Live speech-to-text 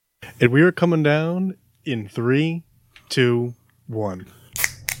And we are coming down in 3, 2, 1.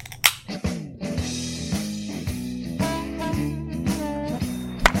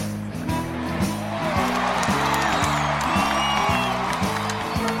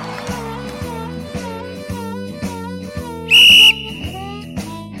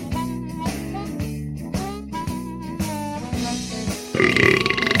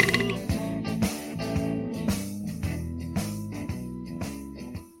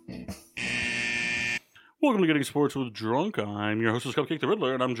 Welcome to Getting Sports with Drunk. I'm your host, Cupcake the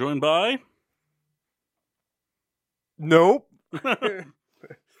Riddler, and I'm joined by... Nope.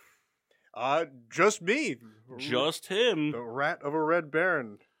 Just me. just him. The rat of a Red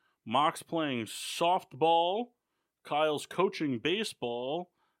Baron. Mox playing softball, Kyle's coaching baseball,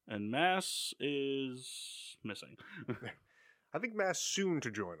 and Mass is missing. I think Matt's soon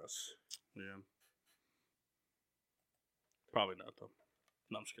to join us. Yeah. Probably not, though.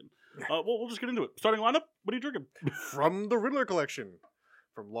 No, I'm just kidding. Well, we'll just get into it. Starting lineup, what are you drinking? From the Riddler collection.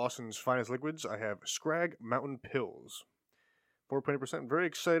 From Lawson's Finest Liquids, I have Scrag Mountain Pills. 4.8%. Very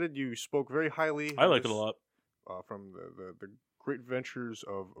excited. You spoke very highly. I liked it a lot. From the Great Ventures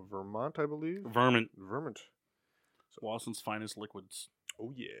of Vermont, I believe. Vermont. So, Lawson's Finest Liquids.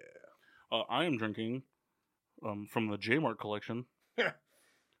 oh, yeah. I am drinking from the J-Mart collection.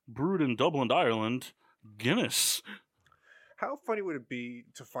 Brewed in Dublin, Ireland, Guinness. How funny would it be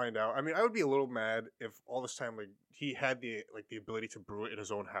to find out? I mean, I would be a little mad if all this time, he had the ability to brew it in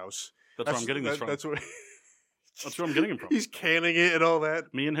his own house. That's where I'm getting this from. That's where I'm getting it from. He's canning it and all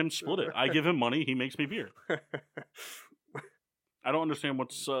that. Me and him split it. I give him money. He makes me beer. I don't understand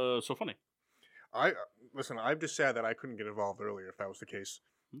what's so funny. Listen. I'm just sad that I couldn't get involved earlier. If that was the case,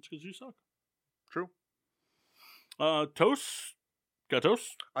 That's because you suck. True. Toast. Got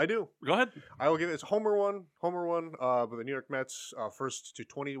toast? I do. Go ahead. I will give it. It's Homer one. But the New York Mets first to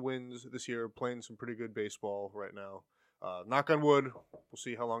 20 wins this year, playing some pretty good baseball right now. Knock on wood. We'll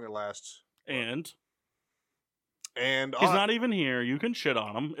see how long it lasts. And he's not even here. You can shit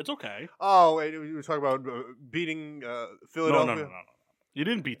on him. It's okay. Oh, wait, we were talking about beating Philadelphia. No. You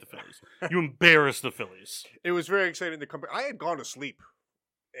didn't beat the Phillies. You embarrassed the Phillies. It was very exciting to come back. I had gone to sleep.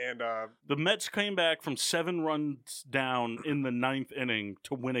 And the Mets came back from 7 runs down in the 9th inning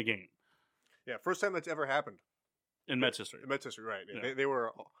to win a game. Yeah, first time that's ever happened. In Mets history. In Mets history, right. Yeah. They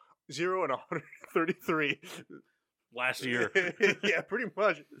were 0 and 133. Last year. Yeah, pretty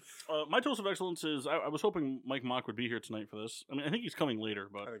much. My toast of excellence is, I was hoping Mike Mock would be here tonight for this. I mean, I think he's coming later,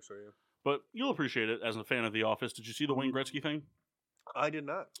 but I think so, yeah. But you'll appreciate it as a fan of The Office. Did you see the Wayne Gretzky thing? I did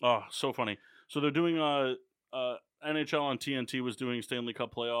not. Oh, so funny. So they're doing NHL on TNT was doing Stanley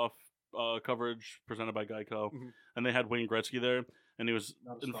Cup playoff coverage presented by Geico, and they had Wayne Gretzky there, and he was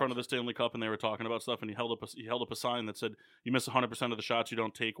in front of the Stanley Cup, and they were talking about stuff, and he held up a sign that said, "You miss 100% of the shots you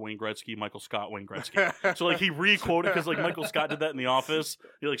don't take. Wayne Gretzky, Michael Scott, Wayne Gretzky." So he re-quoted because Michael Scott did that in The Office.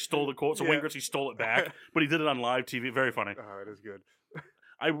 He stole the quote, so Wayne Gretzky stole it back, but he did it on live TV. Very funny. Oh, it is good.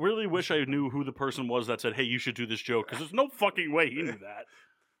 I really wish I knew who the person was that said, "Hey, you should do this joke," because there's no fucking way he knew that.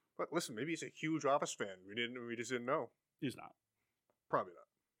 But listen, maybe he's a huge Office fan. We just didn't know. He's not. Probably not.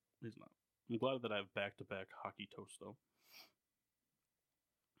 He's not. I'm glad that I have back-to-back hockey toast, though.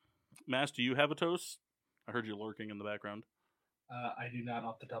 Mass, do you have a toast? I heard you lurking in the background. I do not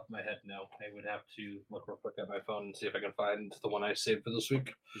off the top of my head, no. I would have to look real quick at my phone and see if I can find the one I saved for this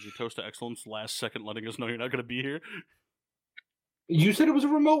week. Is your toast to excellence last second letting us know you're not going to be here? You said it was a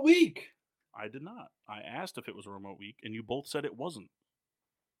remote week. I did not. I asked if it was a remote week, and you both said it wasn't.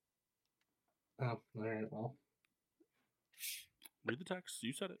 Oh, all right, well. Read the text.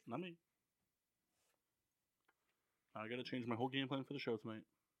 You said it, not me. I got to change my whole game plan for the show tonight.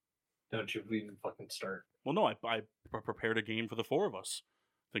 Don't you even fucking start. Well, no, I prepared a game for the 4 of us,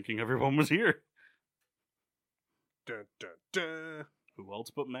 thinking everyone was here. Dun, dun, dun. Who else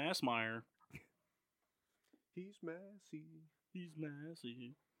but Massmeyer? He's messy. He's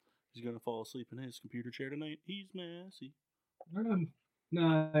messy. He's going to fall asleep in his computer chair tonight. He's messy.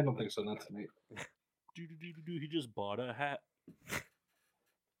 No, I don't think so. Not tonight. He just bought a hat.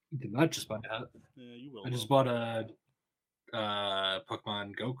 You did not just buy a hat. Yeah, you will. I just bought a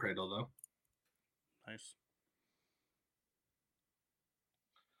Pokemon Go Cradle, though. Nice.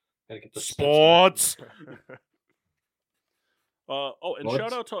 Gotta get the sports. And Sports.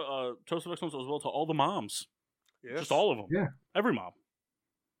 shout out to Toast of Excellence as well to all the moms. Yes. Just all of them. Yeah. Every mom.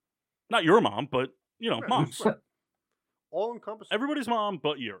 Not your mom, but, moms. All encompassing. Everybody's mom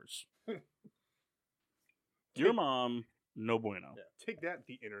but yours. Your mom, no bueno. Yeah. Take that,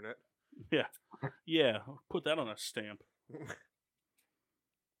 the internet. Yeah. Yeah. Put that on a stamp.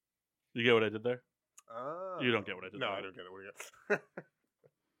 You get what I did there? You don't get what I did No, there. I don't get it. What do you get?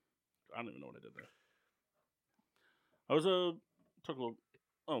 don't even know what I did there. I was took a little.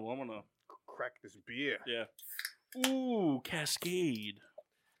 Oh, well, I'm gonna crack this beer. Yeah. Ooh, Cascade.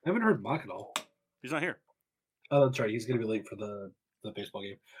 I haven't heard Mock at all. He's not here. Oh, that's right. He's gonna be late for the baseball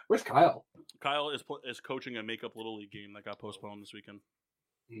game. Where's Kyle? Kyle is coaching a makeup Little League game that got postponed this weekend.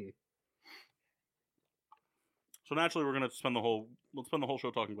 So naturally, we're gonna spend the whole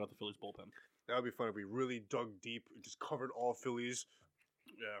show talking about the Phillies bullpen. That would be fun if we really dug deep, and just covered all Phillies.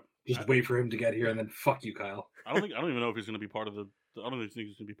 Yeah. Just wait for him to get here, and then fuck you, Kyle. I don't even know if he's gonna be part of the. I don't think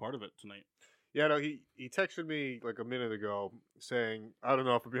he's gonna be part of it tonight. Yeah, no, he texted me like a minute ago saying, "I don't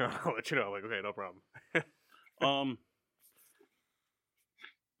know if I'll be on. I'll let you know." Like, okay, no problem.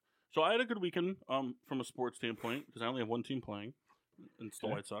 So I had a good weekend from a sports standpoint because I only have one team playing, and it's the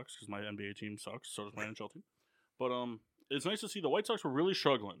White Sox because my NBA team sucks. So does my NHL team. But it's nice to see the White Sox were really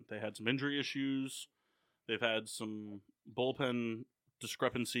struggling. They had some injury issues. They've had some bullpen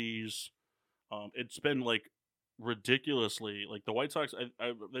discrepancies. It's been like ridiculously like the White Sox.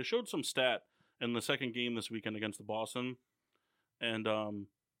 They showed some stat in the second game this weekend against the Boston, and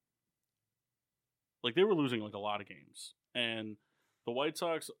like they were losing like a lot of games. And the White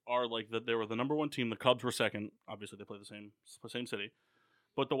Sox are like they were the number one team. The Cubs were second. Obviously, they play the same city.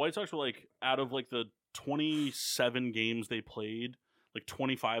 But the White Sox were like out of like the 27 games they played, like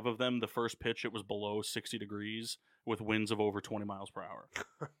 25 of them, the first pitch it was below 60 degrees with winds of over 20 miles per hour.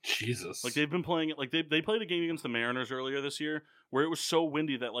 Jesus. Like they've been playing it like they played a game against the Mariners earlier this year where it was so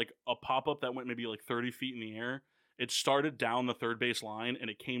windy that like a pop-up that went maybe like 30 feet in the air, it started down the third base line and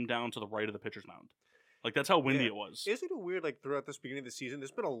it came down to the right of the pitcher's mound. Like that's how windy it was. Isn't it weird? Like throughout this beginning of the season, there's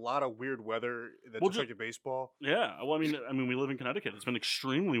been a lot of weird weather that's affected baseball. Yeah, well, I mean, we live in Connecticut. It's been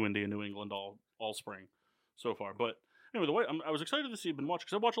extremely windy in New England all spring so far. But anyway, I was excited to see. Been watching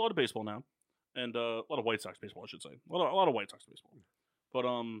because I watch a lot of baseball now, and a lot of White Sox baseball, I should say. A lot of White Sox baseball. But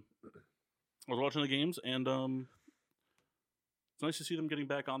I was watching the games, and it's nice to see them getting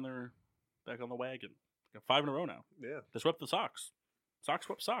back on the wagon. Got 5 in a row now. Yeah, they swept the Sox. Sox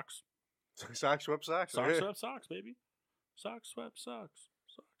swept Sox. Sox swept Sox. Sox swept Sox, baby. Sox swept Sox.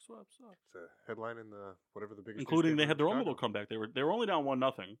 Sox swept Sox. It's a headline in the whatever the biggest. Including they had their own little comeback. They were only down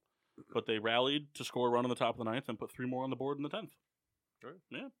 1-0, but they rallied to score a run on the top of the 9th and put 3 more on the board in the 10th. Right.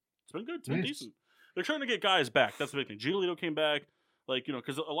 Yeah, it's been good. It's been decent. They're trying to get guys back. That's the big thing. Giolito came back. Like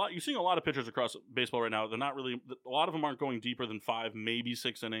because you're seeing a lot of pitchers across baseball right now. They're not really. A lot of them aren't going deeper than 5, maybe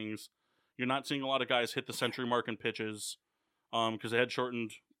 6 innings. You're not seeing a lot of guys hit the century mark in pitches, because they had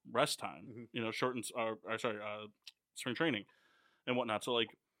shortened rest time, shortened spring training and whatnot. So like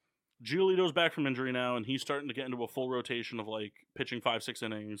Giolito's back from injury now, and he's starting to get into a full rotation of like pitching 5-6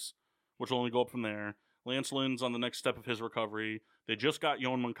 innings, which will only go up from there. Lance Lynn's on the next step of his recovery. They just got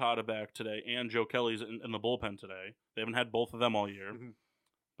Yoan Moncada back today, and Joe Kelly's in the bullpen today. They haven't had both of them all year,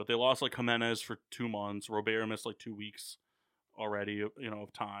 but they lost like Jimenez for 2 months. Robert missed like 2 weeks already,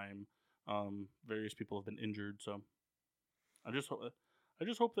 of time. Various people have been injured, so I just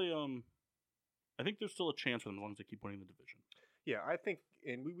hope they I think there's still a chance for them as long as they keep winning the division. Yeah, I think,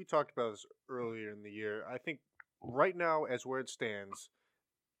 and we talked about this earlier in the year. I think right now, as where it stands,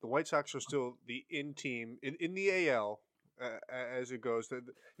 the White Sox are still the in team in the AL as it goes.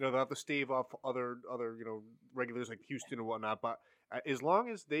 They'll have to stave off other regulars like Houston and whatnot. But as long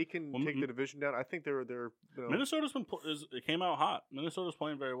as they can take the division down, I think they're. Minnesota's been it came out hot. Minnesota's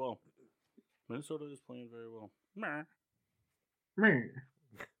playing very well. Minnesota is playing very well. Meh.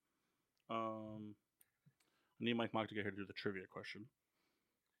 I need Mike Mock to get here to do the trivia question.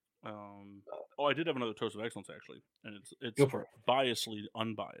 I did have another toast of excellence actually, and it's biasly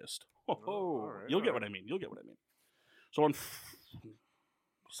unbiased. Right, You'll get what I mean. So on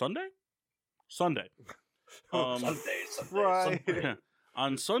Sunday. Right.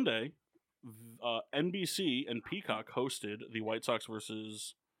 On Sunday, NBC and Peacock hosted the White Sox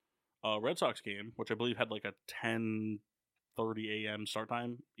versus Red Sox game, which I believe had like a 10:30 a.m. start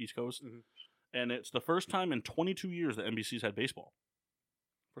time East Coast. And it's the first time in 22 years that NBC's had baseball.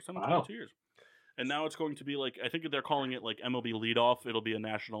 First time in 22 years. And now it's going to be like, I think they're calling it like MLB leadoff. It'll be a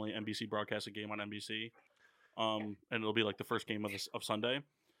nationally NBC broadcasted game on NBC. And it'll be like the first game of Sunday.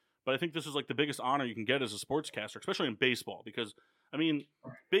 But I think this is like the biggest honor you can get as a sportscaster, especially in baseball. Because, I mean,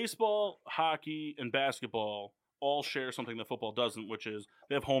 baseball, hockey, and basketball all share something that football doesn't, which is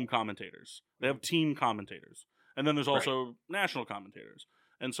they have home commentators. They have team commentators. And then there's also national commentators.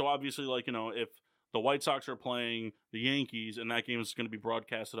 And so obviously, like, if the White Sox are playing the Yankees and that game is going to be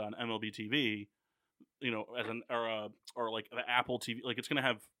broadcasted on MLB TV, as or like the Apple TV, like it's going to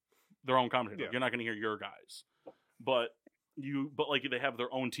have their own commentators. Like, you're not going to hear your guys, but like they have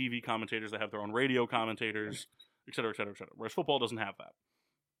their own TV commentators, they have their own radio commentators, et cetera, et cetera, et cetera. Whereas football doesn't have that.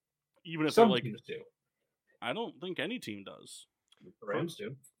 even if Some they're like, teams do. I don't think any team does. The Rams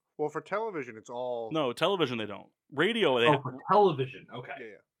do. Well, for television, it's all No, television they don't. Radio they for television. Okay.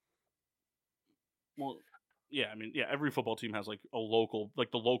 yeah. Well, yeah, I mean, yeah, every football team has like a local,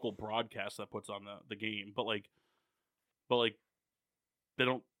 like the local broadcast that puts on the game, but they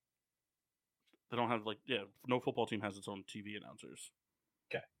don't have like, yeah, no football team has its own TV announcers,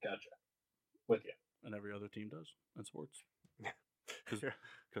 Okay, gotcha. With you. and every other team does in sports.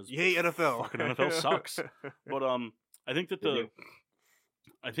 Because Yay NFL. fucking NFL sucks. But I think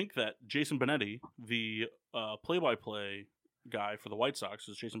that Jason Benetti, the play-by-play guy for the White Sox,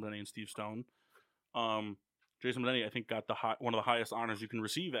 is Jason Benetti and Steve Stone. Jason Benetti, I think, got one of the highest honors you can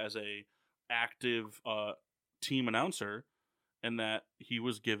receive as a active team announcer, and that he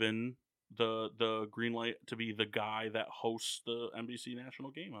was given the green light to be the guy that hosts the NBC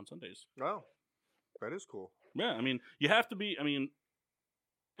national game on Sundays. Wow, that is cool. Yeah, I mean, you have to be. I mean,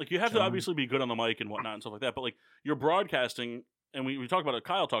 like you have to obviously be good on the mic and whatnot and stuff like that. But like you're broadcasting, and we talk about it.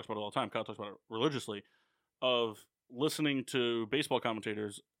 Kyle talks about it all the time. Kyle talks about it religiously, of listening to baseball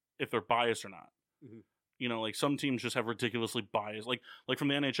commentators if they're biased or not. Mm-hmm. You know, like some teams just have ridiculously biased. Like from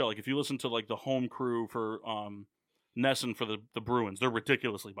the NHL, like if you listen to like the home crew for Nesson for the Bruins, they're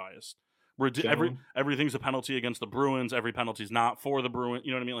ridiculously biased. Everything's a penalty against the Bruins. Every penalty's not for the Bruins.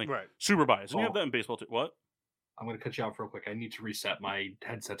 You know what I mean? Like right. Super biased. And you have that in baseball too. What? I'm going to cut you off real quick. I need to reset. My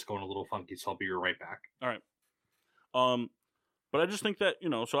headset's going a little funky, so I'll be right back. All right. But I just think that, you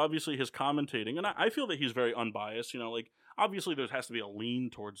know, so obviously his commentating, and I feel that he's very unbiased. You know, like obviously there has to be a lean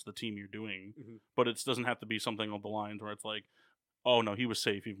towards the team you're doing, but it doesn't have to be something along the lines where it's like, oh no, he was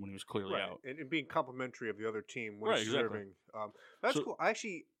safe even when he was clearly out. And being complimentary of the other team when Right, serving. exactly. That's cool.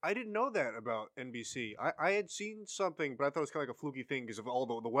 Actually, I didn't know that about NBC. I had seen something, but I thought it was kind of like a fluky thing because of all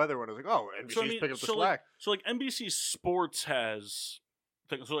the weather. And I was like, oh, NBC's picking up the slack. So like NBC Sports has,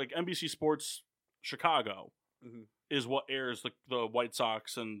 so like NBC Sports Chicago is what airs the White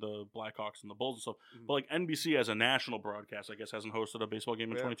Sox and the Blackhawks and the Bulls and stuff. But like NBC as a national broadcast, I guess, hasn't hosted a baseball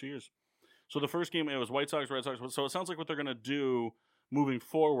game in 22 years. So the first game, it was White Sox, Red Sox. So it sounds like what they're going to do moving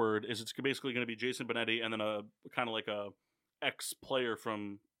forward is it's basically going to be Jason Benetti and then a kind of like a ex-player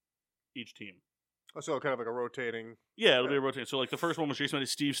from each team. Oh, so kind of like a rotating. Yeah, it'll be a rotating. So like the first one was Jason Benetti.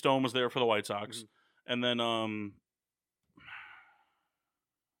 Steve Stone was there for the White Sox. And then can't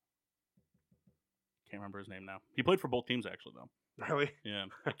remember his name now. He played for both teams actually though. Really? Yeah.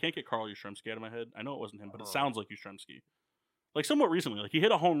 I can't get Carl Yastrzemski out of my head. I know it wasn't him, but it sounds like Yastrzemski. Like somewhat recently, like he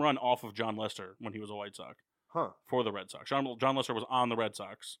hit a home run off of John Lester when he was a White Sox. For the Red Sox. John Lester was on the Red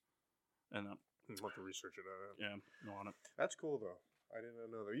Sox. And I'll have to research it. Yeah, no on it. That's cool though. I didn't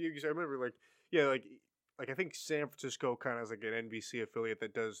know that. I remember like I think San Francisco kind of has like an NBC affiliate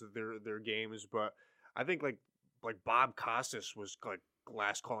that does their games, but I think like Bob Costas was like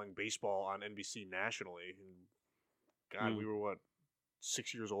last calling baseball on NBC nationally. And God, we were what,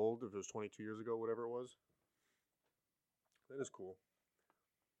 6 years old? If it was 22 years ago, whatever it was. That is cool.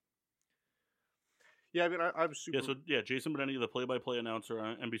 Yeah, I mean, I'm super. Yeah, so Jason Benetti, the play-by-play announcer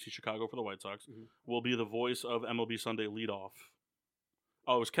on NBC Chicago for the White Sox, will be the voice of MLB Sunday leadoff.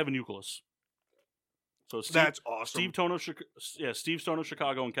 Oh, it was Kevin Youkilis. So that's awesome. Steve Stone of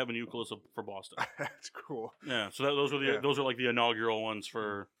Chicago and Kevin Youkilis for Boston. That's cool. Yeah, so those are like the inaugural ones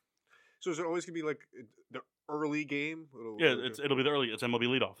for. So is it always gonna be like the early game? It'll be the early. It's MLB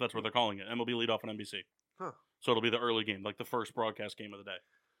leadoff. That's what they're calling it. MLB leadoff on NBC. Huh. So it'll be the early game, like the first broadcast game of the day.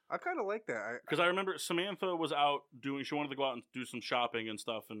 I kind of like that. Because I remember Samantha was out she wanted to go out and do some shopping and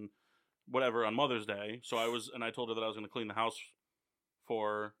stuff and whatever on Mother's Day. So I told her that I was going to clean the house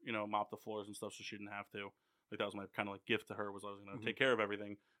for, mop the floors and stuff so she didn't have to. Like that was my kind of like gift to her, was I was going to take care of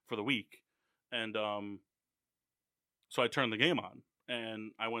everything for the week. And so I turned the game on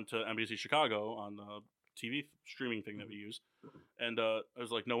and I went to NBC Chicago on the TV streaming thing that we use, and I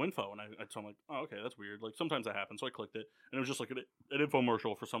was like, no info, and so I'm like, oh, okay, that's weird. Like sometimes that happens, so I clicked it, and it was just like an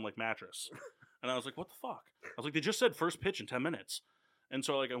infomercial for some like mattress, and I was like, what the fuck? I was like, they just said first pitch in 10 minutes, and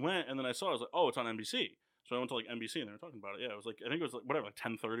so like I went, and then I was like, oh, it's on NBC, so I went to like NBC, and they were talking about it. Yeah, it was like I think it was like whatever, like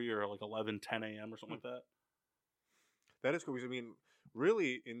 10:30 or like 10 a.m. or something like that. That is cool because I mean,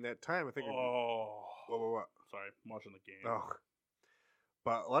 really in that time, I think. What? Sorry, I'm watching the game. Oh,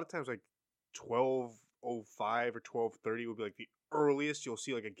 but a lot of times like 12:05 or 12:30 would be like the earliest you'll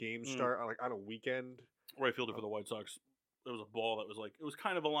see like a game start on a weekend. Right fielder for the White Sox. There was a ball that was like it was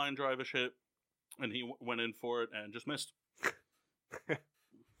kind of a line drive-ish hit, and he went in for it and just missed.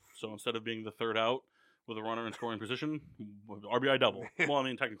 So instead of being the third out with a runner in scoring position, RBI double. Well, I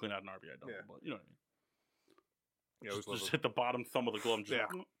mean technically not an RBI double, but you know what I mean. Yeah, just hit the bottom thumb of the glove, and,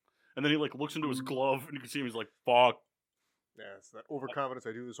 and then he like looks into his glove and you can see him. He's like, "Fuck." Yeah, it's that overconfidence.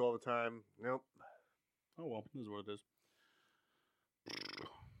 I do this all the time. Nope. Oh well, this is what it is.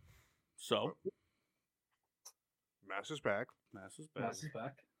 So, Mass is back. Mass is back. Mass is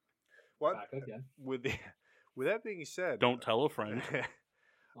back. What? Back again. With that being said, Don't tell a friend.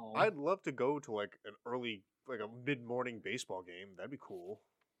 Oh. I'd love to go to like an early, like a mid-morning baseball game. That'd be cool.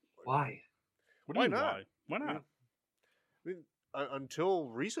 Why? What do you Why mean, not? Why? Why not? I mean, until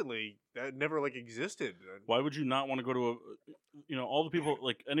recently, that never like existed. Why would you not want to go to a? All the people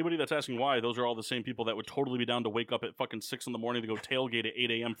like anybody that's asking why. Those are all the same people that would totally be down to wake up at fucking 6 a.m. to go tailgate at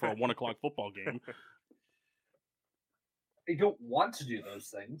 8 a.m. for a 1 o'clock football game. I don't want to do those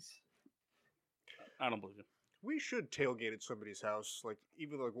things. I don't believe you. We should tailgate at somebody's house. Like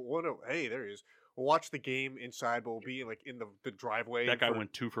even like hey, there he is. We'll watch the game inside, but we'll be like in the driveway. That guy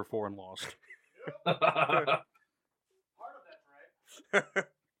went 2 for 4 and lost.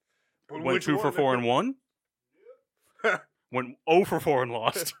 Went 2 for 4 and won. Went 0 for 4 and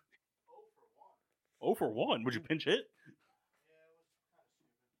lost. 0 for 1. Would you pinch hit?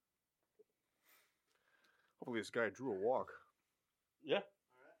 Hopefully, this guy drew a walk. Yeah.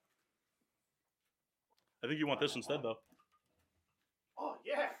 I think you want this instead, though. Oh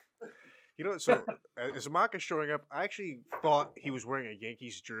yeah. You know, so as Mark is showing up, I actually thought he was wearing a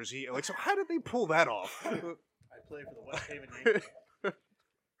Yankees jersey. Like, so how did they pull that off? I play for the West Haven Yankees.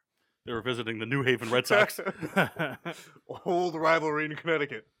 They were visiting the New Haven Red Sox. Old rivalry in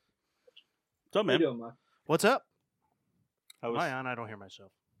Connecticut. What's up, man? What's up? How Am was, I on? I don't hear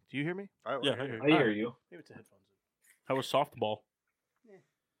myself. Do you hear me? Yeah, I hear I hear you. Maybe it's the headphones. how was softball?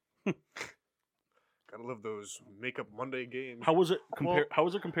 Gotta love those makeup Monday games. How was it Well- How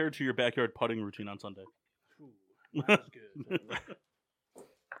was it compared to your backyard putting routine on Sunday? Ooh, that was good.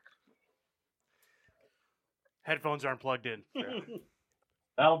 Headphones aren't plugged in.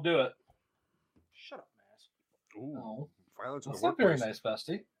 That'll do it. Shut up, Mass. Ooh, Oh, violence in that's the not very workplace. nice,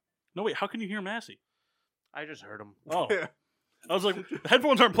 bestie. No, wait. How can you hear Massey? I just heard him. Oh, I was like, the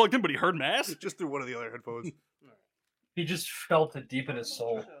headphones aren't plugged in, but he heard Mass. Just through one of the other headphones. He just felt it deep in his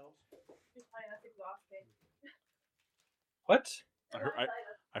soul. What?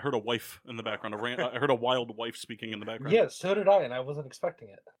 I heard a wife in the background. I heard a wild wife speaking in the background. Yeah, so did I, and I wasn't expecting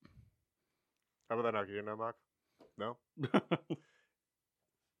it. How about that now? Can you hear now, Mark? No? I'm gonna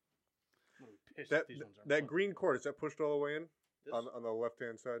be pissed That if these ones aren't that plugged green cord, is that pushed all the way in? This? On the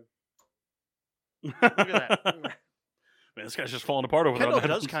left-hand side? Look at that. Man, this guy's just falling apart over Kendall there.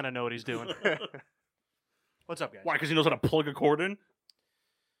 does kind of know what he's doing. What's up, guys? Why? Because he knows how to plug a cord in?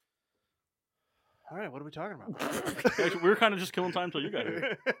 All right, what are we talking about? Actually, we were kind of just killing time until you got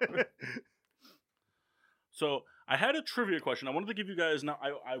here. So I had a trivia question. I wanted to give you guys now.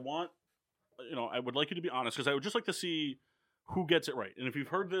 I want, I would like you to be honest because I would just like to see who gets it right. And if you've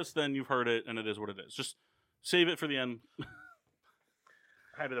heard this, then you've heard it, and it is what it is. Just save it for the end.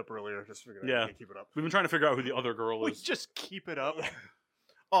 I had it up earlier. Just figured Yeah. I can't keep it up. We've been trying to figure out who the other girl We is. just keep it up.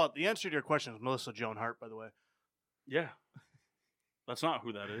 Oh, the answer to your question is Melissa Joan Hart, by the way. Yeah, that's not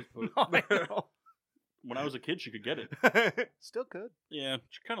who that is. But No, I know. when I was a kid, she could get it. Still could. Yeah,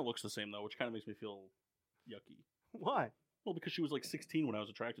 she kind of looks the same though, which kind of makes me feel yucky. Why? Well, because she was like 16 when I was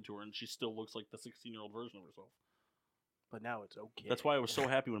attracted to her, and she still looks like the 16-year-old version of herself. But now it's okay. That's why I was so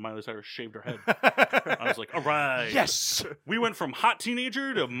happy when Miley Cyrus shaved her head. I was like, all right. Yes. We went from hot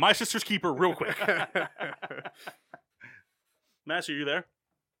teenager to my sister's keeper real quick. Mass, are you there?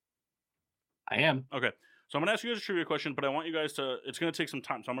 I am. Okay. So I'm going to ask you guys a trivia question, but I want you guys to, it's going to take some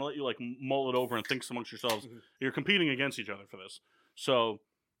time. So I'm going to let you like mull it over and think amongst yourselves. Mhm. You're competing against each other for this. So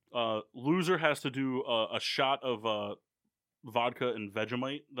loser has to do a shot of vodka and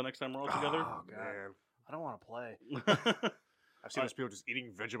Vegemite the next time we're all together. Oh, man. I don't want to play. I've seen those people just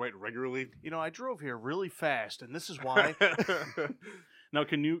eating Vegemite regularly. You know, I drove here really fast, and this is why. Now,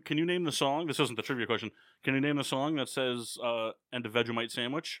 can you name the song? This isn't the trivia question. Can you name the song that says "and a Vegemite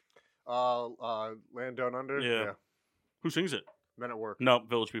sandwich"? Land Down Under? Yeah. Who sings it? Men at Work. No,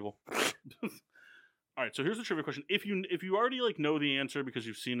 Village People. All right, so here's the trivia question. If you already like know the answer because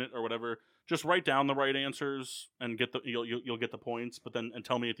you've seen it or whatever, just write down the right answers and get the you'll get the points. But then and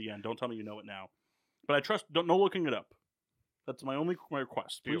tell me at the end. Don't tell me you know it now. But I trust. Don't no looking it up. That's my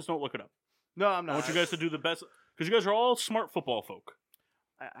request. Please don't look it up. No, I'm I not. want you guys to do the best because you guys are all smart football folk.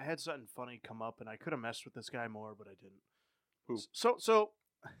 I had something funny come up, and I could have messed with this guy more, but I didn't. Who? So,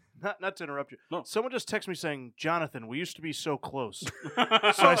 not to interrupt you. No. Someone just texted me saying, "Jonathan, we used to be so close."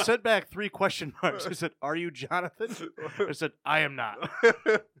 So I sent back 3 question marks. I said, "Are you Jonathan?" I said, "I am not."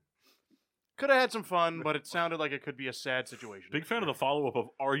 Could have had some fun, but it sounded like it could be a sad situation. Big fan of the follow up of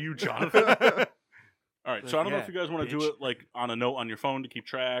 "Are you Jonathan?" All right, Like, so I don't know yeah, if you guys want to do bitch. it like on a note on your phone to keep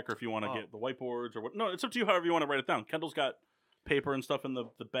track, or if you want to Oh. get the whiteboards or what. No, it's up to you. However you want to write it down. Kendall's got paper and stuff in the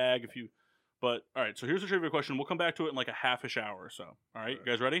bag. If you, but all right. So here's a trivia question. We'll come back to it in like a half-ish hour or so. All right, you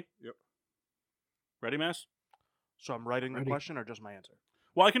guys ready? Yep. Ready, Mass? So I'm writing the Ready. question or just my answer?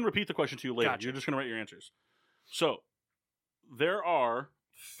 Well, I can repeat the question to you later. Gotcha. You're just gonna write your answers. So there are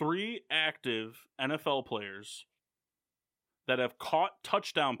 3 active NFL players that have caught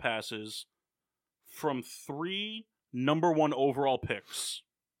touchdown passes from 3 number 1 overall picks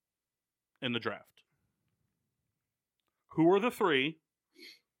in the draft. Who are the 3?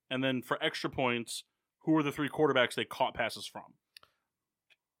 And then for extra points, who are the 3 quarterbacks they caught passes from?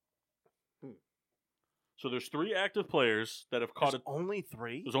 So there's 3 active players that have caught There's it. only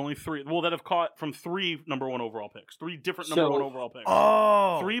 3? There's only 3. Well, that have caught from 3 number 1 overall picks. 3 different number 1 overall picks.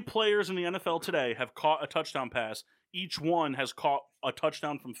 Oh! 3 players in the NFL today have caught a touchdown pass. Each one has caught a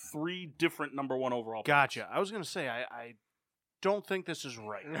touchdown from 3 different number 1 overall picks. Gotcha. I was going to say, I don't think this is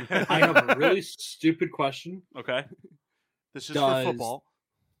right. I have a really stupid question. Okay. This is Does- for football.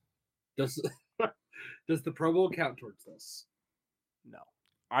 Does does the Pro Bowl count towards this? No.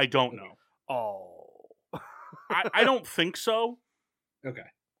 I don't know. Oh. I don't think so. Okay.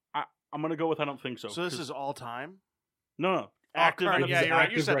 I'm going to go with I don't think so. So this 'cause- is all time? No. Oh, Active current. NFL. Yeah, you're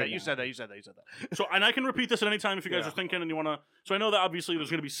right. You active said right that. You now. said that. You said that. You said that. So, and I can repeat this at any time if you guys Yeah. are thinking and you want to. So I know that obviously there's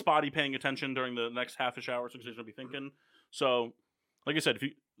going to be spotty paying attention during the next half-ish hour, so you're going to be thinking. So, like I said, if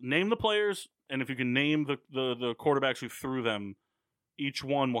you name the players and if you can name the quarterbacks who threw them, each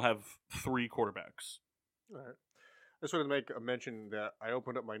one will have 3 quarterbacks. All right. I just wanted to make a mention that I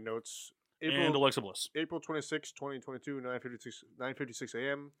opened up my notes. And Alexa Bliss. April 26, 2022, 9:56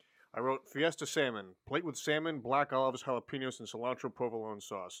 a.m. I wrote Fiesta Salmon, plate with salmon, black olives, jalapenos, and cilantro provolone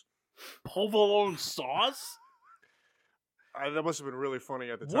sauce. Provolone sauce? That must have been really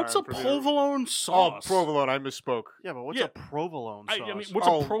funny at the time. What's a for me to- provolone Oh, sauce? provolone. I misspoke. Yeah, but what's Yeah. a provolone I sauce? mean, what's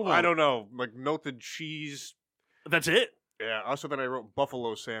a provolone? I don't know. Like melted cheese. That's it? Yeah. Also, then I wrote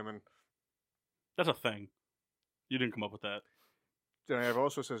buffalo salmon. That's a thing. You didn't come up with that. Then I have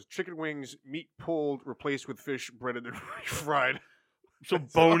also says chicken wings, meat pulled, replaced with fish, breaded and fried. So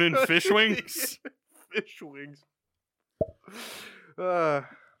bone and fish wings? Fish wings.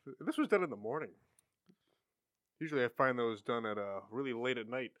 This was done in the morning. Usually I find those done at really late at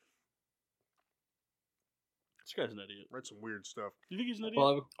night. This guy's an idiot. Write some weird stuff. Do you think he's an idiot? Well,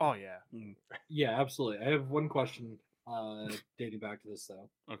 I have, Oh, yeah. yeah, absolutely. I have one question dating back to this though.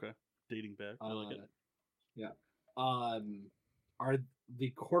 Okay. Dating back. I like it. Yeah. Are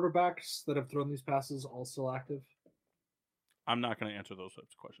the quarterbacks that have thrown these passes all still active? I'm not going to answer those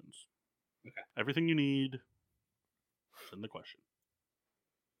types of questions. Okay. Everything you need is in the question.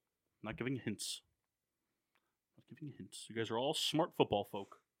 I'm not giving hints. Not giving you hints. You guys are all smart football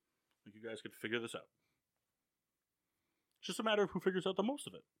folk. Like you guys could figure this out. It's just a matter of who figures out the most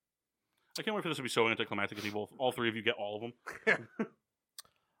of it. I can't wait for this to be so anticlimactic if you both, all 3 of you get all of them.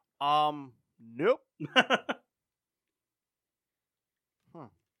 Nope. Huh.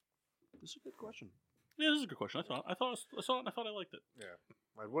 This is a good question. Yeah, this is a good question. I saw it and I thought I liked it. Yeah.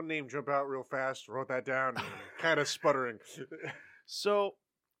 I had one name jump out real fast, wrote that down, kind of sputtering. So,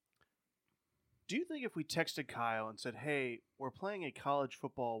 do you think if we texted Kyle and said, "Hey, we're playing a college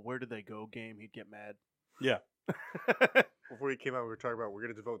football where do they go game," he'd get mad? Yeah. Before he came out, we were talking about we're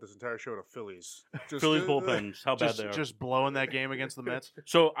going to devote this entire show to Phillies. Just, Phillies bullpens, how bad just, they are. just blowing that game against the Mets.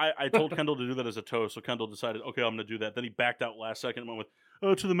 So I told Kendall to do that as a toast. So Kendall decided, okay, I'm going to do that. Then he backed out last second and went with,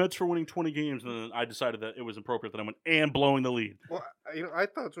 oh, to the Mets for winning 20 games. And then I decided that it was appropriate that I went, and blowing the lead. Well, I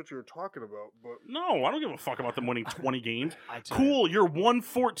thought that's what you were talking about, but No, I don't give a fuck about them winning 20 games. I tell you, Cool, you're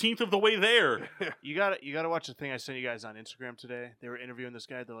 1/14th of the way there. You gotta watch the thing I sent you guys on Instagram today. They were interviewing this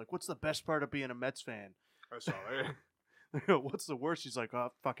guy. They're like, "What's the best part of being a Mets fan?" I saw it. They go, "What's the worst?" He's like,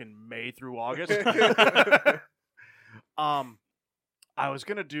 "Oh, fucking May through August." I was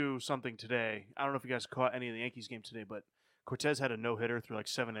gonna do something today. I don't know if you guys caught any of the Yankees game today, but Cortez had a no-hitter through like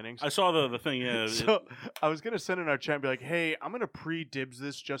 7 innings. I saw the thing, yeah. So I was gonna send in our chat and be like, "Hey, I'm gonna pre-dibs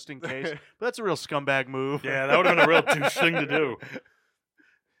this just in case," but that's a real scumbag move. Yeah, that would have been a real douche thing to do.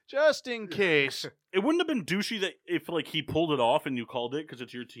 Just in case. It wouldn't have been douchey that if like he pulled it off and you called it because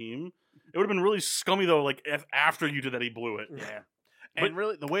it's your team. It would have been really scummy though. Like if after you did that, he blew it. Yeah. But- And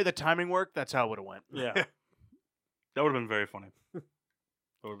really, the way the timing worked, that's how it would have went. Yeah, that would have been very funny. That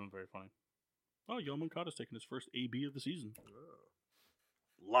would have been very funny. Oh, Yoel Moncada's taking his first AB of the season.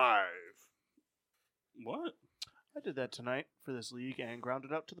 Live. What? I did that tonight for this league and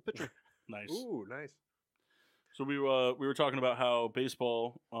grounded out to the pitcher. Nice. Ooh, nice. So we were talking about how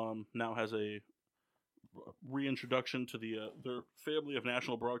baseball now has a reintroduction to the their family of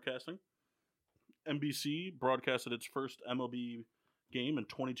national broadcasting. NBC broadcasted its first MLB game in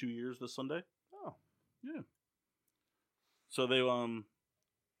 22 years this Sunday. Oh. Yeah. So they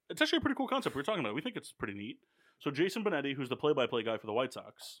it's actually a pretty cool concept we're talking about. We think it's pretty neat. So Jason Benetti, who's the play-by-play guy for the White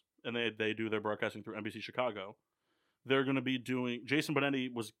Sox, and they do their broadcasting through NBC Chicago. They're going to be doing. Jason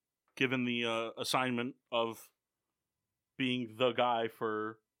Benetti was given the assignment of being the guy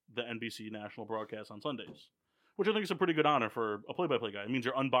for the NBC national broadcast on Sundays, which I think is a pretty good honor for a play-by-play guy. It means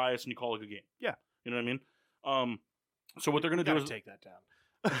you're unbiased and you call a good game. Yeah. You know what I mean? So what they're going to do is take that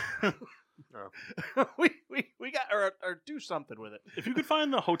down. we got or do something with it. If you could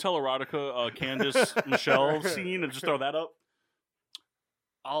find the Hotel Erotica Candace Michelle scene and just throw that up,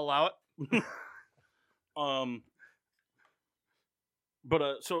 I'll allow it.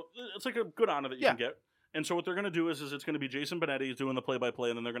 So it's like a good honor that you can get. And so what they're going to do is it's going to be Jason Benetti doing the play-by-play,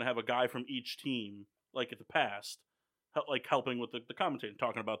 and then they're going to have a guy from each team, like at the past, like helping with the commentating,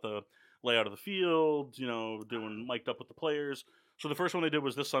 talking about the layout of the field, doing mic'd up with the players. So the first one they did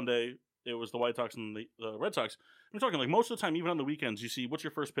was this Sunday. It was the White Sox and the Red Sox. I'm talking like most of the time, even on the weekends, you see what's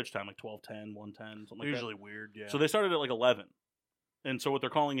your first pitch time, like 12:10, 1:10, something like that. Usually weird, yeah. So they started at like 11. And so what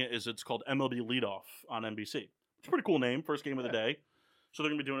they're calling it is it's called MLB Leadoff on NBC. It's a pretty cool name, first game of the day. So they're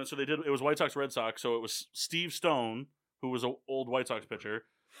going to be doing it. So it was White Sox, Red Sox. So it was Steve Stone, who was an old White Sox pitcher,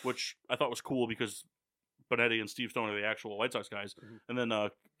 which I thought was cool because Benetti and Steve Stone are the actual White Sox guys. Mm-hmm. And then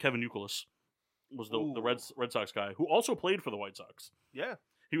Kevin Youkilis was the Red Sox guy, who also played for the White Sox. Yeah.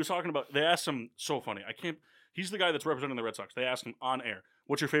 He was talking about, they asked him, so funny, he's the guy that's representing the Red Sox. They asked him on air,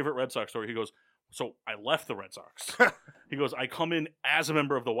 what's your favorite Red Sox story? He goes, so I left the Red Sox. He goes, I come in as a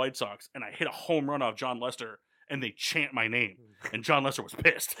member of the White Sox, and I hit a home run off John Lester, and they chant my name. And John Lester was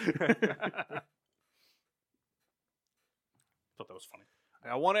pissed. Thought that was funny. I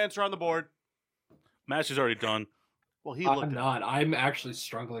got one answer on the board. Match is already done. Well, I'm not. I'm actually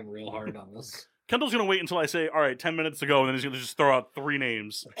struggling real hard on this. Kendall's going to wait until I say, all right, 10 minutes to go, and then he's going to just throw out 3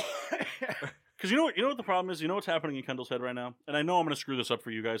 names. Because you know what the problem is? You know what's happening in Kendall's head right now? And I know I'm going to screw this up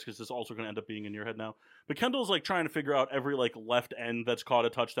for you guys because this is also going to end up being in your head now. But Kendall's like trying to figure out every like left end that's caught a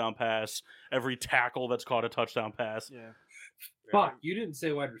touchdown pass, every tackle that's caught a touchdown pass. Yeah. Fuck, you didn't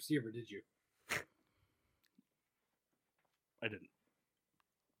say wide receiver, did you? I didn't.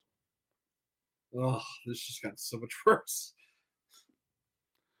 Oh, this just got so much worse.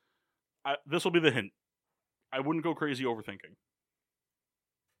 This will be the hint. I wouldn't go crazy overthinking.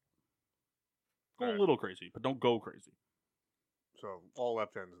 Go a little crazy, but don't go crazy. So all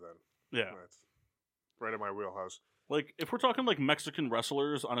left ends then. Yeah. That's right in my wheelhouse. Like if we're talking like Mexican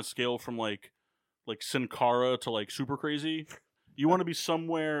wrestlers on a scale from like Sin Cara to like super crazy, you want to be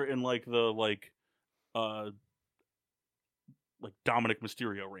somewhere in like the like Dominic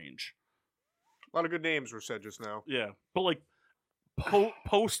Mysterio range. A lot of good names were said just now. Yeah, but like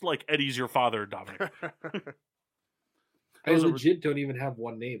post like Eddie's your father, Dominic. I legit don't even have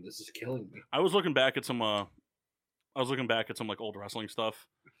one name. This is killing me. I was looking back at some like old wrestling stuff,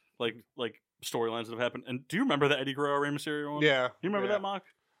 like storylines that have happened. And do you remember the Eddie Guerrero Rey Mysterio one? Yeah. You remember that, Mock?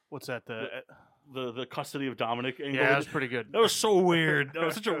 What's that? The custody of Dominic angle? Yeah, that was pretty good. That was so weird. That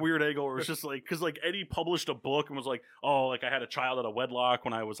was such a weird angle. It was just like, because like Eddie published a book and was like, oh, like I had a child out of wedlock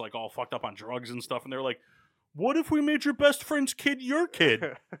when I was like all fucked up on drugs and stuff. And they were like, what if we made your best friend's kid your kid?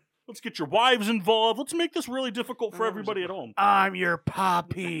 Let's get your wives involved. Let's make this really difficult for everybody at home. I'm your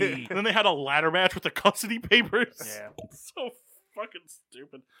poppy. And then they had a ladder match with the custody papers. Yeah. So fucking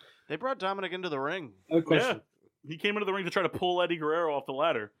stupid. They brought Dominic into the ring. A question. Yeah. He came into the ring to try to pull Eddie Guerrero off the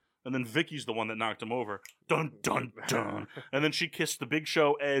ladder. And then Vicky's the one that knocked him over. Dun, dun, dun. And then she kissed the Big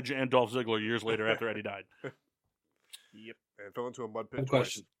Show, Edge, and Dolph Ziggler years later after Eddie died. Yep. And fell into a mud pit One twice.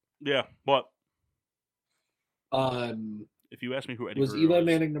 question. Yeah, but Um, if you ask me who Eddie was Guerrero Eli is,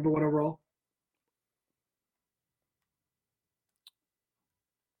 Manning number 1 overall?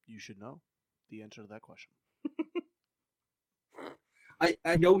 You should know the answer to that question.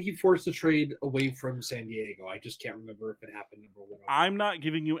 I know he forced a trade away from San Diego. I just can't remember if it happened number 1 overall. I'm not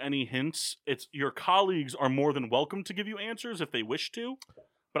giving you any hints. It's your colleagues are more than welcome to give you answers if they wish to,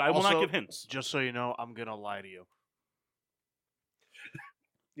 but I will not Also, give hints. Just so you know, I'm going to lie to you.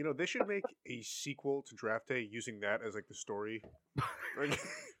 You know, they should make a sequel to Draft Day using that as like the story.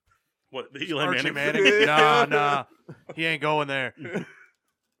 What, the Eli Archie Manning? Manning? Nah. He ain't going there.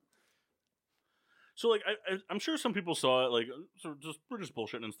 So, like, I'm sure some people saw it, like, we're just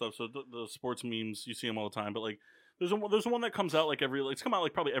bullshitting and stuff, so the sports memes, you see them all the time, but, like, there's one that comes out, like, it's come out,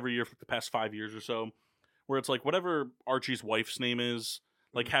 like, probably every year for the past 5 years or so, where it's, like, whatever Archie's wife's name is,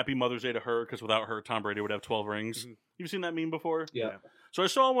 like, Happy Mother's Day to her, because without her, Tom Brady would have 12 rings. Mm-hmm. You've seen that meme before? Yeah. So I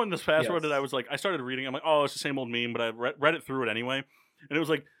saw one this past Yes. Reddit, I started reading, I'm like, oh, it's the same old meme, but I read it through it anyway, and it was,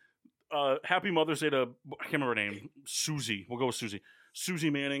 like, Happy Mother's Day to I can't remember her name. Susie. We'll go with Susie. Susie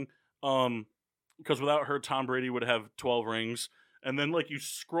Manning. Because without her, Tom Brady would have 12 rings. And then like you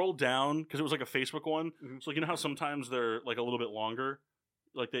scroll down because it was like a Facebook one. Mhm. So like, you know how sometimes they're like a little bit longer,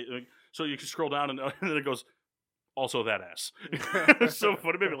 so you can scroll down and then it goes. Also that ass. It's so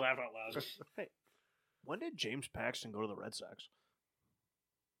funny. It made me laugh out loud. Hey, when did James Paxton go to the Red Sox?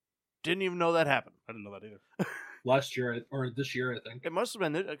 Didn't even know that happened. I didn't know that either. Last year or this year, I think. It must have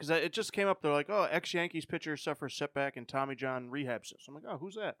been because it just came up. They're like, "Oh, ex-Yankees pitcher suffers setback in Tommy John rehab system." I'm like, "Oh,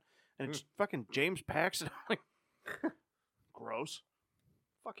 who's that?" And it's fucking James Paxton. I'm like, gross.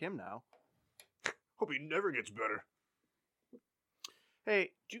 Fuck him now. Hope he never gets better.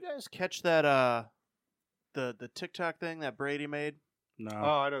 Hey, did you guys catch that? The TikTok thing that Brady made, No.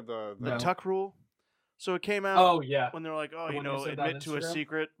 Oh, I know the the No. tuck rule. So it came out Oh yeah, when they're like, "Oh, The you one you know, said on admit to a Instagram?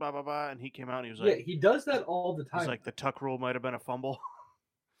 secret," blah blah blah, and he came out and he was yeah. like, He does that all the time. "He's like the tuck rule might have been a fumble."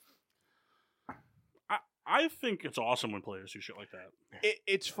 I think it's awesome when players do shit like that.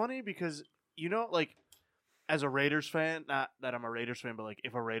 It's funny because like as a Raiders fan, not that I'm a Raiders fan, but like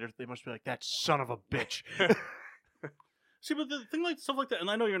if a Raiders, they must be like that son of a bitch. See, but the thing like stuff like that, and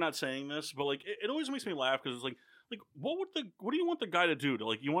I know you're not saying this, but like it always makes me laugh because it's like what do you want the guy to do? To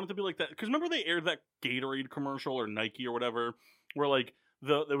like you want it to be like that? Because remember they aired that Gatorade commercial or Nike or whatever, where like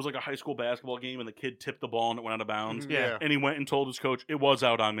there was like a high school basketball game and the kid tipped the ball and it went out of bounds, Yeah. and he went and told his coach it was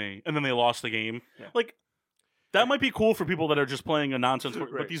out on me, and then they lost the game. Yeah. Like that might be cool for people that are just playing a nonsense, but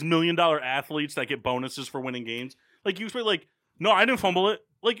Right. these $1 million athletes that get bonuses for winning games, like you expect, like no, I didn't fumble it.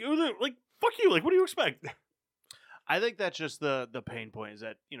 Like fuck you. Like what do you expect? I think that's just the pain point is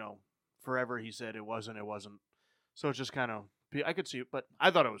that forever he said it wasn't. So it's just kind of I could see it, but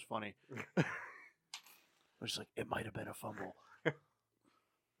I thought it was funny. I was just like, it might have been a fumble.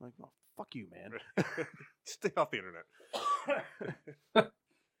 Like, well, fuck you, man. Stay off the internet.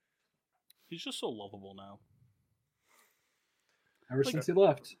 He's just so lovable now. Ever like- since he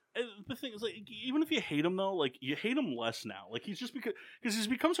left. And the thing is, like, even if you hate him though, like you hate him less now. Like he's just because he's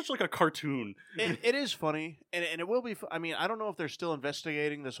become such like a cartoon. It is funny, and it will be. I mean, I don't know if they're still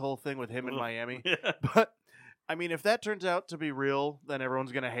investigating this whole thing with him in Ugh. Miami, Yeah. but I mean, if that turns out to be real, then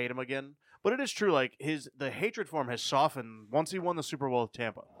everyone's gonna hate him again. But it is true, like the hatred for him has softened once he won the Super Bowl with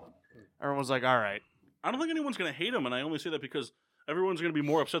Tampa. Everyone was like, "All right, I don't think anyone's gonna hate him, and I only say that because everyone's gonna be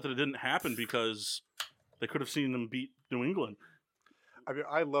more upset that it didn't happen because they could have seen them beat New England. I mean,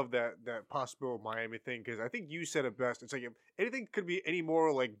 I love that possible Miami thing because I think you said it best. It's like if anything could be any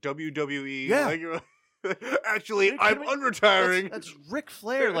more like WWE. Yeah. Like, you're like, actually, It I'm could be- unretiring. that's Ric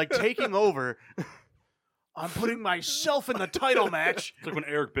Flair like taking over." I'm putting myself in the title match. It's like when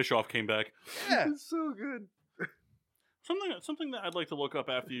Eric Bischoff came back. Yeah. It's so good. Something that I'd like to look up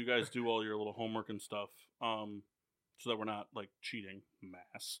after you guys do all your little homework and stuff, so that we're not like cheating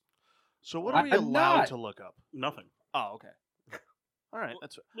mass. So what are we I'm allowed not. to look up? Nothing. Oh, okay. All right,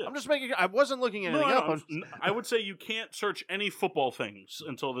 that's. Yeah. I'm just making. I wasn't looking anything No, up. I would say you can't search any football things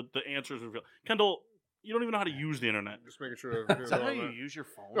until the answers are revealed. Kendall, you don't even know how to use the internet. Just making sure. Is that how you use your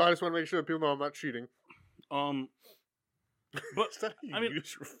phone? No, I just want to make sure that people know I'm not cheating. But Is that how you I mean-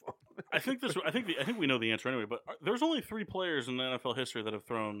 use your phone? I think we know the answer anyway. But there's only 3 players in the NFL history that have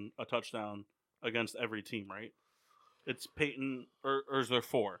thrown a touchdown against every team, right? It's Peyton, or is there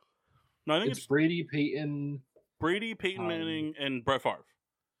 4? No, I think It's it's Brady, Peyton. Brady, Peyton Manning, and Brett Favre.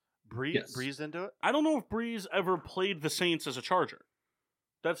 Yes. Breeze into it. I don't know if Breeze ever played the Saints as a Charger.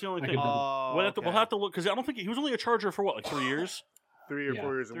 That's the only I thing. could- Oh, We'll have to look because I don't think he was only a Charger for what, like 3 years. 3 or Yeah.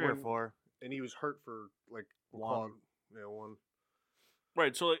 4 years. and 3 or one- 4. And he was hurt for like One. one.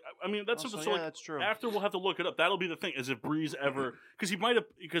 Right. So like, I mean, that's Oh, something. so So yeah, like, that's true. after we'll have to look it up. That'll be the thing. Is if Breeze ever because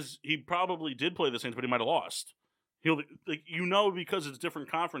he probably did play the Saints, but he might have lost. He'll because it's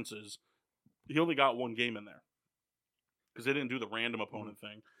different conferences. He only got 1 game in there because they didn't do the random opponent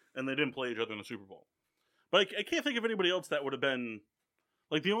thing, and they didn't play each other in the Super Bowl. But I can't think of anybody else that would have been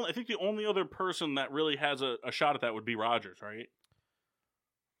like I think the only other person that really has a shot at that would be Rodgers, right?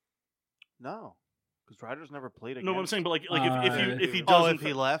 No, because Rodgers never played again. No, but I'm saying, but like if he Oh, doesn't, if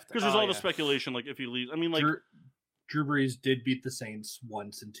he left, because there's Oh, all the yeah. speculation. Like if he leaves, I mean, like Drew Brees did beat the Saints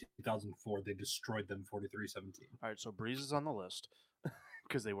once in 2004. They destroyed them 43-17. All right, so Breeze is on the list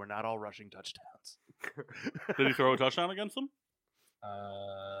because they were not all rushing touchdowns. did he throw a touchdown against them?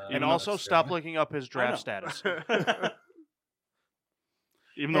 And Even though also, that's stop good. looking up his draft know. status.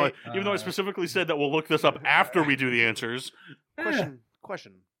 Even though Hey, I specifically said that we'll look this up after we do the answers.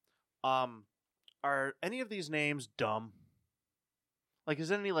 Question. Are any of these names dumb? Like, is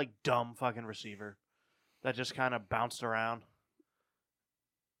there any like dumb fucking receiver that just kind of bounced around?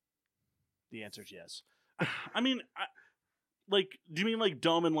 The answer is yes. I mean, do you mean like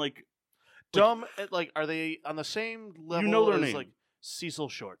dumb and like Dumb. Like, are they on the same level know their as name. like Cecil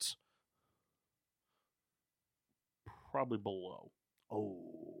Shorts? Probably below. Oh.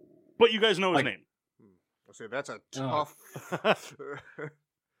 But you guys know his Like- name. I'll say that's a tough. Caesar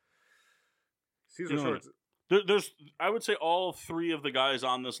You know Shorts. There's, I would say, all three of the guys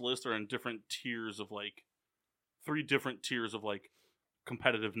on this list are in different tiers of like, 3 different tiers of like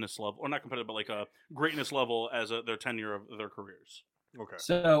competitiveness level, or not competitive, but like a greatness level as their tenure of their careers. Okay.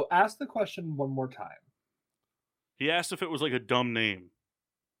 So ask the question one more time. He asked if it was like a dumb name,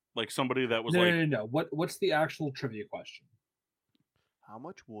 like somebody that was No, like, no, no, no. What's the actual trivia question? How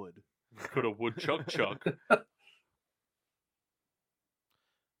much wood? could a woodchuck chuck?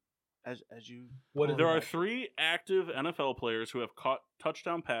 As you. What pull is it There it are like? 3 active NFL players who have caught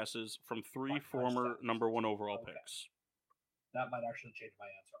touchdown passes from 3 Caught former touchdowns. number 1 overall Okay. picks. That might actually change my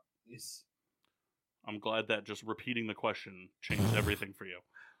answer. Please. I'm glad that just repeating the question changed everything for you.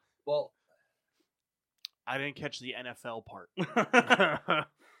 Well, I didn't catch the NFL part.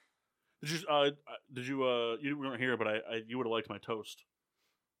 You weren't here, but you would have liked my toast.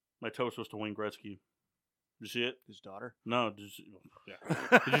 My toast was to Wayne Gretzky. Did you see it? His daughter. No.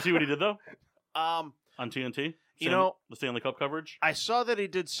 Yeah. Did you see what he did though Um, on TNT? You know- the Stanley Cup coverage. I saw that he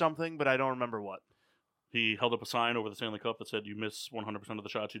did something, but I don't remember what. He held up a sign over the Stanley Cup that said, "You miss 100% of the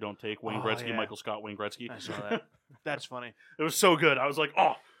shots you don't take." Wayne Oh, Gretzky, yeah. Michael Scott, Wayne Gretzky. I saw that. That's funny. It was so good. I was like,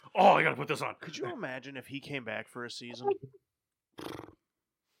 oh, I gotta put this on. Could you imagine if he came back for a season?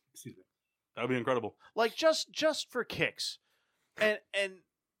 excuse me. That would be incredible. Like just for kicks. And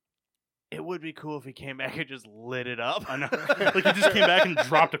it would be cool if he came back and just lit it up. I know. Like he just came back and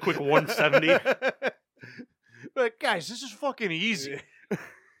dropped a quick 170. But guys, this is fucking easy.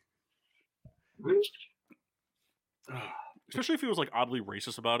 Especially if he was like oddly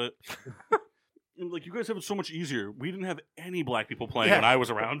racist about it. And, like, you guys have it so much easier. We didn't have any black people playing Yeah. when I was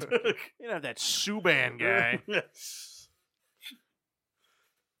around. You know that Subban guy. Yes.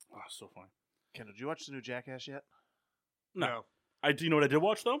 Oh, so funny. Kendall, did you watch the new Jackass yet? No. Do you know what I did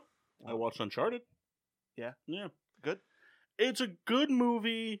watch though? I watched Uncharted. Yeah? Yeah. Good? It's a good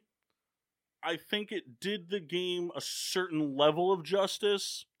movie. I think it did the game a certain level of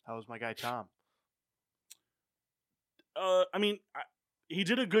justice. How was my guy Tom? I mean, he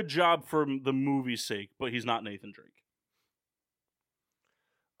did a good job for the movie's sake, but he's not Nathan Drake.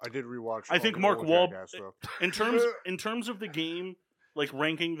 I did rewatch. I all think the Mark old Wahlberg, Jackass, though. in terms of the game, like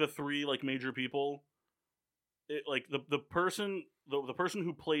ranking the 3 like major people, like the person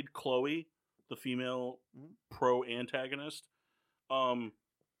who played Chloe, the female pro antagonist,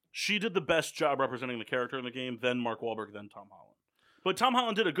 she did the best job representing the character in the game. Then Mark Wahlberg, then Tom Holland. But Tom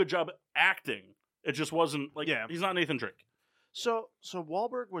Holland did a good job acting. It just wasn't like he's not Nathan Drake. So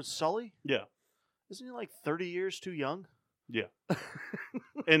Wahlberg was Sully? Yeah. Isn't he like 30 years too young? Yeah.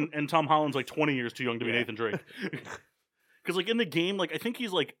 and Tom Holland's like 20 years too young to be Yeah. Nathan Drake. Because like in the game, like I think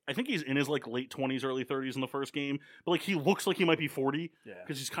he's in his like late 20s, early 30s in the first game, but like he looks like he might be 40 Yeah.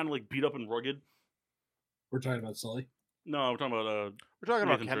 because he's kind of like beat up and rugged. We're talking about Sully. No, we're talking about We're talking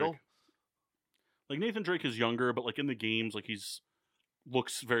about Nathan Kendall. Drake. Like Nathan Drake is younger, but like in the games, like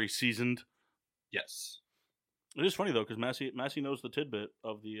looks very seasoned. Yes. It is funny though because Massey knows the tidbit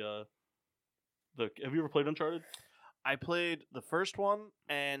of the. Have you ever played Uncharted? I played the first one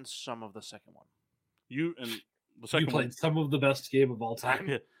and some of the second one. You and the You second played one. some of the best game of all time.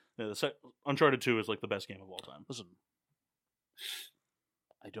 Yeah, Uncharted 2 is like the best game of all time. Listen,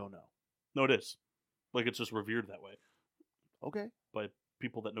 I don't know. No, it is. Like it's just revered that way Okay. by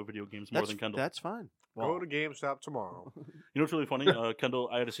people that know video games more than Kendall. That's fine. Go to GameStop tomorrow. You know what's really funny? Kendall,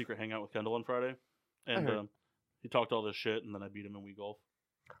 I had a secret hangout with Kendall on Friday, and heard. he talked all this shit, and then I beat him in Wii Golf.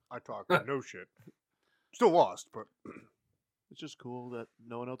 I talk no shit. Still lost, but It's just cool that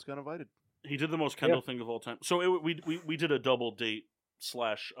no one else got invited. He did the most Kendall thing of all time. So we did a double date /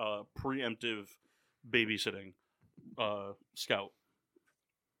 preemptive babysitting scout.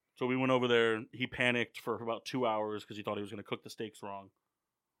 So we went over there. He panicked for about 2 hours because he thought he was going to cook the steaks wrong.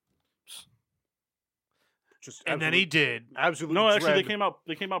 just And then he did. absolutely. No, actually, dread.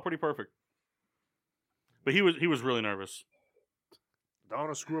 they came out pretty perfect. But he was really nervous. Don't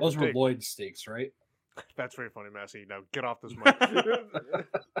want to screw up Those a were steak. Lloyd steaks, right? That's very funny, Massey. Now get off this mic.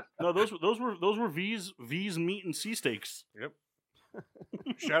 No, those were V's meat and sea steaks. Yep.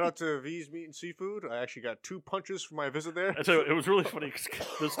 Shout out to V's Meat and Seafood. I actually got 2 punches for my visit there. And so it was really funny 'cause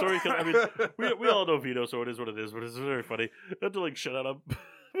the story. I mean, we all know Vito, so it is what it is. But it's very funny. I had to like shut up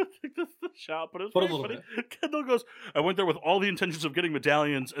the shop, but it was But a very little funny. Kendall goes, "I went there with all the intentions of getting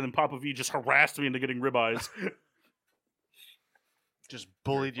medallions, and then Papa V just harassed me into getting ribeyes." Just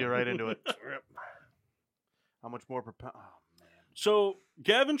bullied you right into it. Yep. How much more per pound? Oh, man. So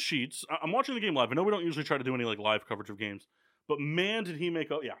Gavin Sheets, I'm watching the game live. I know we don't usually try to do any like live coverage of games, but man, did he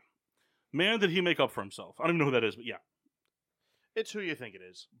make up? Yeah, man, did he make up for himself? I don't even know who that is, but yeah, It's who you think it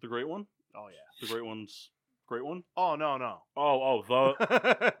is. the great one. Oh yeah. The great one's great one. Oh no.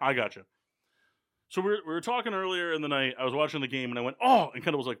 The I gotcha. So we were talking earlier in the night. I was watching the game and I went, oh, and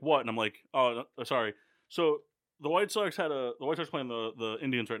Kendall was like, what? And I'm like, oh, no, sorry. So the White Sox playing the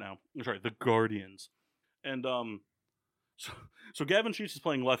Indians right now. Sorry, the Guardians. And so Gavin Sheets is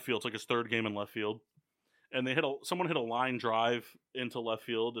playing left field. It's like his third game in left field. And someone hit a line drive into left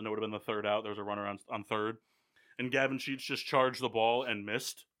field, and it would have been the third out. There was a runner on third. And Gavin Sheets just charged the ball and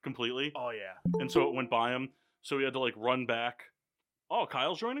missed completely. Oh yeah. And so it went by him. So he had to like run back. Oh,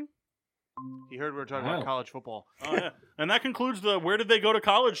 Kyle's joining? He heard we were talking about college football. Oh yeah. And that concludes the where did they go to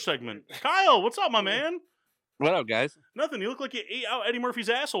college segment. Kyle, what's up, my man? What up, guys? Nothing. You look like you ate out Eddie Murphy's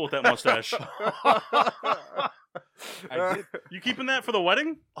asshole with that mustache. I did. You keeping that for the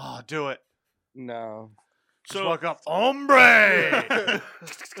wedding? Oh, do it. No. Just walk up, hombre.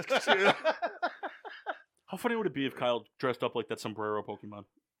 How funny would it be if Kyle dressed up like that sombrero Pokemon?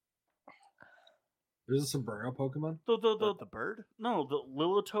 There's a sombrero Pokemon. The bird? No, the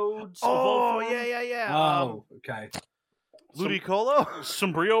Lilitoads. Oh yeah. Oh, okay. Ludicolo?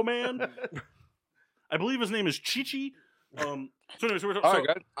 Sombrero Man. I believe his name is Chi-Chi. So anyways, All right,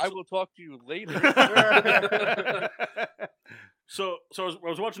 guys. I will talk to you later. So I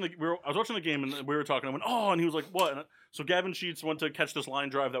was watching the game and we were talking. I went, oh, and he was like, what? So Gavin Sheets went to catch this line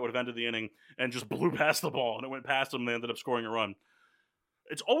drive that would have ended the inning and just blew past the ball, and it went past him. And they ended up scoring a run.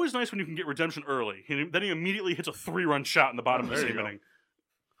 It's always nice when you can get redemption early. Then he immediately hits a 3-run shot in the bottom of the same inning.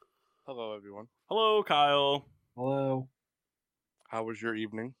 Hello, everyone. Hello, Kyle. Hello. How was your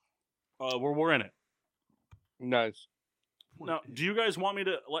evening? We're in it. Nice. Now, do you guys want me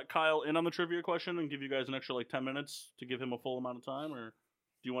to let Kyle in on the trivia question and give you guys an extra like 10 minutes to give him a full amount of time, or do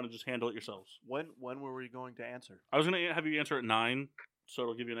you want to just handle it yourselves? When were we going to answer? I was going to have you answer at 9, so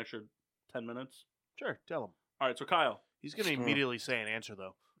it'll give you an extra 10 minutes. Sure, tell him. All right, so Kyle. He's going to immediately say an answer,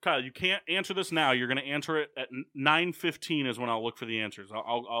 though. Kyle, you can't answer this now. You're going to answer it at 9:15 is when I'll look for the answers.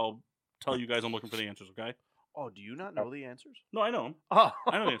 I'll tell you guys I'm looking for the answers, okay? Oh, do you not know the answers? No, I know them. Oh.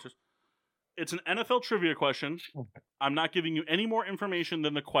 I know the answers. It's an NFL trivia question. I'm not giving you any more information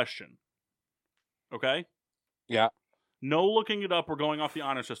than the question. Okay? Yeah. No looking it up. We're going off the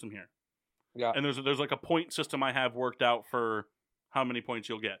honor system here. Yeah. And there's like a point system I have worked out for how many points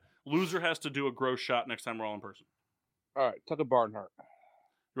you'll get. Loser has to do a gross shot next time we're all in person. All right. Tucker Barnhart.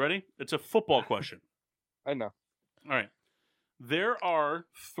 Ready? It's a football question. I know. All right. There are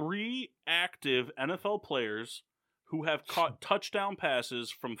 3 active NFL players who have caught touchdown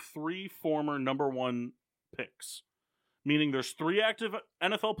passes from 3 former number 1 picks. Meaning there's 3 active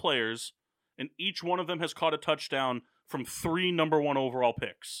NFL players, and each one of them has caught a touchdown from 3 number 1 overall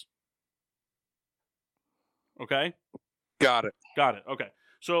picks. Okay? Got it. Got it. Okay.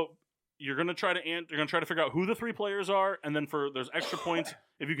 So you're gonna try to figure out who the 3 players are, and then there's extra points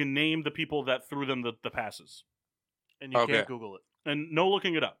if you can name the people that threw them the passes. And you can't Google it. And no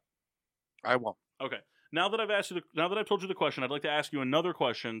looking it up. I won't. Okay. Now that I've told you the question, I'd like to ask you another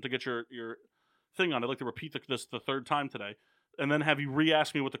question to get your thing on. I'd like to repeat this the 3rd time today, and then have you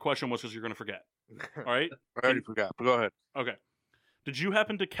re-ask me what the question was because you're going to forget. All right? I already forgot, but go ahead. Okay. Did you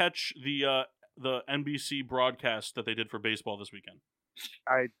happen to catch the NBC broadcast that they did for baseball this weekend?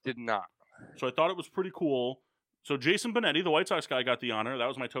 I did not. So I thought it was pretty cool. So Jason Benetti, the White Sox guy, got the honor. That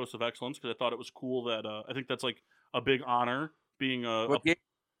was my toast of excellence because I thought it was cool that I think that's like a big honor being Game?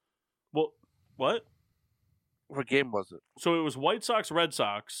 Well, what? What game was it? So it was White Sox, Red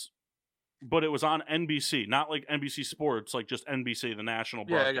Sox, but it was on NBC, not like NBC Sports, like just NBC, the national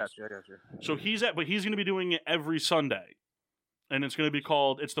broadcast. Yeah, I got you. So he's going to be doing it every Sunday. And it's going to be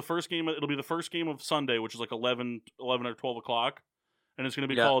called, it'll be the first game of Sunday, which is like 11 or 12 o'clock. And it's going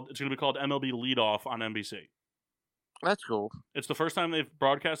to be called MLB Leadoff on NBC. That's cool. It's the first time they've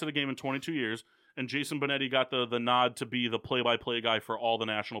broadcasted a game in 22 years. And Jason Benetti got the nod to be the play-by-play guy for all the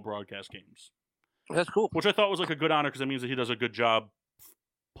national broadcast games. That's cool. Which I thought was like a good honor because it means that he does a good job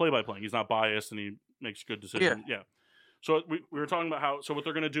play-by-playing. He's not biased and he makes good decisions. Yeah. So we were talking about so what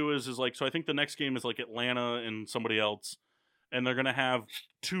they're going to do is like, so I think the next game is like Atlanta and somebody else. And they're going to have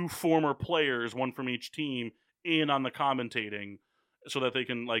 2 former players, one from each team, in on the commentating so that they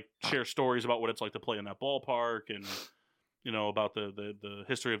can like share stories about what it's like to play in that ballpark and, you know, about the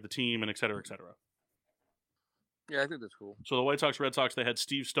history of the team and et cetera, et cetera. Yeah, I think that's cool. So the White Sox, Red Sox, they had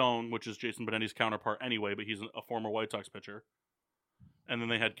Steve Stone, which is Jason Benetti's counterpart anyway, but he's a former White Sox pitcher. And then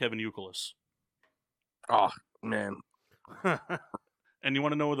they had Kevin Youkilis. Oh, man. And you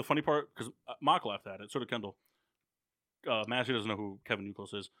want to know the funny part? Because Mock laughed at it, so did Kendall. Matthew doesn't know who Kevin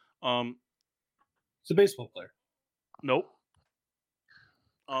Youkilis is. It's a baseball player. Nope.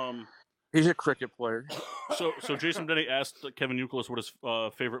 He's a cricket player. So Jason Denny asked Kevin Youkilis what his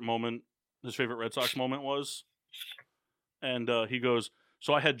favorite moment, his favorite Red Sox moment was, and he goes,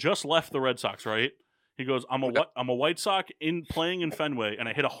 "So I had just left the Red Sox, right?" He goes, "I'm a White Sox playing in Fenway, and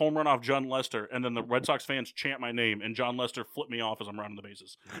I hit a home run off John Lester, and then the Red Sox fans chant my name, and John Lester flipped me off as I'm rounding the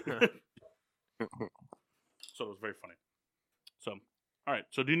bases." So it was very funny. So, all right.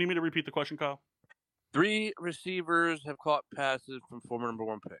 So do you need me to repeat the question, Kyle? 3 receivers have caught passes from former number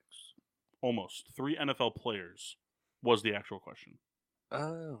 1 picks. Almost. 3 NFL players was the actual question.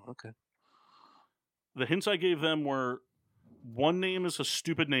 Oh, okay. The hints I gave them were one name is a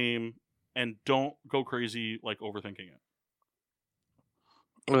stupid name, and don't go crazy like overthinking it.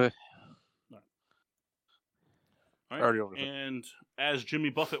 Uh, All right. Already overthinking. And as Jimmy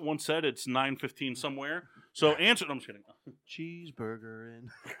Buffett once said, it's 9:15 somewhere. So answer. No, I'm just kidding. Cheeseburger in.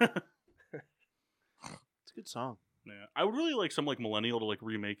 It's a good song. Yeah, I would really like some like millennial to like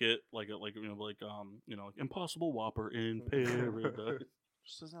remake it, like Impossible Whopper in Paradise,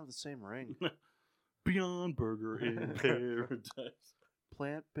 Just doesn't have the same ring. Beyond Burger in Paradise.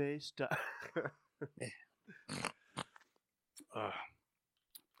 Plant-based.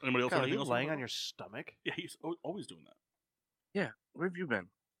 Anybody else? God, are anything you else laying about on it? your stomach? Yeah, he's always doing that. Where have you been?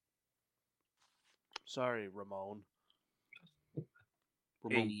 Sorry, Ramon.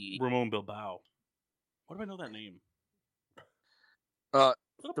 Hey. Ramon Bilbao. Why do I know that name? Uh,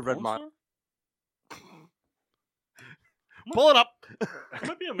 Is that a the Red porn Mon- star? Pull it up. It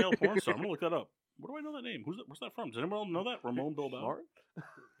might be a male porn star. I'm gonna look that up. Where do I know that name? Where's that from? Does anyone know that? Ramon Bilbao? Lauren?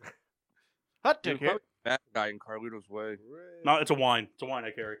 Hot There's ticket. probably that guy in Carlito's Way. No, it's a wine. It's a wine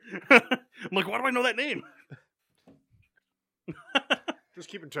I carry. I'm like, why do I know that name? Just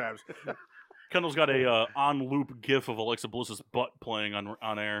keeping tabs. Kendall's got a on loop GIF of Alexa Bliss's butt playing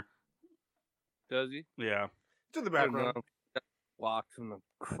on air. Does he? Yeah. It's in the I don't background. know. Locked from the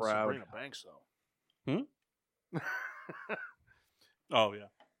crowd. Sabrina Banks, though. Oh yeah.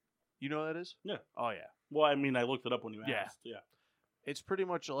 You know who that is? Yeah. Oh, yeah. Well, I mean, I looked it up when you Yeah. asked. Yeah. It's pretty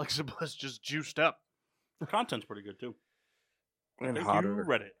much Alexa Bliss just juiced up. The content's pretty good too. And Thank hotter. you,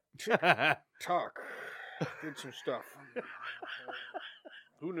 Reddit. Talk. Did some stuff.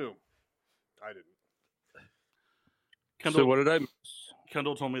 Who knew? I didn't. Kendall, So what did I miss?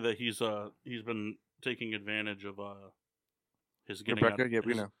 Kendall told me that he's been taking advantage of his getting Rebecca? out, Yeah,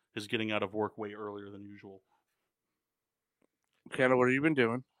 we his, know. his getting out of work way earlier than usual. Kendall, what have you been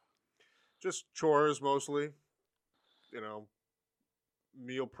doing? Just chores mostly. You know,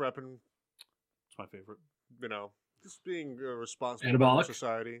 meal prepping. It's my favorite. You know, just being a responsible member of Anabolic?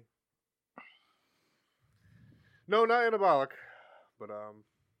 society. No, not anabolic, but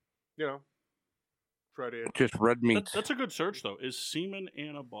you know, try to. Just red meat. That's a good search though. Is semen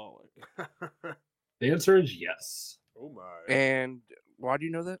anabolic? The answer is yes. Oh my! And why do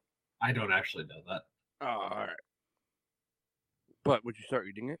you know that? I don't actually know that. Oh, all right. But would you start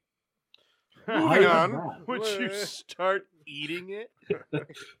eating it? Moving I on. would not. Would you start eating it?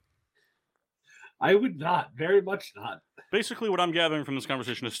 I would not. Very much not. Basically, what I'm gathering from this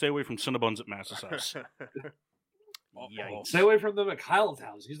conversation is stay away from Cinnabons at Mass's house. Yikes. Stay away from them at Kyle's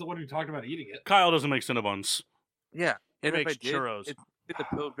house. He's the one who talked about eating it. Kyle doesn't make Cinnabons. Yeah. He And if makes I did, churros. it's the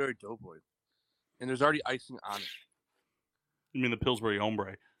Pillsbury Doughboy. And there's already icing on it. You mean the Pillsbury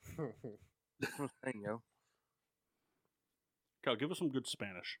Hombre? That's what I'm saying, yo. Kyle, give us some good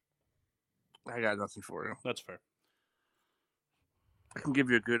Spanish. I got nothing for you. That's fair. I can give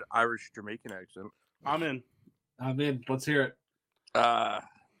you a good Irish Jamaican accent. I'm in. I'm in. Let's hear it.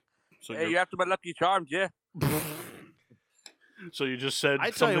 So Hey, you're- you after my Lucky Charms, yeah? So you just said. I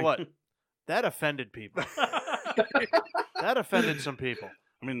tell you something- what, that offended people. That offended some people.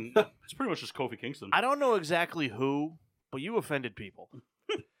 I mean, it's pretty much just Kofi Kingston. I don't know exactly who, but you offended people.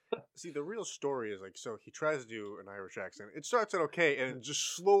 See, the real story is like, so he tries to do an Irish accent. It starts out okay, and it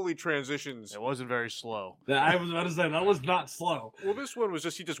just slowly transitions. It wasn't very slow. I was about to say, that was not slow. Well, this one was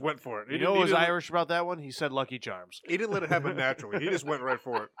just he just went for it. He You didn't- know he what was didn't- Irish about that one? He said Lucky Charms. He didn't let it happen naturally. He just went right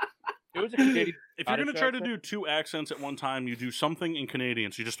for it. It was a Canadian. If you're going to Irish try to accent? do 2 accents at one time, you do something in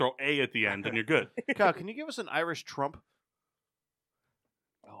Canadian. So you just throw A at the end and you're good. Kyle, can you give us an Irish Trump?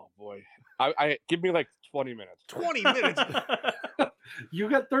 Oh, boy. I give me like 20 minutes. 20 minutes. You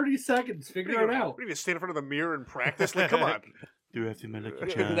got 30 seconds. Figure it out. What do you stand in front of the mirror and practice? Like, come on. Do you have to make Yeah, a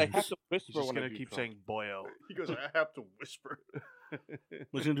because Because I have chance? to He's whisper just when I going to do keep Trump. saying boyo. He goes, I have to whisper.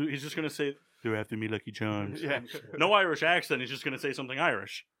 What's he gonna do? He's just going to say, do you have to me Lucky Charms? Yeah. No Irish accent. He's just going to say something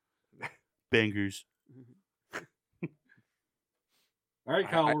Irish. Bangers. All right,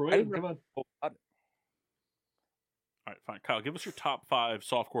 Kyle, we're I waiting. remember- Come on. Oh, God. All right, fine. Kyle, give us your top 5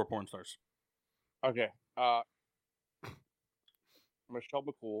 softcore porn stars. Okay. Michelle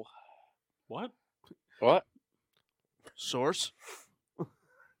McCool. What? What? Source?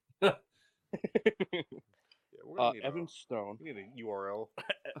 Yeah, we're gonna need Evan Stone. we need a URL.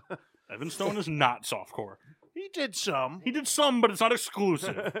 Evan Stone is not softcore. He did some. He did some, but it's not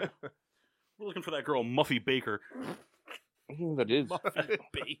exclusive. We're looking for that girl, Muffy Baker. I don't know who that is.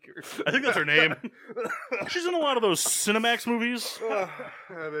 Baker. I think that's her name. She's in a lot of those Cinemax movies. That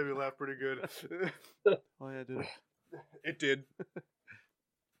made me laugh pretty good. Oh yeah, dude. It did.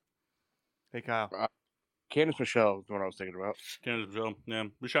 Hey Kyle. Candace Michelle is the one I was thinking about. Candace Joe. Yeah,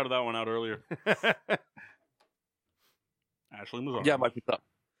 we shouted that one out earlier. Ashley Mazzaro. Yeah, might be tough.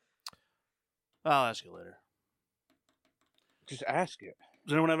 I'll ask you later. Just ask it.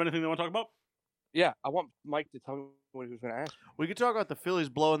 Does anyone have anything they want to talk about? Yeah, I want Mike to tell me what he was going to ask. We could talk about the Phillies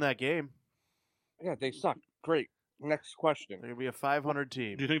blowing that game. Yeah, they suck. Great. Next question. They're gonna be a 500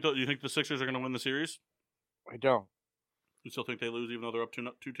 team. Do you think the Sixers are going to win the series? I don't. You still think they lose even though they're up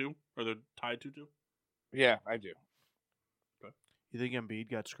 2-2? Or they're tied 2-2? Yeah, I do. You think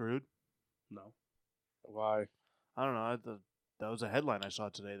Embiid got screwed? No. Why? I don't know. That was a headline I saw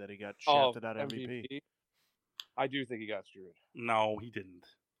today that he got shafted out of MVP. I do think he got screwed. No, he didn't.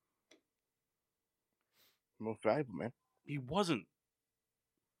 Most valuable, man. He wasn't.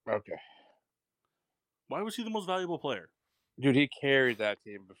 Okay. Why was he the most valuable player? Dude, he carried that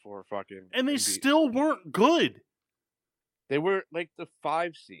team before fucking. And they Embiid. still weren't good. They were like the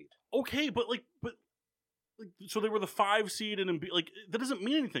 5 seed. Okay, but so they were the 5 seed and like that doesn't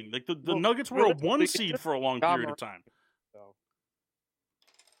mean anything. Like the Well, Nuggets were a really, 1 they seed just for a long got period of more- time. So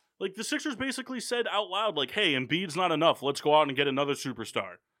Like the Sixers basically said out loud, like, "Hey, Embiid's not enough. Let's go out and get another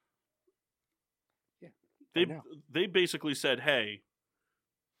superstar." Yeah, I know. They basically said, "Hey,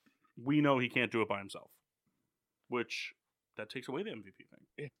 we know he can't do it by himself," which that takes away the MVP thing.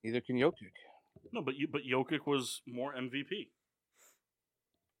 yeah, neither can Jokic. No, but Jokic was more MVP.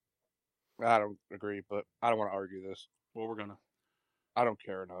 I don't agree, but I don't want to argue this. Well, we're gonna. I don't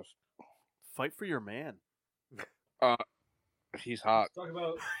care enough. Fight for your man. He's hot. Let's talk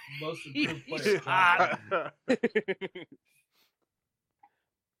about most He's improved players. hot.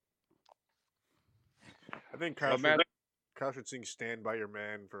 I think man- Kyle should sing "Stand by Your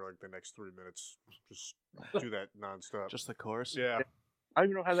Man" for like the next 3 minutes. Just do that nonstop. Just the chorus. yeah. I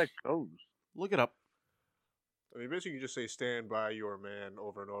don't even know how that goes. Look it up. I mean, basically, you just say "Stand by Your Man"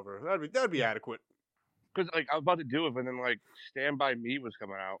 over and over. That'd be adequate. Because like I was about to do it, but then like "Stand by Me" was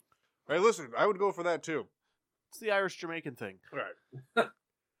coming out. Hey, listen, I would go for that too. It's the Irish Jamaican thing. Right.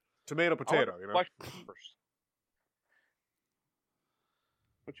 Tomato, potato. You know. Question first.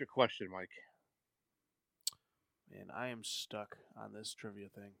 What's your question, Mike? Man, I am stuck on this trivia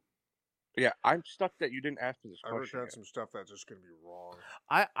thing. Yeah, I'm stuck that you didn't ask me this I wrote question. down yet. some stuff that's just gonna be wrong.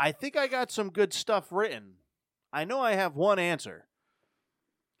 I think I got some good stuff written. I know I have one answer.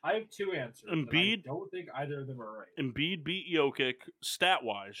 I have 2 answers. and Embiid- I don't think either of them are right. Embiid beat Jokic stat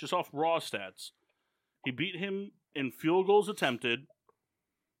wise, just off raw stats. He beat him in field goals attempted,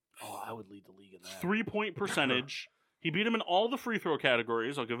 Oh, I would lead the league in that. 3-point percentage. He beat him in all the free throw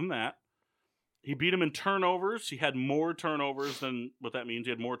categories. I'll give him that. He beat him in turnovers. He had more turnovers than what that means.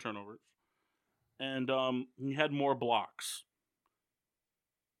 He had more turnovers, and he had more blocks.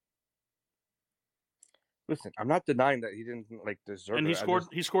 Listen, I'm not denying that he didn't like deserve And it.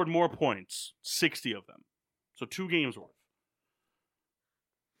 he scored more points, 60 of them, so 2 games worth.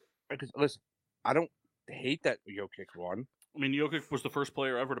 Because listen, I don't hate that Jokic won. I mean, Jokic was the first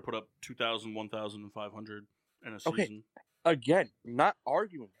player ever to put up 2,000, 1,500 in a season. Okay. Again, not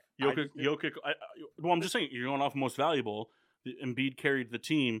arguing it. Jokic. Well, I'm just saying you're going off most valuable. Embiid carried the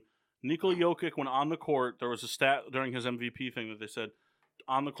team. Nikola Jokic, when on the court, there was a stat during his MVP thing that they said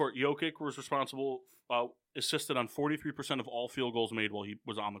on the court, Jokic was responsible, assisted on 43% of all field goals made while he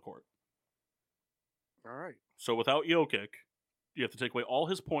was on the court. All right. So without Jokic, you have to take away all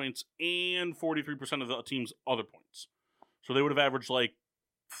his points and 43% of the team's other points. So they would have averaged like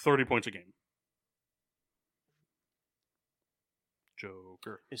 30 points a game.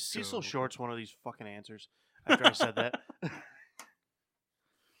 Joker. Is Cecil Joker. Shorts one of these fucking answers? After I said that.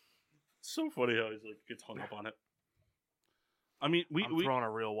 So funny how he's like gets hung up on it. I mean, I'm throwing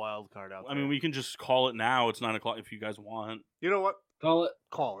a real wild card out I there. mean, we can just call it now. It's 9:00 if you guys want. You know what? Call it.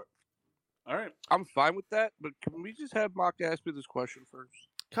 Call it. All right. I'm fine with that, but can we just have Mock ask me this question first?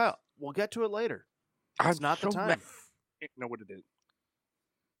 Kyle, we'll get to it later. It's I'm not the so time. mad. I don't know what it is.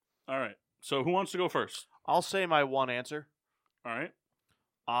 All right. So who wants to go first? I'll say my one answer. All right.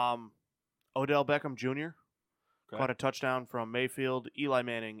 Odell Beckham Jr. Okay. caught a touchdown from Mayfield, Eli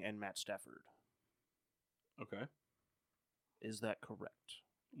Manning, and Matt Stafford. Okay. Is that correct?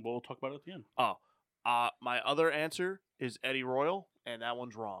 We'll talk about it at the end. Oh, my other answer is Eddie Royal, and that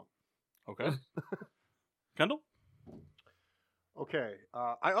one's wrong. Okay. Kendall? Okay.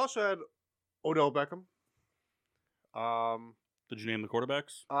 I also had Odell Beckham. Did you name the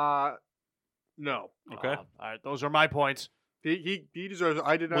quarterbacks? No. Okay. All right, those are my points. He deserves it.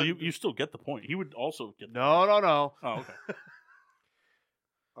 I did not. Well, you still get the point. He would also get the No. Oh, okay. It's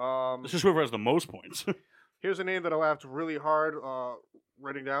Um, just whoever has the most points. here's a name that I laughed really hard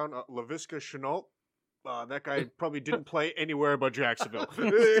writing down. Laviska Shenault. That guy probably didn't play anywhere but Jacksonville.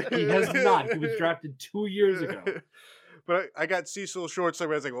 He has not. He was drafted 2 years ago. But I got Cecil short, so I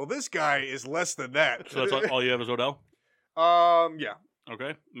was like, well, this guy is less than that. So that's all you have is Odell? Yeah.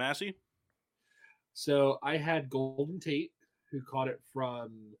 Okay. Massey? So I had Golden Tate, who caught it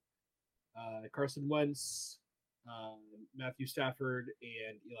from Carson Wentz, Matthew Stafford,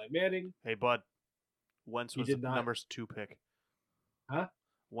 and Eli Manning. Hey, bud. Wentz He was the did not- number 2 pick. Huh?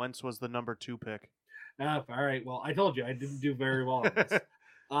 Wentz was the number 2 pick. All right. Well, I told you I didn't do very well on this.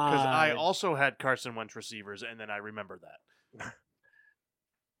 Because I Uh, also had Carson Wentz receivers, and then I remembered that.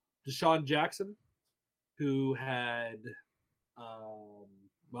 Deshaun Jackson, who had,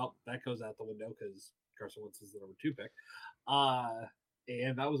 well, that goes out the window because Carson Wentz is the number 2 pick.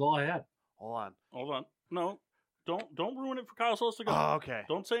 And that was all I had. Hold on. No. Don't ruin it for Kyle Solis to go. Oh, okay.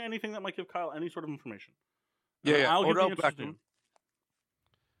 Don't say anything that might give Kyle any sort of information. Yeah. I'll give the Odell interesting- Beckham.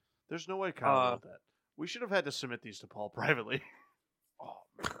 There's no way Kyle wrote that. We should have had to submit these to Paul privately. Oh,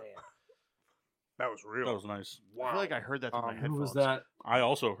 man. That was real. That was nice. I feel like I heard that through my Who headphones. was that? I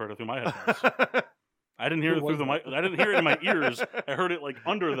also heard it through my headphones. I didn't hear Who it through was the mic. I didn't hear it in my ears. I heard it like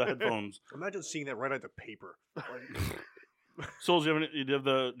under the headphones. Imagine seeing that right on the paper. Souls, do you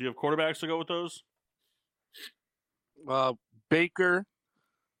have quarterbacks to go with those? Baker,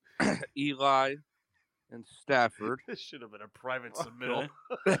 Eli, and Stafford. This should have been a private submittal.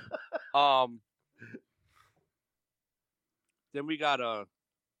 Okay. Then we got a.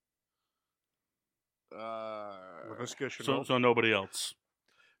 Laviska Shenault. So nobody else.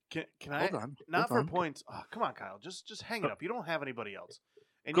 Can I? Hold on. Not hold for on. points. Oh, come on, Kyle. Just hang it up. You don't have anybody else.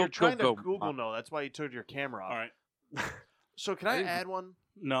 And Go, you're trying go, to go. Google know. That's why you turned your camera off. All right. So can I add one?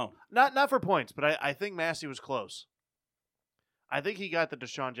 No. Not for points, but I think Massey was close. I think he got the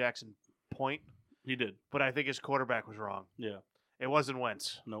Deshaun Jackson point, He did. but I think his quarterback was wrong. Yeah. It wasn't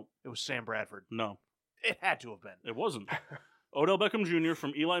Wentz. Nope. It was Sam Bradford. No. It had to have been. It wasn't. Odell Beckham Jr.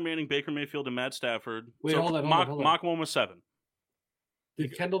 from Eli Manning, Baker Mayfield, and Matt Stafford. Wait, hold on, hold on. Mock one was 7.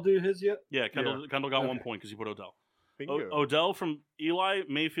 Did Kendall do his yet? Yeah, Kendall got 1 Okay. point because he put Odell. Bingo. Odell from Eli,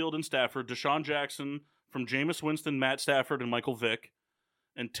 Mayfield, and Stafford. Deshaun Jackson from Jameis Winston, Matt Stafford, and Michael Vick.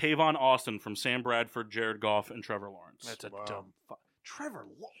 And Tavon Austin from Sam Bradford, Jared Goff, and Trevor Lawrence. That's a Wow. dumb. Trevor.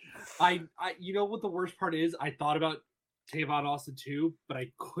 I you know what the worst part is? I thought about Tavon Austin too, but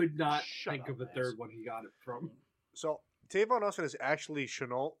I could not Shut think up, of the Max. third one he got it from. So Tavon Austin is actually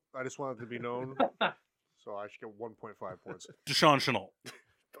Chenault. I just wanted to be known. So I should get 1.5 points. Deshaun Chenault.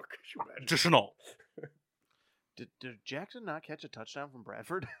 Fuck, could you imagine? Chenault. Did Jackson not catch a touchdown from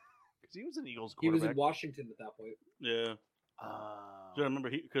Bradford? Because he was an Eagles He was quarterback. in Washington at that point. Yeah. I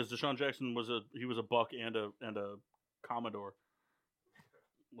remember because Deshaun Jackson was a buck and a Commodore.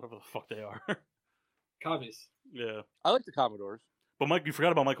 Whatever the fuck they are. Commies. Yeah. I like the Commodores. But Mike, you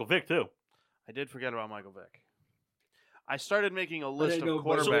forgot about Michael Vick too. I did forget about Michael Vick. I started making a list of didn't know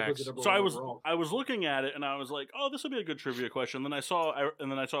Michael Vick was quarterbacks. the number So one overall. I was looking at it and I was like, oh, this would be a good trivia question. Then I saw that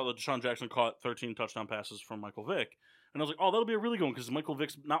Deshaun Jackson caught 13 touchdown passes from Michael Vick, and I was like, oh, that'll be a really good one because Michael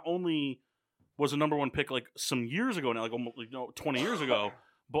Vick's not only was a number 1 pick like some years ago now, like almost 20 years ago,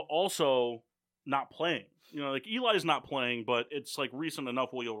 but also not playing. Like Eli's not playing, but it's like recent enough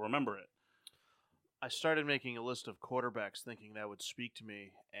where you'll remember it. I started making a list of quarterbacks thinking that would speak to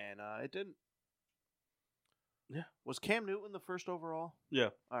me, and it didn't. Yeah. Was Cam Newton the first overall? Yeah.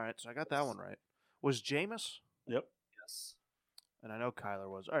 All right, so I got that one right. Was Jameis? Yep. Yes. And I know Kyler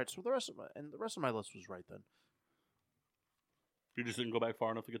was. All right, so the rest of my list was right then. You just didn't go back far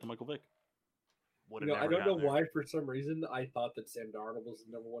enough to get to Michael Vick. Would I don't know why, for some reason, I thought that Sam Darnold was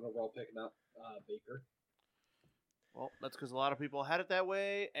the number 1 overall pick, not Baker. Well, that's because a lot of people had it that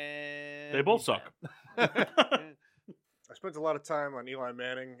way, and They both suck. I spent a lot of time on Eli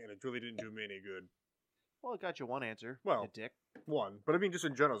Manning, and it really didn't do me any good. Well, it got you one answer. Well, you dick. One, but I mean, just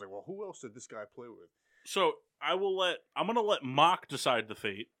in general, I was like, well, who else did this guy play with? So I'm gonna let Mock decide the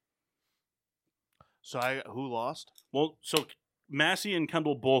fate. So who lost? Well, so Massey and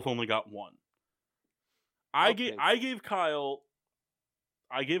Kendall both only got 1. I gave Kyle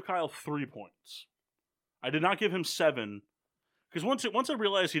 3 points. I did not give him 7 because once I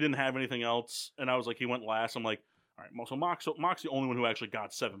realized he didn't have anything else, and I was like, he went last. I'm like, All right, so Mock's the only one who actually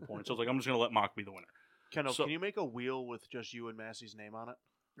got 7 points. So I was like, I'm just gonna let Mock be the winner. Kendall, So- can you make a wheel with just you and Massey's name on it?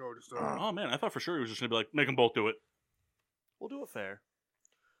 No, just Oh man, I thought for sure he was just gonna be like, make them both do it. We'll do it fair.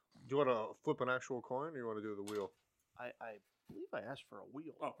 do you want to flip an actual coin, or you want to do the wheel? I believe I asked for a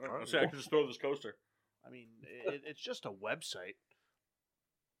wheel. Oh, All right. see, I could just throw this coaster. I mean, it's just a website.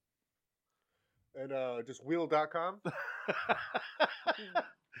 And just wheel.com.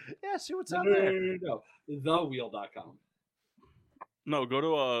 Yeah, see what's No, out no, there. no. Thewheel.com. No,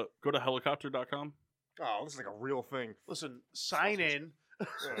 go to helicopter.com. Oh, this is like a real thing. Listen, sign in.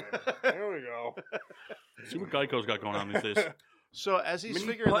 There we go. See what Geico's got going on these days. So as he's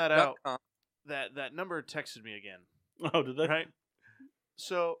figuring that out, that number texted me again. Oh, did they? Right.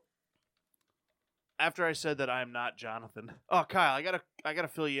 So after I said that I'm not Jonathan. Oh, Kyle, I gotta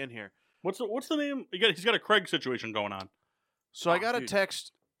fill you in here. What's the name? He's got a Craig situation going on. So I Oh, got a dude.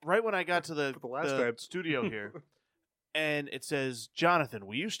 text right when I got to the, For the last the time. studio here, and it says, Jonathan,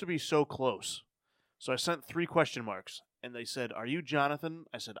 we used to be so close. So I sent 3 question marks, and they said, are you Jonathan?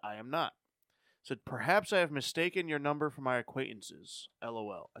 I said, I am not. Said, perhaps I have mistaken your number for my acquaintances.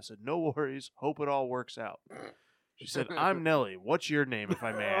 LOL. I said, no worries. Hope it all works out. She said, I'm Nelly. What's your name, if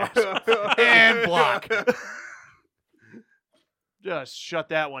I may ask? And block. Just shut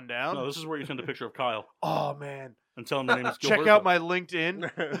that one down. No, this is where you send a picture of Kyle Oh, man. and tell him the name is Check Gilberto. out my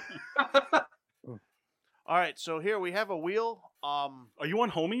LinkedIn. All right, so here we have a wheel. Are you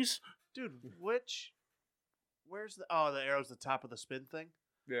on Homies? Dude, where's the arrow's the top of the spin thing?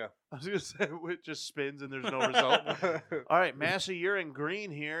 Yeah. I was gonna say it just spins and there's no result. All right, Massey, you're in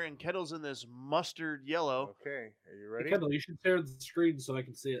green here, and Kettle's in this mustard yellow. Okay, are you ready? Kendall, you should share the screen so I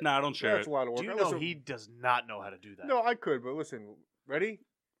can see it. Nah, I don't share That's it. a lot of work. Do you Now, know listen, he does not know how to do that? No, I could, but listen. Ready,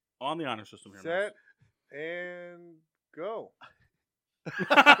 On the honor system here. set, and go.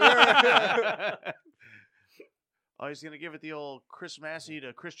 Oh, he's gonna give it the old Chris Massey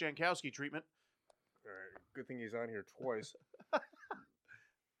to Chris Jankowski treatment. All right, good thing he's on here twice.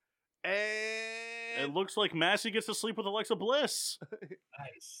 It And looks like Massey gets to sleep with Alexa Bliss.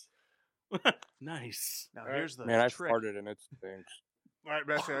 Nice. Nice. now All right. here's the Man, I trick. farted and it stinks. All right,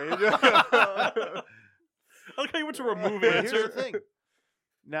 Messi, how you doing? I like how you went to remove But answer. here's the thing.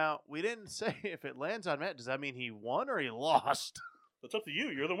 Now we didn't say if it lands on Matt. Does that mean he won or he lost? That's up to you.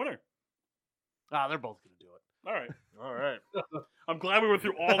 You're the winner. Ah, they're both gonna do it. All right. All right. I'm glad we went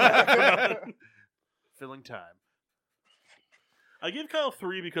through all that. for nothing. Filling time. I give Kyle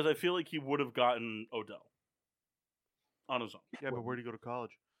 3 because I feel like he would have gotten Odell on his own. Yeah, but where'd he go to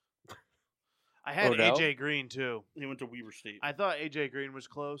college? I had Odell? AJ Green too. He went to Weaver State. I thought AJ Green was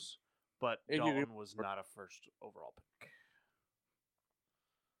close, but AJ Dalton Green- was not a first overall pick.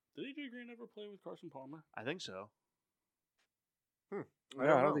 Did AJ Green ever play with Carson Palmer? I think so. No,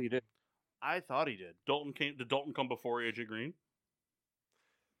 I don't think he did. I thought he did. Did Dalton come before AJ Green?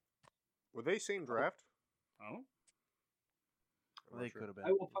 Were they same draft? I don't know. I'm not They sure. could have I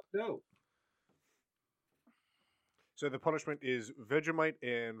been. will find out. So the punishment is Vegemite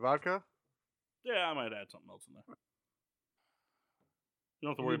and vodka. Yeah, I might add something else in there. You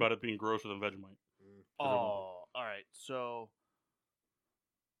don't have to worry about it being grosser than Vegemite. Oh, all right. So,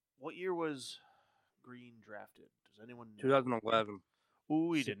 what year was Green drafted? Does anyone know? 2011.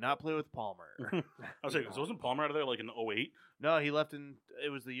 Ooh, he did not play with Palmer. I was saying, wasn't Palmer out of there like in 08? No, he left in. It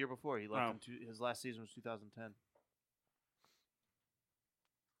was the year before. He left Oh. in his last season was 2010.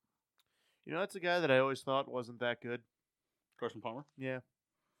 You know, that's a guy that I always thought wasn't that good. Carson Palmer? Yeah.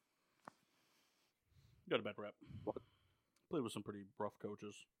 Got a bad rap. Played with some pretty rough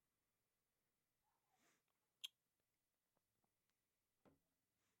coaches.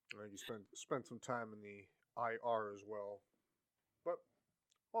 I think you spent some time in the IR as well. But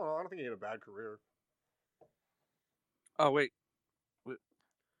oh no, I don't think he had a bad career. Oh, wait.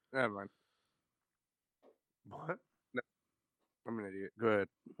 Never mind. What? I'm an idiot. Go ahead.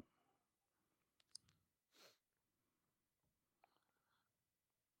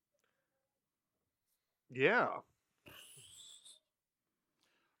 Yeah.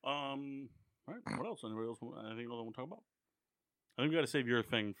 All right. What else? Anybody else? Anything else I want to talk about? I think we got to save your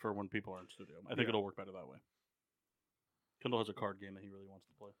thing for when people are in studio. I think Yeah. it'll work better that way. Kendall has a card game that he really wants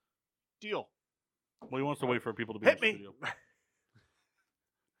to play. Deal. Well, he wants to wait for people to be Hit in me. the studio.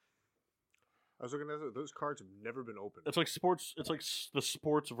 I was looking at it, those cards have never been opened. It's like sports. It's like the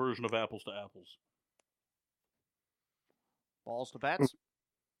sports version of apples to apples. Balls to bats.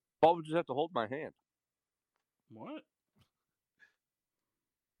 Paul would just have to hold my hand. What?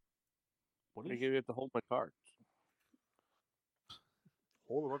 What They is? give you have to hold my cards.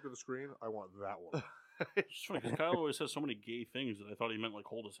 Hold them up to the screen. I want that one. It's funny 'cause Kyle always says so many gay things that I thought he meant like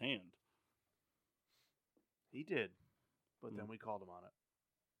hold his hand. He did, but Mm. then we called him on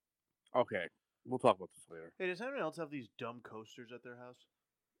it. Okay, we'll talk about this later. Hey, does anyone else have these dumb coasters at their house?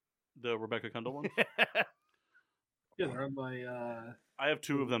 The Rebecca Kendall one. Yeah, they're on my. I have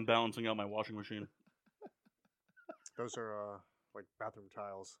 2 of them balancing out my washing machine. Those are like bathroom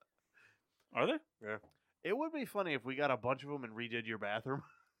tiles. Are they? It would be funny if we got a bunch of them and redid your bathroom.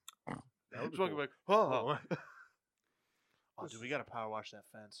 That would be Just walking cool. like, oh, Oh. oh, dude, we got to power wash that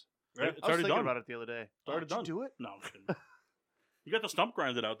fence. Yeah. It's I was already thinking done. about it the other day. It's already Did you done. do it? No, I'm just kidding. You got the stump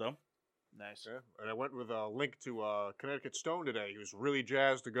grinded out though. Nice. Yeah, and I went with a link to Connecticut Stone today. He was really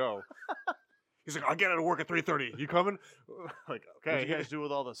jazzed to go. He's like, "I'll get out of work at 3:30. You coming?" Like, What did okay. you guys do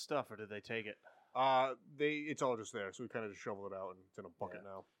with all the stuff, or did they take it? It's all just there, so we kind of just shovel it out, and it's in a bucket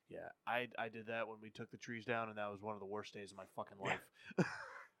now. Yeah, I did that when we took the trees down, and that was one of the worst days of my fucking life.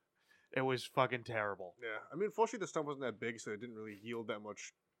 It was fucking terrible. Yeah, I mean, fortunately, the stump wasn't that big, so it didn't really yield that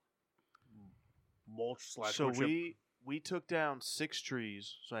much mulch slash So wood chip. we took down 6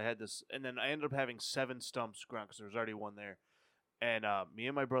 trees. So I had this, and then I ended up having 7 stumps ground because there was already one there. And me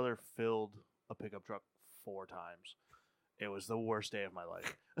and my brother filled a pickup truck 4 times. It was the worst day of my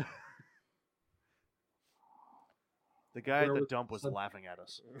life. The guy Where at the was dump was the- laughing at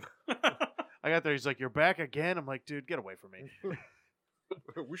us. I got there. He's like, "You're back again." I'm like, "Dude, get away from me."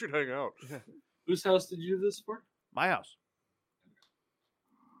 We should hang out. Whose house did you do this for? My house.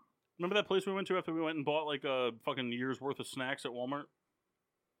 Remember that place we went to after we went and bought like a fucking year's worth of snacks at Walmart?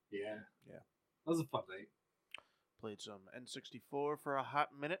 Yeah. Yeah. That was a fun night. Played some N64 for a hot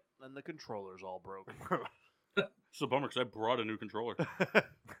minute, and the controllers all broke. It's a bummer because I brought a new controller.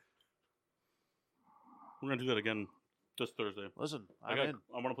 We're gonna do that again this Thursday. Listen, I I'm in.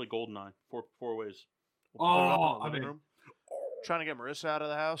 want to play GoldenEye 4 ways. We'll put it up in Oh, the I'm living in. room. Trying to get Marissa out of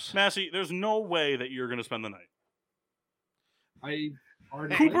the house. Massey, there's no way that you're gonna spend the night. I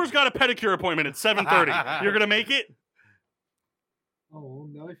already. Cooper's got a pedicure appointment at 7:30. You're gonna make it? Oh,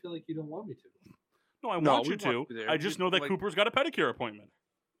 now I feel like you don't want me to. No, I No, want we you to. want you there. I just know that Like- Cooper's got a pedicure appointment.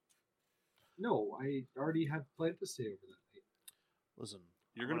 No, I already have planned to stay over that night. Listen,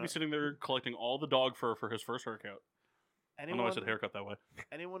 You're I'm gonna be sitting there collecting all the dog fur for his first haircut. I know I Anyone, said haircut that way.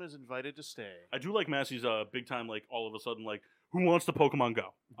 anyone is invited to stay. I do like Massey's big time, like all of a sudden, like, who wants to Pokemon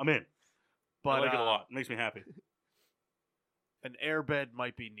Go? I'm in. But I like it a lot. It makes me happy. an airbed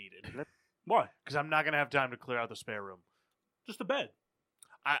might be needed Why? because I'm not gonna have time to clear out the spare room. Just a bed.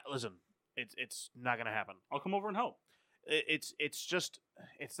 Listen, it's not gonna happen. I'll come over and help. It's just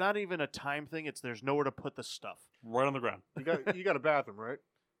it's not even a time thing. It's there's nowhere to put the stuff. Right on the ground. You got a bathroom, right?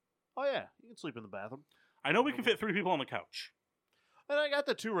 Oh yeah, you can sleep in the bathroom. I know we can fit 3 people on the couch. And I got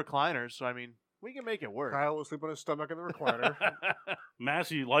the 2 recliners, so I mean we can make it work. Kyle will sleep on his stomach in the recliner.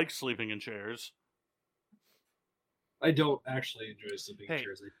 Massey likes sleeping in chairs. I don't actually enjoy sleeping Hey, in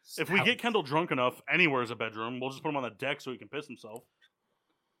chairs. If we get Kendall drunk enough, anywhere's a bedroom. We'll just put him on the deck so he can piss himself.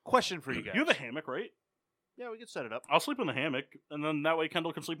 Question for you guys. You have a hammock, right? Yeah, we can set it up I'll sleep in the hammock, and then that way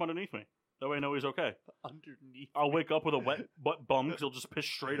Kendall can sleep underneath me. That way I know he's okay. underneath. I'll wake up with a wet butt bum because he'll just piss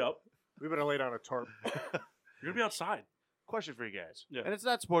straight up. We better lay down a tarp. You're gonna be outside. Question for you guys. Yeah. And it's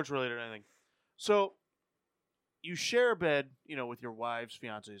not sports related or anything. So you share a bed, with your wives,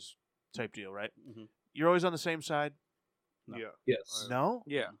 fiancés type deal, right? Mhm. You're always on the same side? No. Yeah. Yes. No?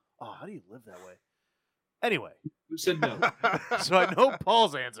 Yeah. Oh, how do you live that way? Anyway, Who said no? so I know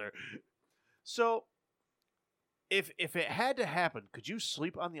Paul's answer. So if it had to happen, could you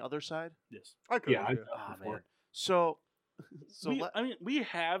sleep on the other side? Yes. I could. Yeah, I've done Oh it before. man. So we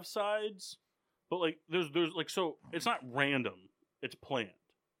have sides, but like there's like so it's not random. It's planned.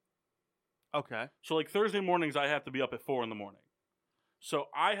 okay. So like Thursday mornings, I have to be up at 4 in the morning. So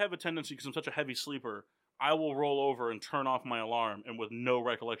I have a tendency because I'm such a heavy sleeper. I will roll over and turn off my alarm, and with no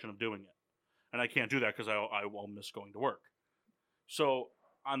recollection of doing it, and I can't do that because I will miss going to work. So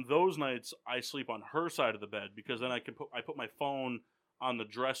on those nights, I sleep on her side of the bed because then I put my phone on the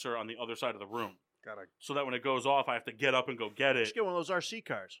dresser on the other side of the room, Gotta. so that when it goes off, I have to get up and go get it. Just get one of those RC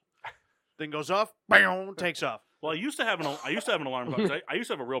cars. Thing goes off, bam, takes off. Well, I used to have an alarm clock. 'Cause I used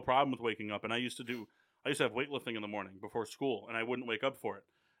to have a real problem with waking up, and I used to have weightlifting in the morning before school, and I wouldn't wake up for it.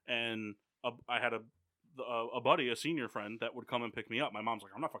 And I had a buddy, a senior friend, that would come and pick me up. My mom's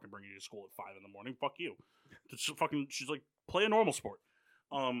like, "I'm not fucking bringing you to school at 5 in the morning. Fuck you." She's like, "Play a normal sport."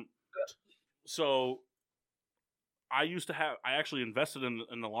 So I actually invested in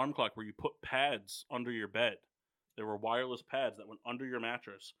an alarm clock where you put pads under your bed. There were wireless pads that went under your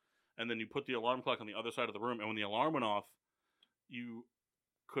mattress. And then you put the alarm clock on the other side of the room, and when the alarm went off, you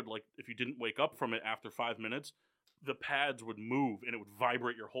could, like, if you didn't wake up from it after 5 minutes, the pads would move, and it would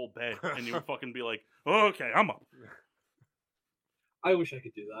vibrate your whole bed, and you would fucking be like, oh, okay, I'm up. I wish I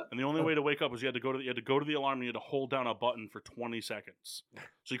could do that. And the only way to wake up was you had to go to the alarm and you had to hold down a button for 20 seconds.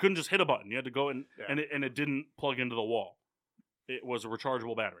 So you couldn't just hit a button. You had to go and it didn't plug into the wall. It was a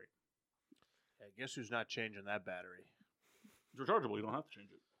rechargeable battery. Yeah, guess who's not changing that battery? It's rechargeable. You don't have to change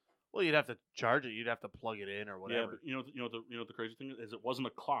it. Well, you'd have to charge it. You'd have to plug it in or Yeah, whatever. but you know what the crazy thing is? It wasn't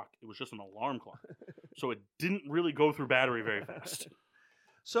a clock. It was just an alarm clock. So it didn't really go through battery very fast.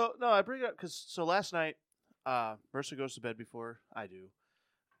 So no, I bring it up because last night, Mercer goes to bed before I do,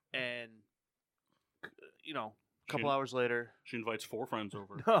 and a couple hours later, She invites 4 friends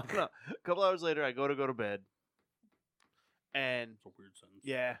over. no, a couple hours later, I go to bed, and It's a weird sentence.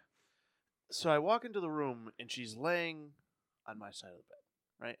 yeah, so I walk into the room and she's laying on my side of the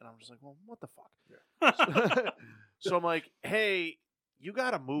bed, right, and I'm just like, well, what the fuck? So I'm like, hey, you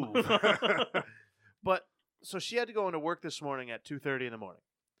gotta move. But so she had to go into work this morning at 2:30 in the morning,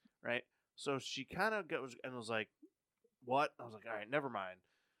 right? So she kind of goes and was like, "What?" I was like, "All right, never mind."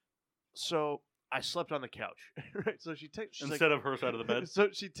 So I slept on the couch, right? So she's Instead of her side of the bed. So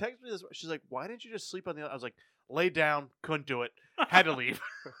she texted me this. She's like, "Why didn't you just sleep on the other?" I was like, "Lay down, couldn't do it, had to leave."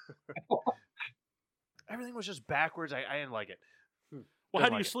 Everything was just backwards. I didn't like it. Well, how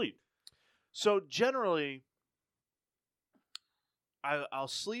do you sleep? So generally, I'll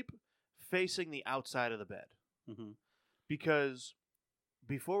sleep facing the outside of the bed Mm-hmm. because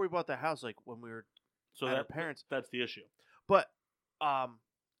before we bought the house, like when we were So at our parents, that's the issue. but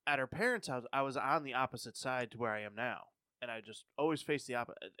at our parents' house, I was on the opposite side to where I am now, and I just always face the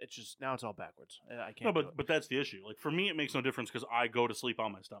opposite. It's just now it's all backwards. I can't. No, do it. but that's the issue. Like for me, it makes no difference because I go to sleep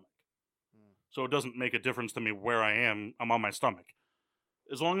on my stomach. Mm. So it doesn't make a difference to me where I am. I'm on my stomach.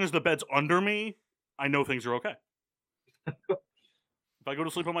 As long as the bed's under me, I know things are okay. If I go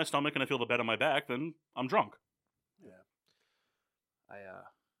to sleep on my stomach and I feel the bed on my back, then I'm drunk. I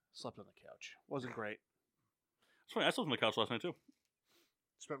slept on the couch. Wasn't great. It's funny. I slept on the couch last night too.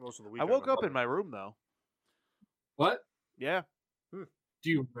 Spent most of the week. I woke up in my room though. What? Yeah. Do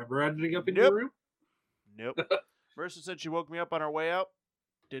you remember ending up in Nope. your room? Nope. Marissa said she woke me up on our way out.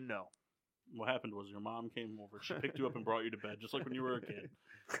 Didn't know. What happened was your mom came over. She picked you up and brought you to bed, just like when you were a kid.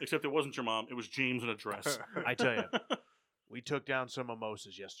 Except it wasn't your mom. It was James in a dress. I tell you, we took down some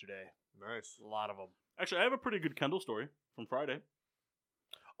mimosas yesterday. Nice. A lot of them. Actually, I have a pretty good Kendall story from Friday.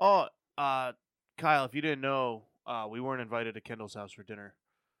 Oh, Kyle, if you didn't know, we weren't invited to Kendall's house for dinner.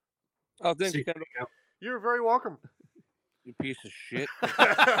 Oh, thanks, See- Kendall. You're very welcome. You piece of shit.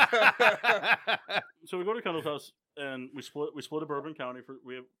 So we go to Kendall's house and we split a Bourbon County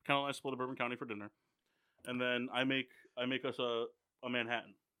Kendall and I split a Bourbon County for dinner, and then I make us a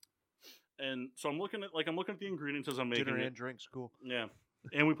Manhattan. And so I'm looking at the ingredients as I'm making Dinner it. and drinks, cool. Yeah,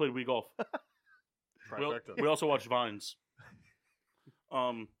 and we played Wii golf. Trifecta. We also watched Vines.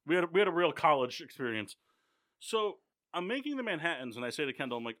 We had a real college experience. So I'm making the Manhattans, and I say to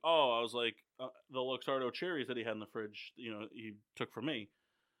Kendall, I'm like, "Oh, I was like the Luxardo cherries that he had in the fridge. He took from me.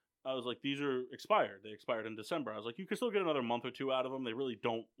 I was like, these are expired. They expired in December. I was like, you can still get another month or 2 out of them. They really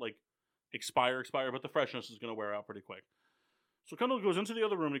don't like expire, but the freshness is going to wear out pretty quick." So Kendall goes into the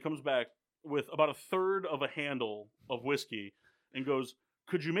other room and he comes back with about a third of a handle of whiskey and goes,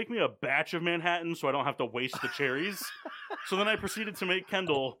 "Could you make me a batch of Manhattan so I don't have to waste the cherries?" So then I proceeded to make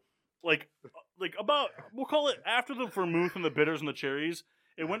Kendall like about, we'll call it, after the vermouth and the bitters and the cherries,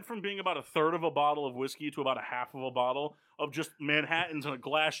 it went from being about a third of a bottle of whiskey to about a half of a bottle of just Manhattans in a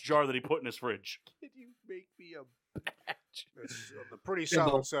glass jar that he put in his fridge. Can you make me a batch? It's a pretty Kendall.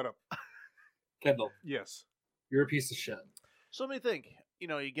 solid setup. Kendall, Yes. you're a piece of shit. So let me think.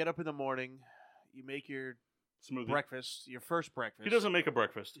 You get up in the morning, you make your Smoothie. breakfast, your first breakfast. He doesn't make a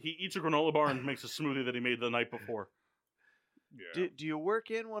breakfast. He eats a granola bar and makes a smoothie that he made the night before. Yeah. Do you work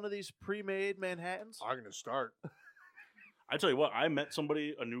in one of these pre-made Manhattans? I'm gonna start. I tell you what, I met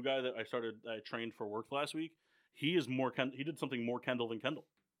somebody, a new guy that I trained for work last week. He did something more Kendall than Kendall.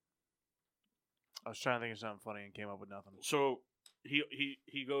 I was trying to think of something funny and came up with nothing. So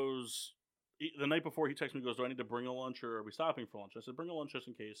he goes the night before. He texts me, goes, "Do I need to bring a lunch or are we stopping for lunch?" I said, "Bring a lunch just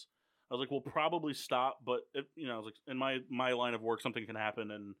in case." I was like, "We'll probably stop, but I was like, in my line of work, something can happen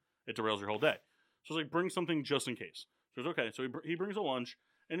and it derails your whole day." So I was like, "Bring something just in case." So he goes, "Okay." So he brings a lunch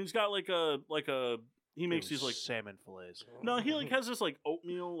and he's got he makes these like salmon fillets. no, he has this like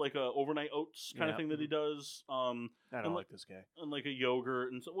oatmeal, like a overnight oats kind of Yeah. thing that he does. I and don't like this guy. and like a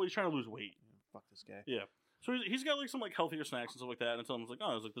yogurt, and so he's trying to lose weight. Fuck this guy. Yeah. So he's got like some like healthier snacks and stuff like that. And so I was like,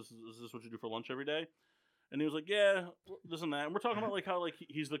 "Oh," I was like, is this what you do for lunch every day?" And he was like, "Yeah, this and that." And we're talking about like how like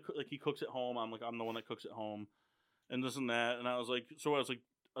he cooks at home. I'm like, I'm the one that cooks at home, and this and that. And I was like,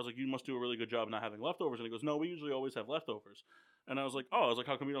 you must do a really good job not having leftovers. And he goes, "No, we usually always have leftovers." And I was like,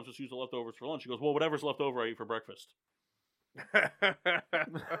 how come you don't just use the leftovers for lunch? He goes, "Well, whatever's left over, I eat for breakfast."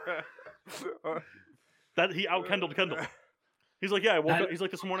 That he out Kendalled Kendall. He's like, yeah, I woke That- up. He's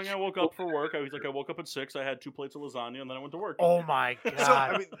like, this morning I woke up for work. I woke up at 6. I had 2 plates of lasagna, and then I went to work. Oh my god! So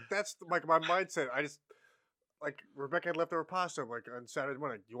I mean, that's like my mindset. I just like Rebecca had leftover pasta. I'm like on Saturday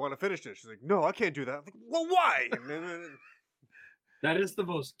morning, you want to finish this? She's like, no, I can't do that. I'm like, well, why? And then- That is the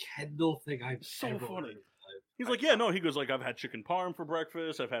most Kendall thing I've So ever funny. heard in my life. He's like, yeah, no. He goes like, I've had chicken parm for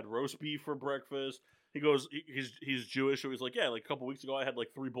breakfast. I've had roast beef for breakfast. He goes, he's Jewish, so he's like, yeah, like a couple weeks ago, I had like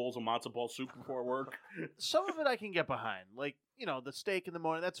 3 bowls of matzo ball soup before work. Some of it I can get behind, like the steak in the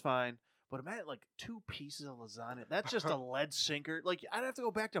morning. That's fine. But imagine like 2 pieces of lasagna. That's just a lead sinker. Like I'd have to go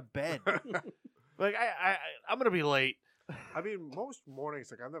back to bed. Like I'm gonna be late. I mean, most mornings,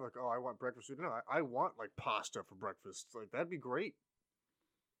 like I'm never like, oh, I want breakfast food. No, I want like pasta for breakfast. Like that'd be great.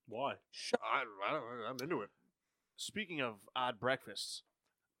 Why? I don't know. I'm into it. Speaking of odd breakfasts,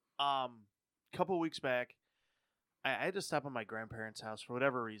 couple weeks back, I had to stop at my grandparents' house for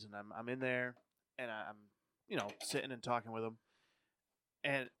whatever reason. I'm in there, and I'm sitting and talking with them,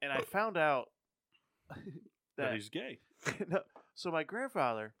 and I found out That he's gay. no, so my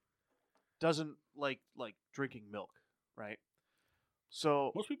grandfather doesn't like drinking milk, right?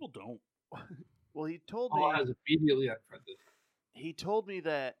 So Most people don't. well, he told Oh, me I was immediately unfriended. he told me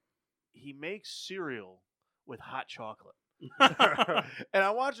that he makes cereal with hot chocolate, and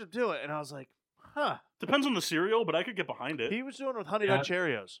I watched him do it, and I was like, huh. Depends on the cereal, but I could get behind it. He was doing it with Honey Nut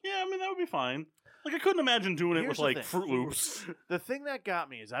Cheerios. Yeah, I mean that would be fine. Like I couldn't imagine doing it Here's with the like thing. Fruit Loops. The thing that got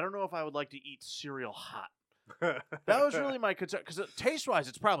me is I don't know if I would like to eat cereal hot. That was really my concern because taste wise,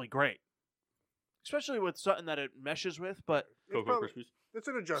 it's probably great, especially with something that it meshes with. But It's Cocoa probably- Krispies. It's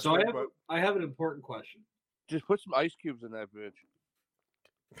an So adjustment, but I have an important question. Just put some ice cubes in that bitch.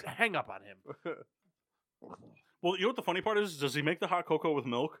 hang up on him. Well, you know what the funny part is? Does he make the hot cocoa with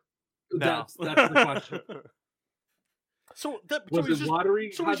milk? No. That's the question. So that Was he's it just,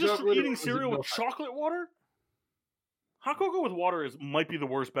 watery? so hot he's just chocolate or eating was it cereal with milk? chocolate water? Hot cocoa with water might be the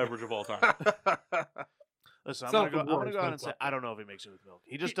worst beverage of all time. Listen, It's I'm not gonna the go worst, out but and say it's I don't know if he makes it with milk.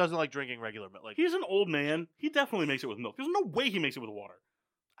 He just doesn't like drinking regular milk. Like He's an old man. He definitely makes it with milk. There's no way he makes it with water.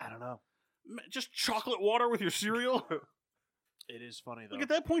 I don't know. Just chocolate water with your cereal? It is funny though. Like at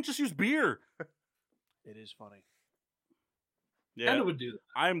that point, just use beer. It is funny. Yeah, Kendall would do that.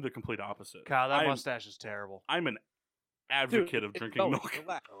 I'm the complete opposite. Kyle, that I'm, mustache is terrible. I'm an advocate of Dude, drinking milk.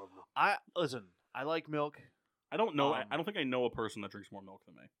 relax. I listen. I like milk. I don't know. Um, I don't think I know a person that drinks more milk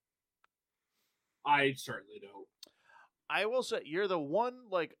than me. I certainly don't. I will say you're the one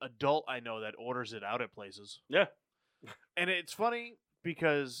like adult I know that orders it out at places. Yeah, And it's funny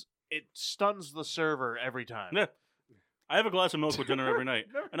because it stuns the server every time. yeah. I have a glass of milk with dinner every night,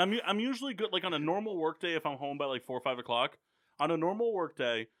 and I'm usually good. Like on a normal work day, if I'm home by like 4 or 5 o'clock, on a normal work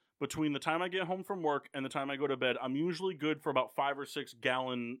day, between the time I get home from work and the time I go to bed, I'm usually good for about 5 or 6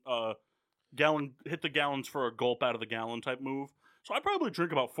 gallon hit the gallons for a gulp out of the gallon type move. So I probably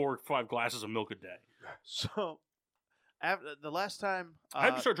drink about 4 or 5 glasses of milk a day. So after the last time I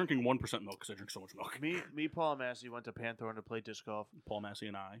have to start drinking 1% milk because I drink so much milk. me, Paul, and Massey went to Panthorn to play disc golf, Paul Massey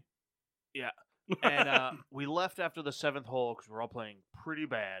and I. and we left after the 7th hole because we were all playing pretty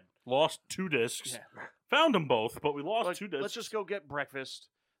bad. Lost 2 discs. Yeah. Found them both, but we lost Like, 2 discs. let's just go get breakfast.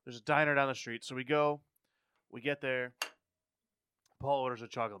 There's a diner down the street, so we go. We get there. Paul orders a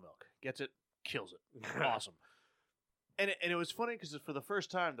chocolate milk. Gets it, kills it. Awesome. And it was funny because for the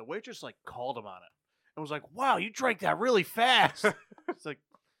first time, the waitress like called him on it and was like, "Wow, you drank that really fast." It's like,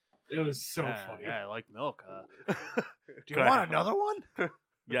 It was so "Yeah, funny. Yeah, I like milk. Do you Could I want have another one?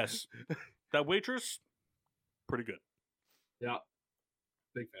 Yes. That waitress, pretty good. Yeah.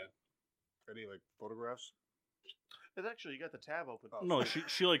 Big fan. Any like photographs? It's actually, you got the tab open. Oh. No,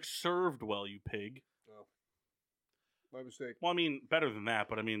 she like served well, you pig. My mistake. Well, I mean, better than that,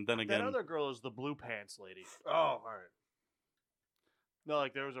 but I mean, then That again, other girl is the blue pants lady. Oh, all right. No,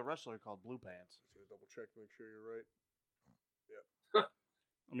 like there was a wrestler called Blue Pants. Just gonna double check to make sure you're right.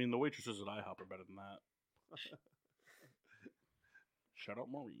 I mean, the waitresses at IHOP are better than that. Shout out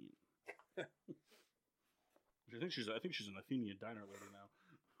Maureen. I think she's an Athenian diner lady now.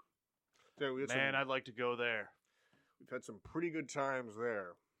 Yeah, we had Man, some, I'd like to go there. we've had some pretty good times there.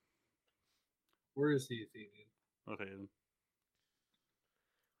 Where is the Athenian? Okay.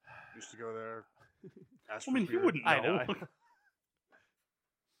 Used to go there. Ask I for mean, he beer. wouldn't know. I know.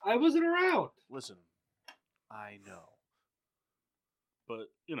 I wasn't around. Listen, I know. But,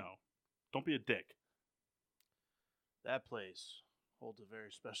 you know, don't be a dick. That place holds a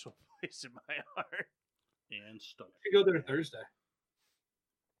very special place in my heart. And stomach. I go there Thursday.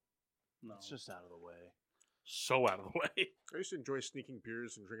 No. It's just out of the way. So out of the way. I used to enjoy sneaking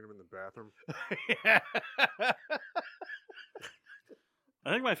beers and drinking them in the bathroom. I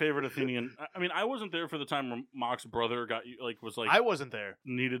think my favorite Athenian. I mean, I wasn't there for the time when Mock's brother I wasn't there.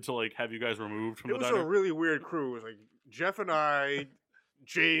 needed to have you guys removed from It the was diner. a really weird crew. It was like Jeff and I,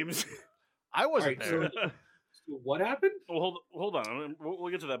 James. I wasn't Alright, there. So what happened? Well, hold on. I mean,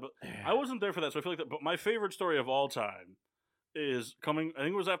 we'll get to that, but I wasn't there for that, so I feel like that. But my favorite story of all time is coming. I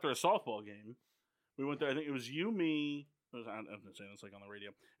think it was after a softball game. We went there. I think it was you, me. I'm not saying this on the radio.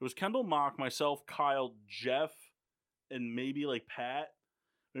 It was Kendall, Mock, myself, Kyle, Jeff, and maybe Pat.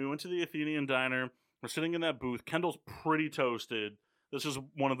 We went to the Athenian diner. We're sitting in that booth. Kendall's pretty toasted. This is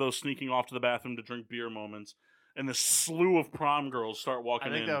one of those sneaking off to the bathroom to drink beer moments. And this slew of prom girls start walking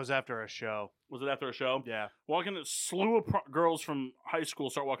in. I think that was after a show. Was it after a show? Yeah. Walking, a slew of girls from high school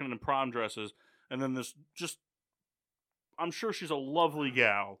start walking in prom dresses, and then this just. I'm sure she's a lovely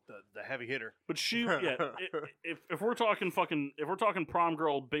gal, The heavy hitter. but she, yeah. If we're talking prom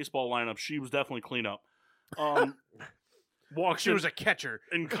girl baseball lineup, she was definitely cleanup. Walks She in, was a catcher.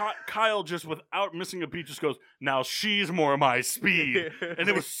 and Kyle just without missing a beat just goes, "Now she's more my speed," and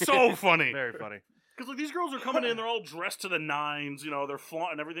it was so funny. Very funny. Because these girls are coming in, they're all dressed to the nines, they're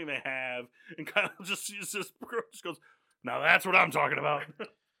flaunting everything they have, and Kyle just sees this girl, just goes, "Now that's what I'm talking about." I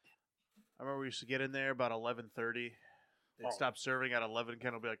remember we used to get in there about 11:30. They'd Oh. stop serving at 11.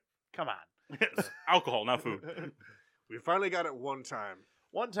 Ken will be like, "Come on." Yes, alcohol, not food. We finally got it one time.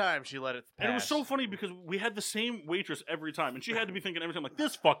 One time she let it pass. And it was so funny because we had the same waitress every time, and she had to be thinking every time,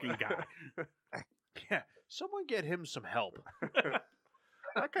 this fucking guy. Yeah. Someone get him some help.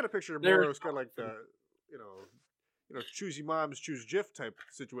 I kind of pictured There- more as kind of like the, choosy moms, choose Jif type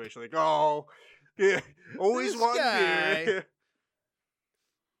situation. Like, oh, yeah, always This one guy. beer.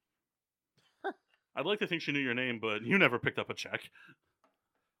 I'd like to think she knew your name, but you never picked up a check.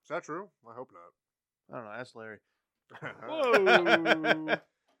 Is that true? I hope not. I don't know. Ask Larry. Whoa.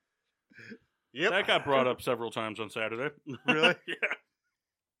 Yep. That got brought up several times on Saturday. Really? Yeah.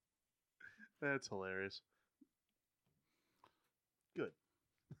 That's hilarious. Good.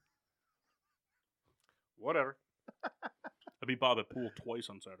 Whatever. I beat Bob at pool twice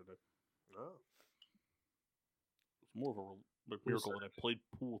on Saturday. Oh. It's more of a miracle that I played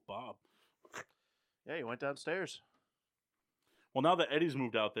pool with Bob. Yeah, you went downstairs. Well, now that Eddie's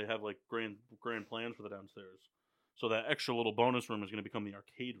moved out, they have grand plans for the downstairs. So that extra little bonus room is going to become the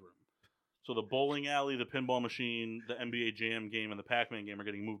arcade room. So the bowling alley, the pinball machine, the NBA Jam game, and the Pac-Man game are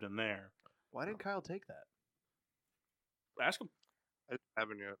getting moved in there. Why didn't Kyle take that? Ask him. I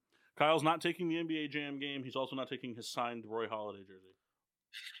haven't yet. Kyle's not taking the NBA Jam game. He's also not taking his signed Roy Halladay jersey.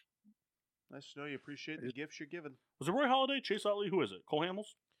 Nice to know you appreciate the gifts you're given. Was it Roy Halladay? Chase Utley? Who is it? Cole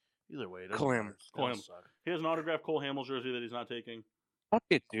Hamels? Either way, it doesn't Cole matter. Hamels. Cole That'll Hamels. suck. He has an autographed Cole Hamels jersey that he's not taking. Fuck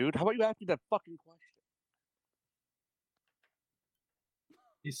it, dude. How about you ask me that fucking question?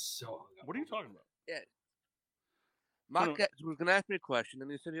 He's so hung up. What are you talking about? Mark no. was going to ask me a question,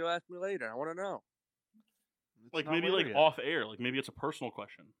 and he said he'll ask me later. I want to know. It's not Maybe later yet. off air. Maybe it's a personal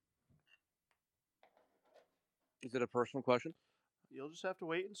question. Is it a personal question? You'll just have to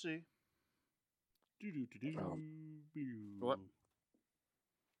wait and see. What?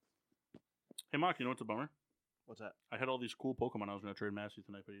 Hey, Mark, you know what's a bummer? What's that? I had all these cool Pokemon I was going to trade Massey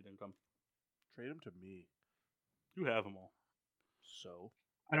tonight, but he didn't come. Trade them to me. You have them all. So?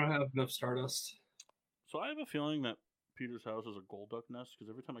 I don't have enough Stardust. So I have a feeling that Peter's house is a gold duck nest because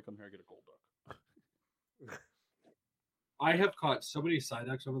every time I come here, I get a gold duck. I have caught so many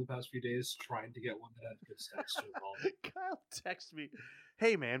Psyducks over the past few days trying to get one that has good stats to evolve. Kyle texted me,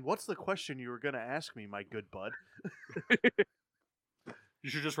 "Hey man, what's the question you were gonna ask me, my good bud?" You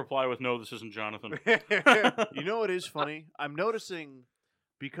should just reply with, "No, this isn't Jonathan." You know what is funny? I'm noticing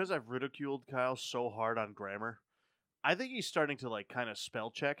because I've ridiculed Kyle so hard on grammar. I think he's starting to kind of spell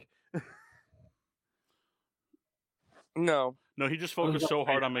check. No. No, he just focused so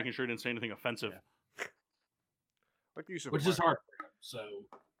hard on making sure he didn't say anything offensive. Yeah. Like the use of Which is hard for him, so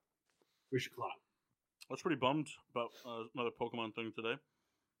we should clap. I was pretty bummed about another Pokemon thing today.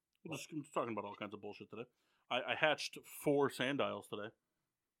 I'm just talking about all kinds of bullshit today. I hatched 4 Sandiles today.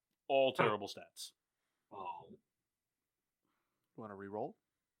 All terrible stats. Oh, You want to re-roll?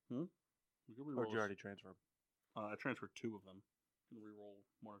 We can Or re-roll did you this. already transfer him? I transferred 2 of them. You can re-roll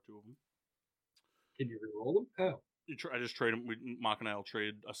 1 or 2 of them. can you re-roll them? Oh, I just trade them. Mock and I will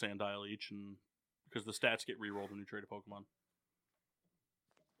trade a Sandile each, and because the stats get re-rolled when you trade a Pokemon.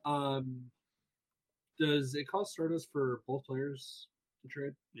 does it cost Stardust for both players to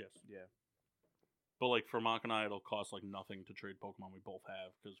trade? Yes. Yeah. But for Mock and I, it'll cost nothing to trade Pokemon we both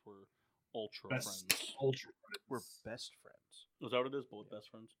have because we're ultra Best friends. Ultra. We're best friends. Is that what it is? Both best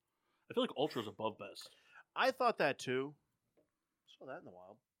friends? I feel like Ultra's above best. I thought that too. Saw that in the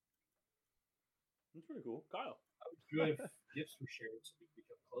wild. That's pretty cool. Kyle. Good. gifts were shared so we could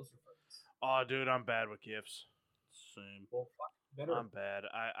become closer friends. Oh, dude, I'm bad with gifts. Same. Well, fuck, better. I'm bad.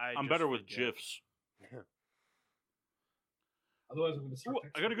 I'm just better with forget. GIFs. Otherwise, I'm going to start. Ooh,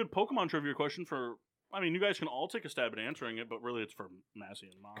 I got a good Pokemon trivia question for. I mean, you guys can all take a stab at answering it, but really, it's for Massey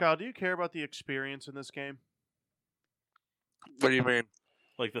and Mom. Kyle, do you care about the experience in this game? What do you mean?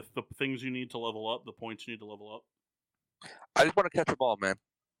 Like the things you need to level up, the points you need to level up. I just want to catch them all, man.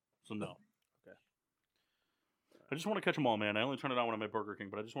 So no. Okay. I just want to catch them all, man. I only turn it on when I'm at Burger King,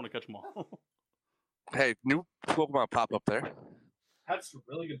 but I just want to catch them all. Hey, new Pokemon pop up there. Had some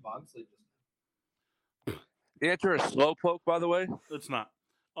really good bombs. They just The answer is Slowpoke, by the way. It's not.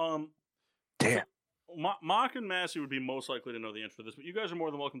 Damn. Mock and Massey would be most likely to know the answer to this, but you guys are more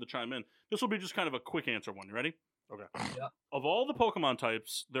than welcome to chime in. This will be just kind of a quick answer one. You ready? Okay. Yeah. Of all the Pokemon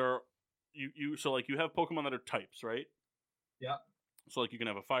types, there are so like you have Pokemon that are types, right? Yeah. So like you can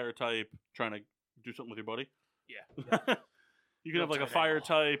have a fire type trying to do something with your buddy. Yeah. You can No have like a tight fire angle.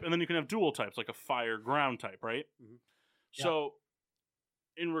 type, and then you can have dual types, like a fire ground type, right? Mhm. Yeah. So,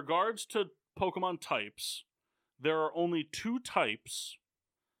 in regards to Pokemon types, there are only 2 types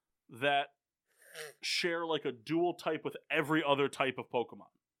that share like a dual type with every other type of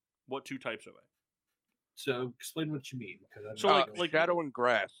Pokemon. What 2 types are they? So explain what you mean. So, like- Shadow and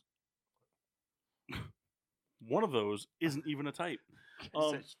Grass. One of those isn't even a type.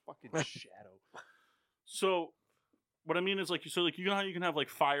 Um, It's fucking shadow. So, what I mean is like you know how you can have like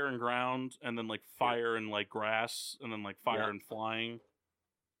fire and ground, and then like fire and like grass, and then like fire Yeah. and flying.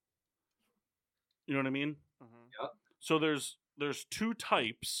 You know what I mean? Mhm. So there's 2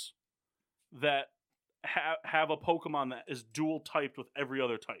 types that have a Pokemon that is dual typed with every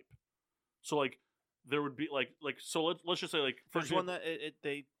other type. So like there would be like so let's just say like for There's one example, that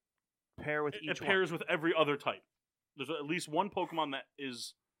they pair with it each pairs with every other type. There's at least one Pokemon that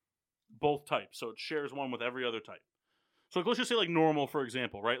is both types, so it shares one with every other type. So like, let's just say like normal, for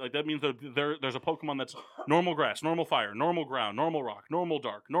example, right? Like that means there's a Pokemon that's normal grass, normal fire, normal ground, normal rock, normal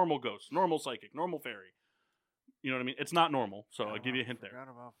dark, normal ghost, normal psychic, normal fairy. You know what I mean? It's not normal, so I'll give you a hint there. Forgot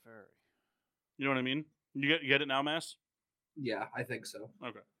about fairy. You know what I mean? You get it now, Mass? Yeah, I think so.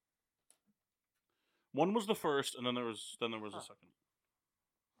 Okay. One was the first, and then there was the second.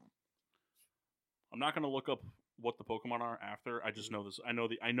 I'm not gonna look up what the Pokemon are after. I just know this. I know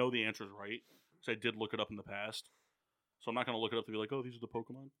the answer is right because I did look it up in the past. So I'm not gonna look it up to be like, oh, these are the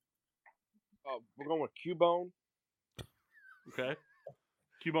Pokemon. We're going with Cubone. Okay.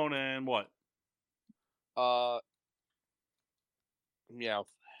 Cubone and what? Meowth.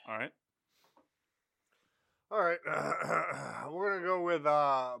 All right. All right. We're gonna go with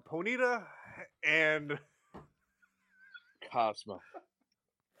Ponyta and Cosmo.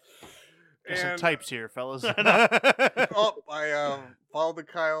 There's some types here, fellas. oh, I followed the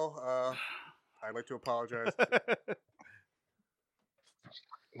Kyle. I'd like to apologize.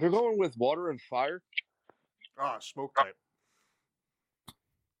 We're going with Water and Fire. Smoke type.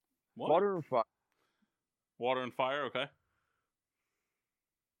 What? Water and Fire. Water and fire. Okay.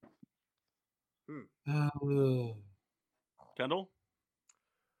 Kendall,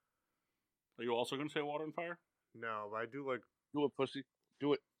 are you also gonna say water and fire? No, but I do like Do it, pussy.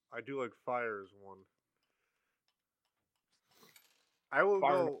 Do it. I do like fire as one. I will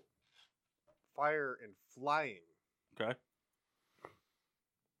Fire. go fire and flying. Okay.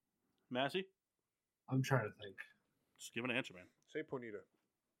 Massey, I'm trying to think. just give an answer, man. Say Ponyta.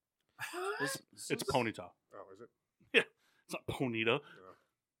 It's Ponyta. Oh, is it? It's not Ponyta.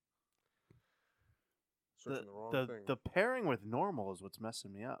 Searching the wrong the thing. the pairing with normal is what's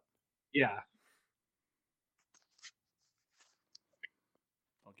messing me up. Yeah.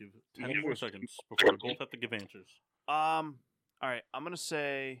 I'll give 10 more seconds before we both have to give answers. All right, I'm gonna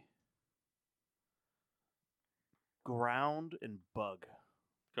say ground and bug.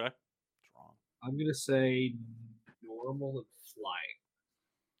 Okay. It's wrong. I'm going to say normal and flying.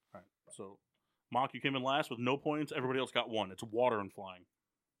 All right. So, Mock, you came in last with no points. Everybody else got 1. It's water and flying.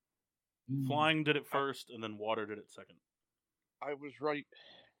 Flying did it first, and then water did it second. I was right.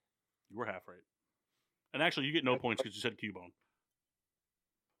 You were half right. And actually, you get no points because you said Cubone.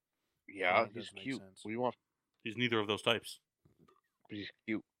 Yeah, that he's does make cute. sense. We want. He's neither of those types. He's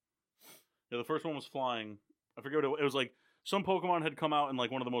cute. Yeah, the first one was flying. I forget what it was like. Some Pokemon had come out in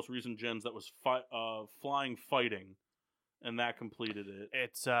like one of the most recent gens that was flying fighting, and that completed it.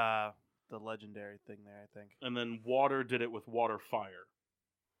 It's the legendary thing there, I think. And then water did it with water fire.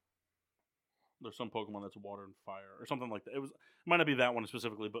 There's some Pokemon that's water and fire or something like that. It might not be that one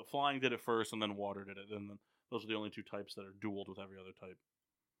specifically, but flying did it first, and then water did it. And then those are the only 2 types that are dueled with every other type.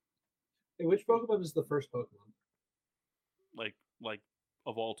 Hey, which Pokemon is the first Pokemon? Like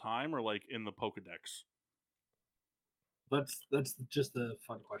of all time, or like in the Pokedex. That's just the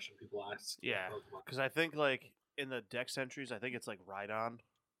fun question people ask. Yeah, Pokemon. because I think like in the Dex entries, I think it's like Rhydon.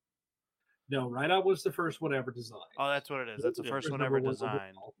 No, Rhydon was the first one ever designed. Oh, that's what it is. That's the first one number ever one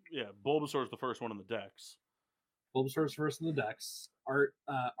designed. overall. Yeah, Bulbasaur's the first one in the Dex. Bulbasaur's first in the Dex.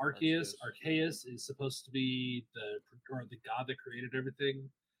 Arceus is supposed to be the god that created everything,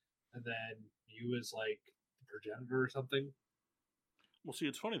 and then Mew is like the progenitor or something. Well, see,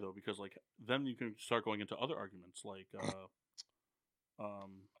 it's funny though because like then you can start going into other arguments like,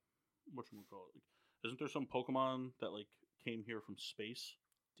 whatchamacallit? Isn't there some Pokemon that like came here from space?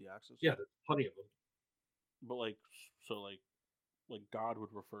 Deoxys. Yeah, there's plenty of them. But like, so like God would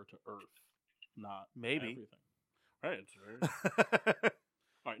refer to Earth, not Maybe. everything. Right. It's very...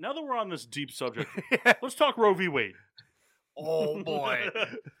 All right. Now that we're on this deep subject, Yeah. let's talk Roe v. Wade. Oh boy.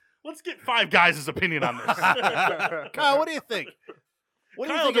 Let's get five guys' opinion on this. Kyle, what do you think? What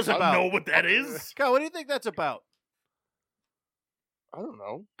do you Kyle think it's doesn't about? know what that is. Kyle, what do you think that's about? I don't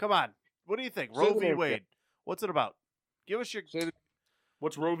know. Come on. What do you think? Say Roe the v. name Wade. again. What's it about? Give us your. Say the,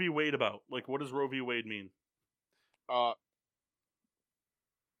 What's Roe v. Wade about? Like, what does Roe v. Wade mean?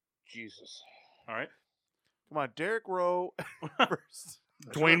 Jesus. All right. Come on, Derek Rowe versus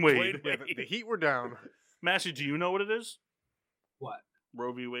Dwayne Wade. Yeah, the Heat were down. Massey, do you know what it is? What?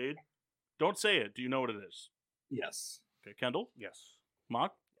 Roe v. Wade? Don't say it. Do you know what it is? Yes. Okay, Kendall? Yes.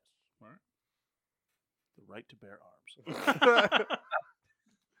 Mock? All right. the right to bear arms.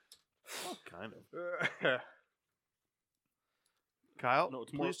 Kind of. Kyle, No,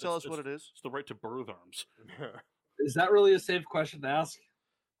 it's more- please tell us it's- what it is. It's the right to birth arms. Is that really a safe question to ask?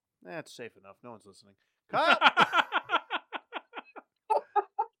 That's safe enough. No one's listening. Kyle,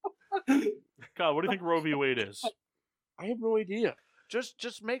 Kyle, what do you think Roe v. Wade is? I have no idea.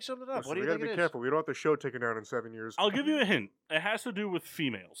 just make something up. Listen, What do we you gotta think be it is? careful. We don't want the show taken down in 7 years. I'll give you a hint. It has to do with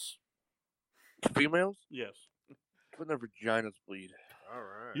females. Females? Yes. When their vaginas bleed. All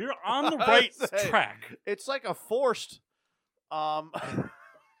right. You're on the right Say, track. It's like a forced.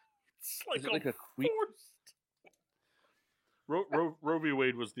 It's like Is it like a queef? Roe v.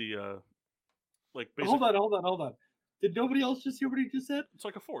 Wade was the like basically Hold on. Did nobody else just hear what he just said? it's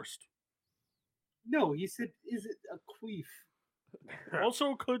like a forced. No, he said, "Is it a queef?"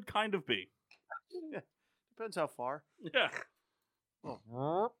 Also could kind of be. Depends how far. Yeah.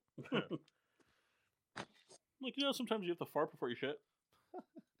 Like, you know, sometimes you have to fart before you shit.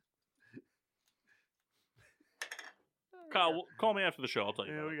 Kyle, call me after the show. I'll tell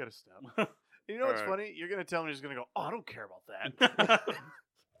you. Yeah, about we it. gotta stop. You know what's Alright. funny? You're gonna tell me he's gonna go. Oh, I don't care about that.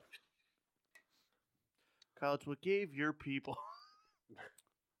 Kyle, it's what gave your people.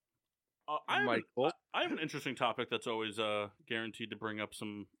 Michael. I have an interesting topic that's always guaranteed to bring up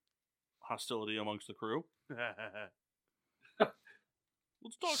some hostility amongst the crew.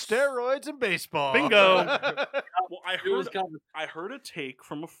 Let's talk Steroids and baseball. Bingo. Well, I heard a take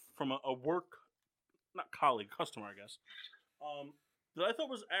from a work, not colleague, customer, I guess, that I thought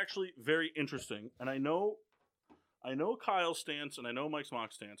was actually very interesting. And I know Kyle's stance, and I know Mike's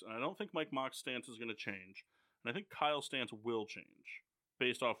mock stance, and I don't think Mike Mock's stance is going to change. And I think Kyle's stance will change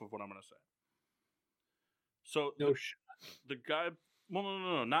based off of what I'm going to say. So the guy, well,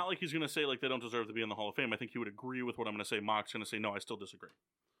 no, not like he's going to say like they don't deserve to be in the Hall of Fame. I think he would agree with what I'm going to say. Mock's going to say, no, I still disagree.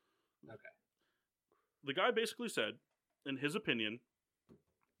 Okay. The guy basically said, in his opinion,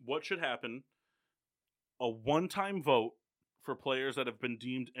 what should happen, a one-time vote for players that have been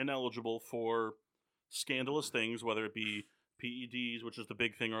deemed ineligible for scandalous things, whether it be PEDs, which is the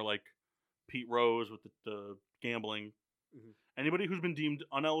big thing, or like Pete Rose with the gambling. Mhm. Anybody who's been deemed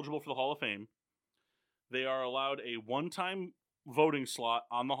ineligible for the Hall of Fame, they are allowed a one-time voting slot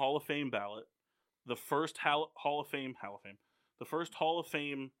on the Hall of Fame ballot. The first Hall of Fame, the first Hall of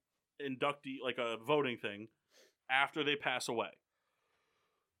Fame inductee, like a voting thing, after they pass away.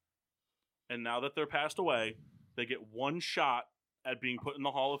 And now that they're passed away, they get one shot at being put in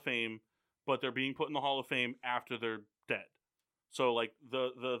the Hall of Fame, but they're being put in the Hall of Fame after they're dead. So like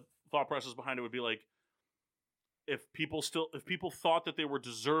the thought process behind it would be like, if people thought that they were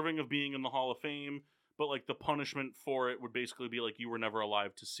deserving of being in the Hall of Fame, but like the punishment for it would basically be like you were never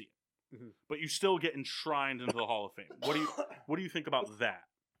alive to see it. Mhm. But you still get enshrined into the Hall of Fame. What do you think about that?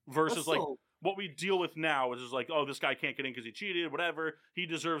 Versus like what we deal with now is just like, oh, this guy can't get in because he cheated, whatever. He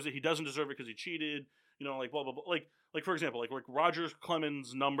deserves it. He doesn't deserve it because he cheated. You know, like blah blah blah. Like for example, like Roger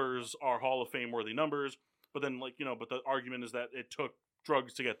Clemens' numbers are Hall of Fame worthy numbers, but then like but the argument is that it took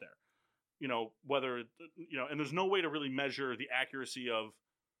drugs to get there. You know, whether and there's no way to really measure the accuracy of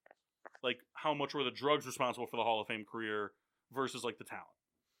like how much were the drugs responsible for the Hall of Fame career versus like the talent.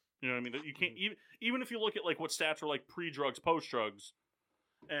 You know what I mean? You can't even if you look at like what stats were like pre-drugs, post-drugs.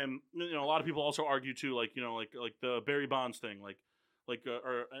 And a lot of people also argue too, like the Barry Bonds thing, like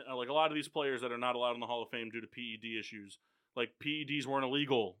a lot of these players that are not allowed in the Hall of Fame due to PED issues. Like PEDs weren't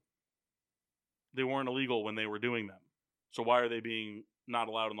illegal. They weren't illegal when they were doing them. So why are they being not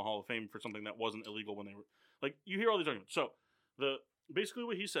allowed in the Hall of Fame for something that wasn't illegal when they were like? You hear all these arguments. So basically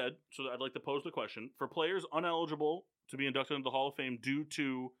what he said. So I'd like to pose the question for players ineligible to be inducted into the Hall of Fame due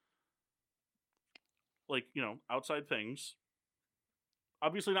to outside things.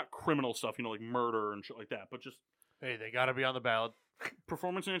 Obviously not criminal stuff, like murder and shit like that, but just Hey, they got to be on the ballot.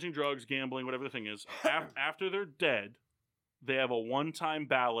 performance-enhancing drugs, gambling, whatever the thing is. After they're dead, they have a one-time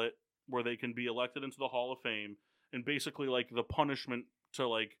ballot where they can be elected into the Hall of Fame, and basically, the punishment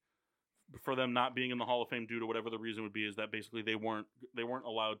to for them not being in the Hall of Fame due to whatever the reason would be is that basically they weren't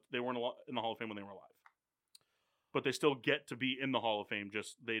allowed in the Hall of Fame when they were alive, but they still get to be in the Hall of Fame.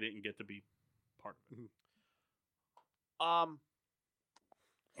 Just they didn't get to be part of it.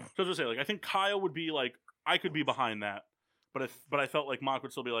 So as I say, I think Kyle would be I could be behind that, but I felt like Mock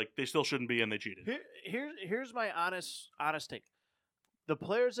would still be they still shouldn't be and they cheated. Here's my honest take. The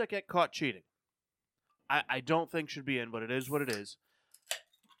players that get caught cheating, I don't think should be in, but it is what it is.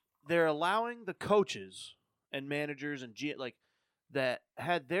 They're allowing the coaches and managers and that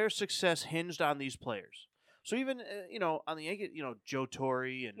had their success hinged on these players. So even on the Yankees, Joe Torre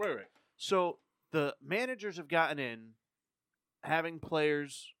and Right. So the managers have gotten in, having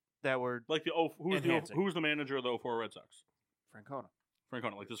players that were who's the manager of the 04 Red Sox? Francona.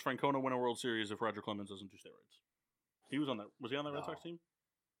 Francona. Does Francona win a World Series if Roger Clemens doesn't do steroids? He was on that. Was he on that Red Sox team?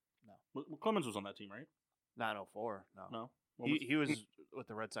 No. Clemens was on that team, right? Not 04. No. He was with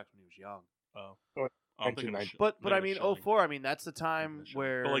the Red Sox when he was young. Oh. I'm thinking of But I mean, 04. I mean, that's the time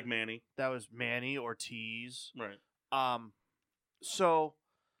where but Manny. That was Manny, Ortiz. Right. So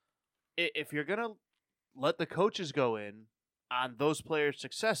if you're gonna let the coaches go in on those players'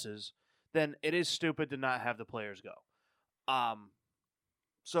 successes, then it is stupid to not have the players go.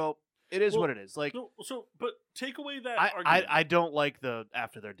 So it is what it is. But take away that argument. I don't like the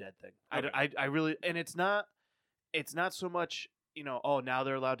after they're dead thing. Okay. I really, and it's not so much now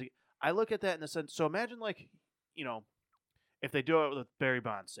they're allowed to. I look at that in the sense. So imagine if they do it with Barry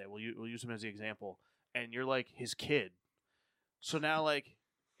Bonds, say we'll use him as the example, and you're his kid. So now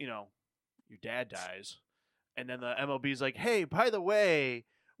your dad dies, and then the MLB's hey, by the way,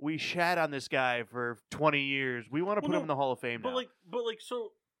 we shat on this guy for 20 years. We want to put him in the Hall of Fame now.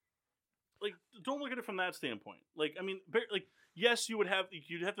 Don't look at it from that standpoint. Yes, you'd have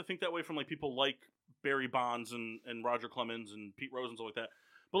to think that way from people like Barry Bonds and Roger Clemens and Pete Rose and stuff like that.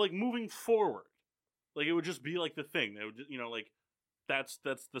 But moving forward, it would just be the thing. It would that's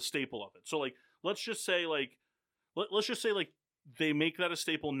the staple of it. So let's just say they make that a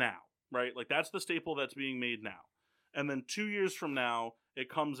staple now, right? That's the staple that's being made now. And then 2 years from now, it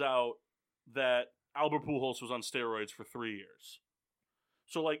comes out that Albert Pujols was on steroids for 3 years.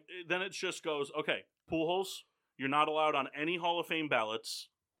 So then it just goes, okay, Pujols, you're not allowed on any Hall of Fame ballots.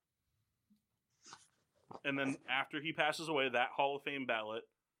 And then after he passes away, that Hall of Fame ballot,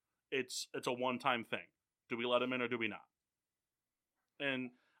 it's a one-time thing. Do we let him in or do we not?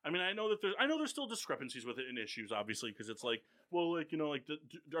 And I mean, I know there's still discrepancies with it and issues, obviously, because it's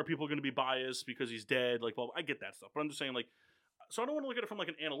are people going to be biased because he's dead? Well, I get that stuff, but I'm just saying, so I don't want to look at it from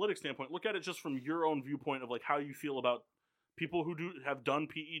an analytic standpoint. Look at it just from your own viewpoint of how you feel about people who have done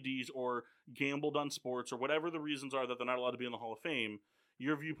PEDs or gambled on sports or whatever the reasons are that they're not allowed to be in the Hall of Fame.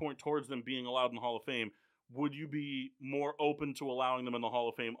 Your viewpoint towards them being allowed in the Hall of Fame, would you be more open to allowing them in the Hall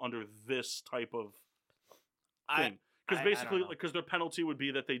of Fame under this type of thing? Because basically, because their penalty would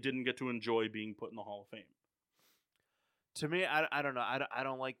be that they didn't get to enjoy being put in the Hall of Fame. To me, I don't know. I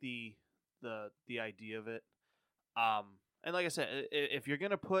don't like the idea of it. And like I said, if you're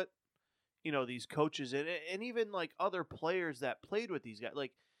gonna put these coaches in, and even other players that played with these guys,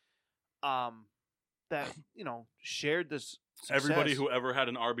 that shared this success. Everybody who ever had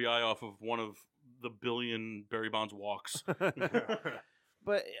an RBI off of one of the billion Barry Bonds walks.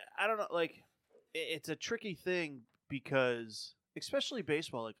 But I don't know. It's a tricky thing because, especially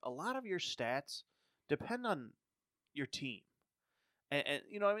baseball, a lot of your stats depend on your team, and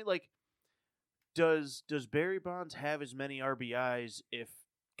I mean, does Barry Bonds have as many RBIs if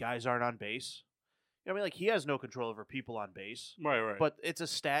guys aren't on base? I mean, he has no control over people on base, right. But it's a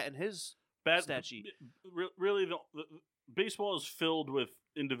stat in his stat sheet. Really, the baseball is filled with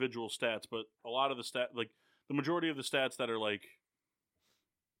individual stats, but a lot of the the majority of the stats that are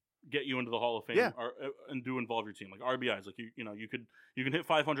get you into the Hall of Fame are and do involve your team, RBIs. You can hit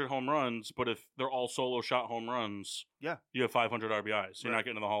 500 home runs, but if they're all solo shot home runs, you have 500 RBIs. You're not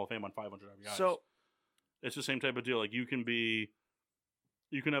getting to the Hall of Fame on 500 RBIs. So it's the same type of deal. You can be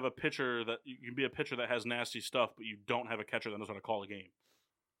You can have a pitcher that you can be a pitcher that has nasty stuff, but you don't have a catcher that knows how to call a game.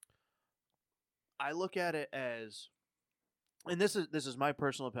 I look at it as, and this is my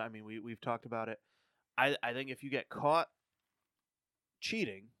personal opinion. I mean, we've talked about it. I think if you get caught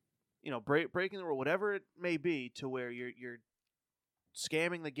cheating, breaking the rule, whatever it may be, to where you're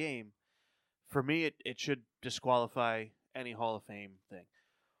scamming the game, for me it should disqualify any Hall of Fame thing.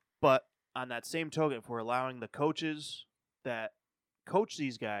 But on that same token, if we're allowing the coaches that coach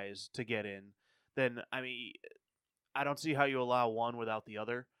these guys to get in, then I mean, I don't see how you allow one without the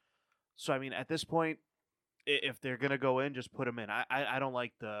other. So I mean, at this point, if they're gonna go in, just put them in. I don't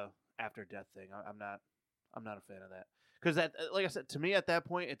like the after death thing. I'm not a fan of that, because that, like I said, to me at that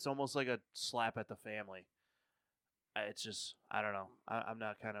point, it's almost like a slap at the family. It's just, I don't know. I'm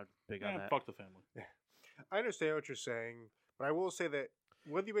not kind of big on that. Fuck the family. I understand what you're saying, but I will say that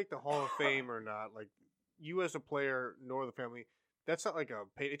whether you make the Hall of Fame or not, like you as a player nor the family, that's not like a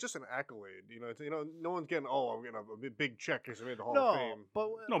pay. It's just an accolade. No one's getting I'm getting a big check because I made the Hall of Fame. But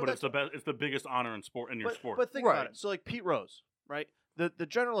It's the best. It's the biggest honor in sport your sport. But think about it. So like Pete Rose, right? The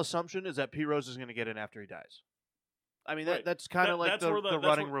general assumption is that Pete Rose is going to get in after he dies. I mean, that's kind of like the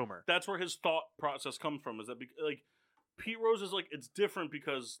running rumor. That's where his thought process comes from. Is that like Pete Rose is like, it's different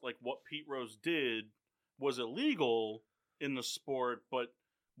because like what Pete Rose did was illegal in the sport, but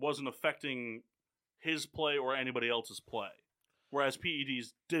wasn't affecting his play or anybody else's play. Whereas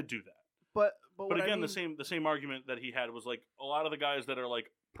PEDs did do that. But again, the same argument that he had was like a lot of the guys that are like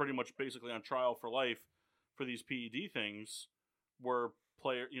pretty much basically on trial for life for these PED things were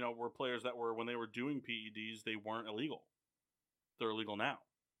players that were, when they were doing PEDs, they weren't illegal. They're illegal now.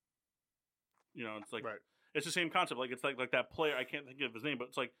 It's like It's the same concept. Like it's like that player, I can't think of his name, but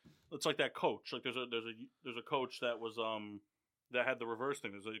it's like that coach. Like there's a coach that was that had the reverse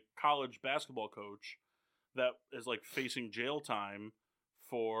thing. There's a college basketball coach that is like facing jail time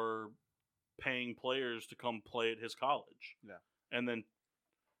for paying players to come play at his college. Yeah. And then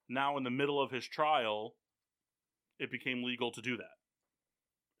now in the middle of his trial, it became legal to do that.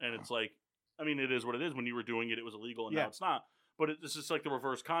 And it's like, I mean, it is what it is. When you were doing it, it was illegal, and now it's not. But it's just like the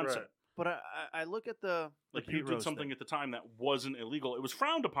reverse concept. Right. But I look at the you did something thing at the time that wasn't illegal. It was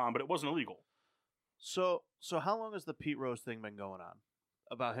frowned upon, but it wasn't illegal. So how long has the Pete Rose thing been going on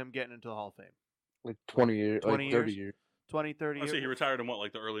about him getting into the Hall of Fame? Like 20 years, 20 like 30 years. 20, 30 years. I say he retired in what,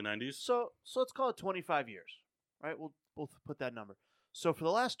 like the early 90s? So let's call it 25 years, right? We'll put that number. So for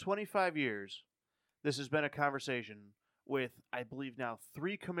the last 25 years, this has been a conversation with, I believe now,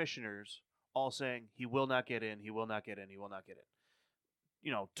 3 commissioners all saying he will not get in, he will not get in, he will not get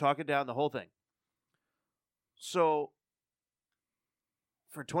in. Talking down the whole thing. So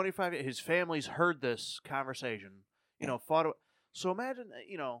for 25 years, his family's heard this conversation, fought. So imagine,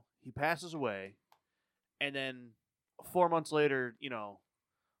 he passes away, and then 4 months later,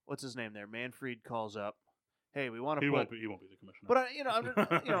 what's his name there? Manfred calls up. Hey, we want to He won't be the commissioner. But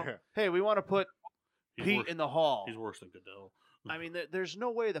hey, we want to put Pete in the Hall. He's worse than Goodell. I mean, there's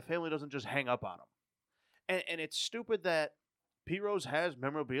no way the family doesn't just hang up on him. And it's stupid that Pete Rose has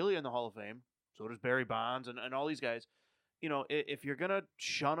memorabilia in the Hall of Fame. So does Barry Bonds and all these guys. If you're gonna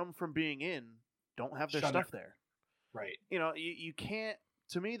shun them from being in, don't have their stuff there. Right. You can't.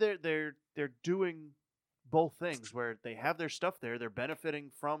 To me, they're doing both things where they have their stuff there. They're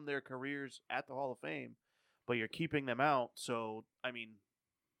benefiting from their careers at the Hall of Fame, but you're keeping them out. So I mean,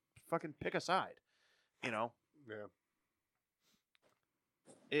 fucking pick a side. Yeah.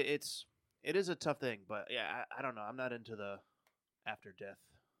 It is a tough thing, but yeah, I don't know. I'm not into the after death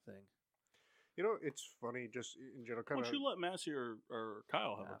thing. It's funny just in general. Why don't you let Massey or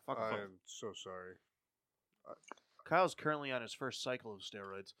Kyle have it? I am so sorry. Kyle's currently on his first cycle of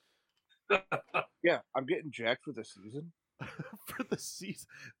steroids. Yeah, I'm getting jacked for the season. For the season?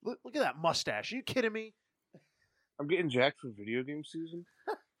 Look at that mustache. Are you kidding me? I'm getting jacked for video game season.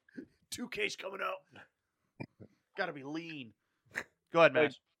 2K's coming out. Gotta be lean. Go ahead,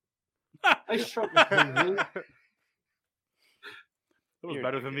 Matt. I struggle. That was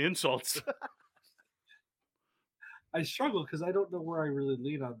better than the insults. I struggle because I don't know where I really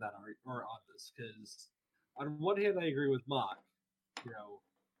lean on that or on this. Because on one hand, I agree with Mock.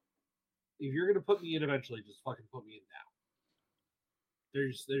 If you're gonna put me in eventually, just fucking put me in now.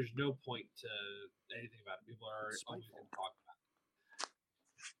 There's no point to anything about it. People are always gonna talk about it.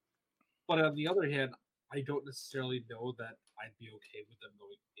 But on the other hand, I don't necessarily know that I'd be okay with them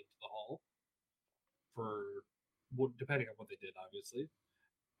going into the Hall depending on what they did, obviously.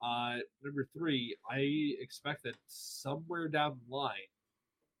 Number 3, I expect that somewhere down the line,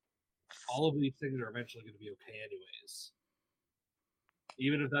 all of these things are eventually going to be okay anyways.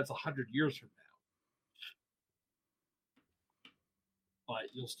 Even if that's 100 years from but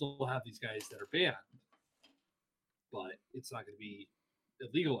you'll still have these guys that are banned. But it's not going to be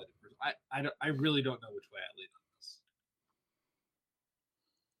illegal anymore. I really don't know which way I lean on this.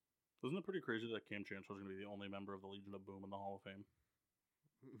 Isn't it pretty crazy that Cam Chancellor is going to be the only member of the Legion of Boom in the Hall of Fame?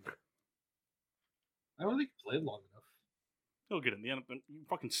 I don't think he played long enough. He'll get in the NFL. You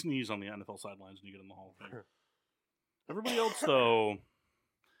fucking sneeze on the NFL sidelines and you get in the Hall of Fame. Everybody else, though,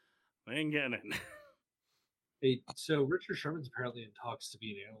 they ain't getting in. Hey, so Richard Sherman's apparently in talks to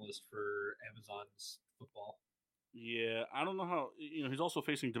be an analyst for Amazon's football. Yeah, I don't know how. He's also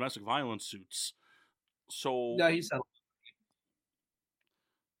facing domestic violence suits. So Yeah, he's settled.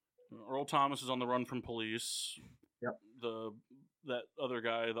 Earl Thomas is on the run from police. Yep. That other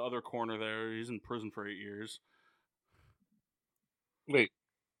guy, the other corner there, he's in prison for 8 years. Wait,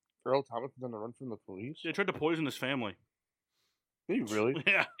 Earl Thomas is on the run from the police? They tried to poison his family. Did you really?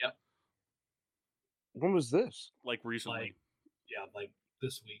 Yeah. Yep. When was this? Like recently. Like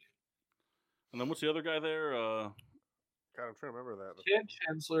this week. And then what's the other guy there? God, I'm trying to remember that. Cam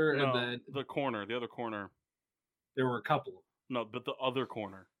Chancellor, No, and then the other corner. there were a couple. No, but the other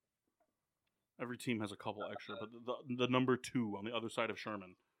corner. Every team has a couple extra, but the number 2 on the other side of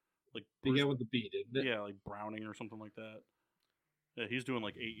Sherman, like Began with the B, didn't it? yeah, like Browning or something like that. Yeah, he's doing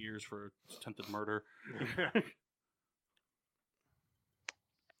like 8 years for attempted murder.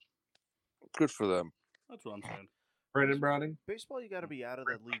 Good for them. That's what I'm saying. Brandon Browning. Baseball, you got to be out of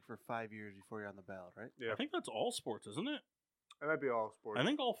the league for 5 years before you're on the ballot, right? Yeah, I think that's all sports, isn't it? that might be all sports. I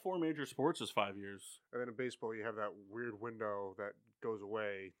think all 4 major sports is 5 years. And then in baseball, you have that weird window that goes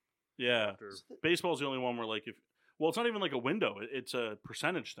away. Yeah, After. baseball's the only one where like it's not even like a window; it's a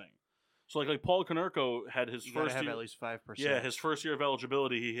percentage thing. So like Paul Konerko had his You got to first have year, at least 5%. yeah, his first year of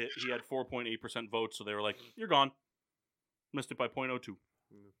eligibility, he had 4.8% votes, so they were like, "You're gone." Missed it by 0.02.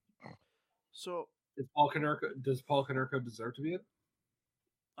 So Does Paul Konerko deserve to be in?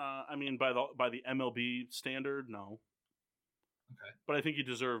 I mean, by the MLB standard, no. Okay. But I think he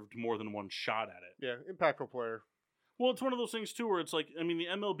deserved more than one shot at it. Yeah, impactful player. Well, it's one of those things too, where it's like, I mean, the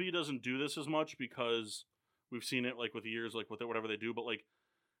MLB doesn't do this as much because we've seen it like with years, like with whatever they do. But like,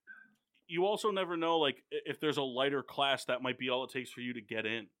 you also never know, like, if there's a lighter class, that might be all it takes for you to get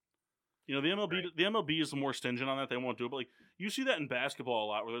in. The MLB is more stingent on that; they won't do it. But like, you see that in basketball a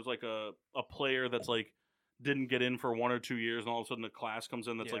lot, where there's like a player that's like didn't get in for 1 or 2 years, and all of a sudden a class comes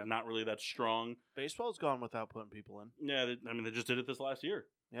in that's Yeah. like not really that strong. baseball's gone without putting people in. Yeah, they just did it this last year.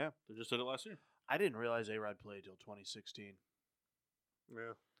 Yeah. They just did it last year. I didn't realize A-Rod played till 2016.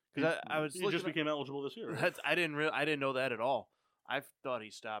 Yeah. Because I was He looking just became eligible this year. Right? That's, I didn't know that at all. I thought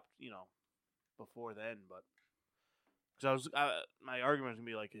he stopped, before then, but because my argument was gonna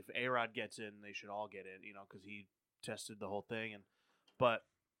be like, if A-Rod gets in, they should all get in, because he tested the whole thing, but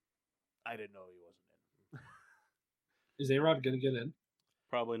I didn't know he wasn't in. Is A-Rod going to get in?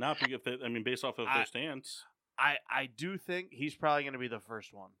 Probably not. Based off of their stance. I do think he's probably going to be the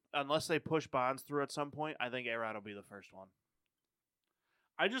first one, unless they push Bonds through at some point. I think A-Rod will be the first one.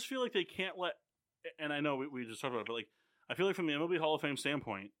 I just feel like they can't let, and I know we just talked about it, but like, I feel like from the MLB Hall of Fame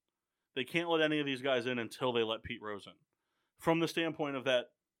standpoint, they can't let any of these guys in until they let Pete Rose in. From the standpoint of that,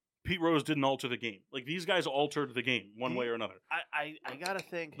 Pete Rose didn't alter the game. Like, these guys altered the game one way or another. I got to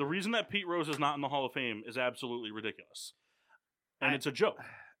think. The reason that Pete Rose is not in the Hall of Fame is absolutely ridiculous. And it's a joke.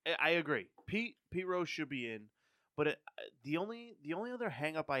 I agree. Pete Rose should be in, but the only other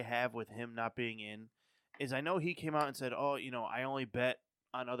hang up I have with him not being in is I know he came out and said, "Oh, I only bet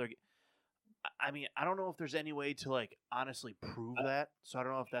on other." I mean, I don't know if there's any way to like honestly prove that. So I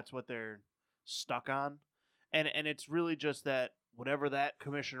don't know if that's what they're stuck on, and it's really just that whatever that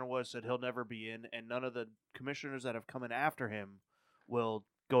commissioner was said he'll never be in, and none of the commissioners that have come in after him will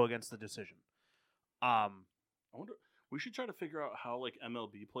go against the decision. I wonder. We should try to figure out how like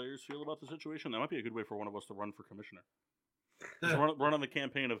MLB players feel about the situation. That might be a good way for one of us to run for commissioner. Just run on the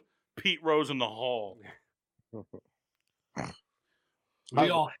campaign of Pete Rose in the Hall.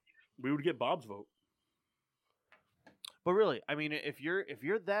 We would get Bob's vote. But really, I mean, if you're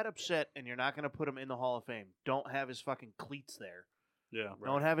that upset and you're not going to put him in the Hall of Fame, don't have his fucking cleats there. Yeah.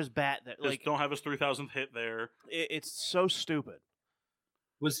 Don't have his bat there. Like, don't have his 3,000th hit there. It's so stupid.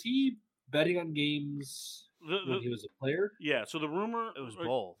 Was he betting on games when he was a player? Yeah. So the rumor It was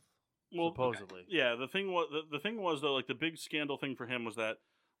both. Well, supposedly. Yeah. The thing was though, like the big scandal thing for him was that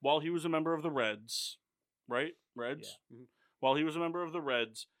while he was a member of the Reds, right? Reds. Yeah. Mm-hmm. While he was a member of the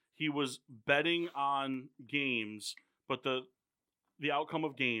Reds, he was betting on games, but the outcome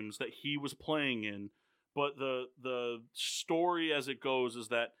of games that he was playing in. But the story as it goes is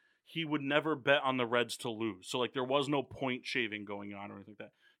that he would never bet on the Reds to lose. So like there was no point shaving going on or anything like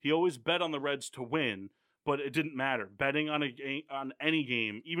that. He always bet on the Reds to win, but it didn't matter. Betting on on any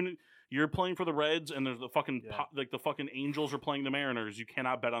game, even you're playing for the Reds and there's the fucking the fucking Angels are playing the Mariners, you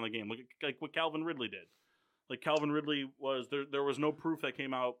cannot bet on the game. Like what Calvin Ridley did. Like Calvin Ridley was there was no proof that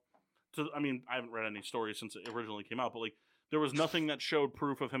came out. I haven't read any stories since it originally came out, but like there was nothing that showed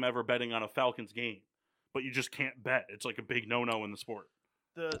proof of him ever betting on a Falcons game. But you just can't bet. It's like a big no-no in the sport.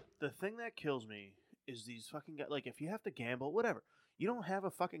 The thing that kills me is these fucking guys. Like, if you have to gamble, whatever. You don't have a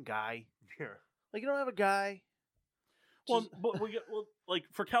fucking guy. Yeah. Like, you don't have a guy. Well, but like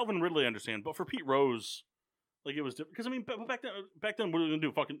for Calvin Ridley, I understand. But for Pete Rose, like it was different. Because back then, what are we gonna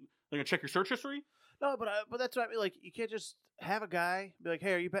do? Fucking, they're gonna check your search history? No, but that's what I mean. Like, you can't just have a guy be like,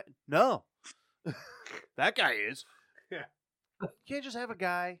 "Hey, are you betting?" No, that guy is. Yeah. You can't just have a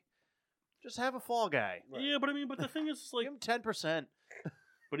guy. Just have a fall guy. Right. Yeah, but the thing is, it's like give him 10%.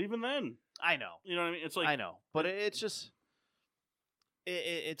 But even then, I know. You know what I mean? It's like I know, but it's just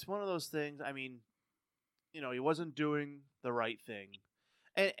it's one of those things. I mean, he wasn't doing the right thing,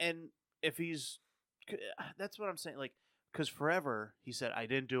 and if he's, that's what I'm saying. Like, because forever he said, "I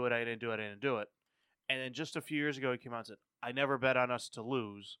didn't do it. I didn't do it. I didn't do it," and then just a few years ago he came out and said, "I never bet on us to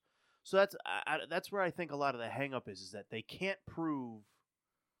lose." So that's where I think a lot of the hang up is that they can't prove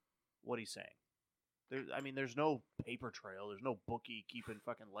what he's saying. There's no paper trail. There's no bookie keeping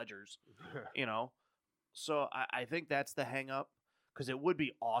fucking ledgers, So I think that's the hang up, because it would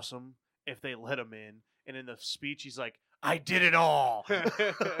be awesome if they let him in, and in the speech he's like, "I did it all."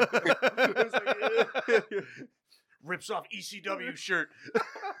 Rips off ECW shirt.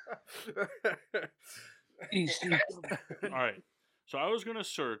 All right. So I was gonna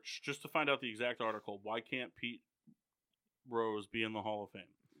search just to find out the exact article. Why can't Pete Rose be in the Hall of Fame?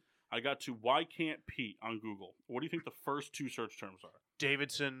 I got to "why can't Pete" on Google. What do you think the first two search terms are?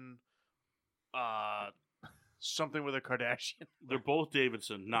 Davidson, something with a Kardashian. They're both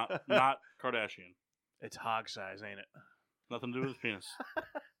Davidson, not Kardashian. It's hog size, ain't it? Nothing to do with his penis.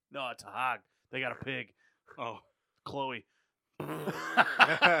 No, it's a hog. They got a pig. Oh, Chloe. Oh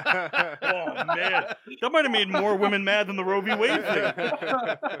man, that might have made more women mad than the Roe v. Wade thing.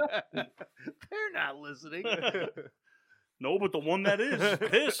 They're not listening. No, but the one that is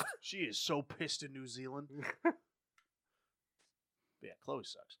pissed. She is so pissed in New Zealand. Yeah, Chloe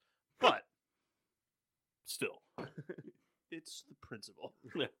sucks. But still, it's the principle.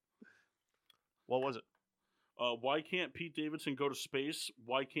 Yeah. What was it? Why can't Pete Davidson go to space?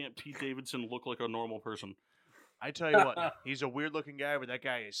 Why can't Pete Davidson look like a normal person? I tell you what, he's a weird-looking guy, but that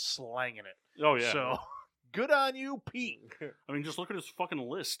guy is slanging it. Oh yeah. So good on you, Pete. I mean, just look at his fucking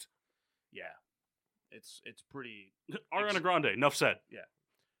list. Yeah. It's pretty. Ariana Grande. Enough said. Yeah.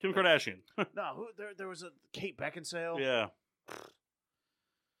 Kim Kardashian. No, there was a Kate Beckinsale. Yeah. Fuck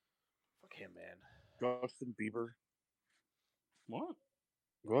him, man. Justin Bieber.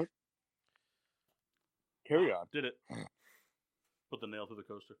 What? Carry on. Did it. Put the nail through the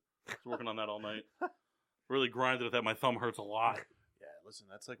coaster. I was working on that all night. Really grinded at that. My thumb hurts a lot. Yeah, listen,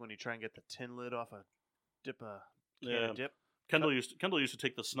 that's like when you try and get the tin lid off a Yeah. dip. Kendall used to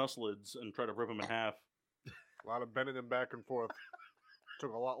take the snus lids and try to rip them in half. A lot of bending them back and forth.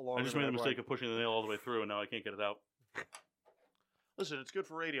 Took a lot longer. I just made the mistake of pushing the nail all the way through, and now I can't get it out. Listen, it's good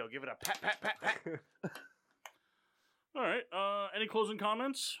for radio. Give it a pat, pat, pat, pat. All right. Any closing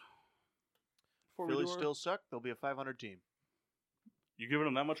comments? Phillies still suck. They'll be a 500 team. You giving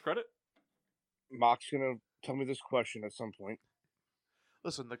them that much credit? Mock's gonna tell me this question at some point.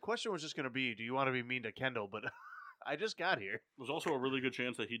 Listen, the question was just going to be, do you want to be mean to Kendall? But I just got here. There's also a really good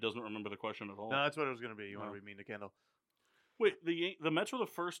chance that he doesn't remember the question at all. No, that's what it was going to be. You want to be mean to Kendall? Wait, the Mets were the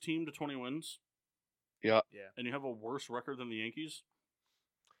first team to 20 wins? Yeah. Yeah. And you have a worse record than the Yankees?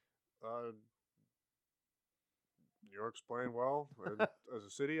 New York's playing well as a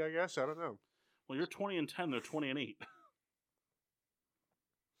city, I guess. I don't know. Well, you're 20-10. They're 20-8.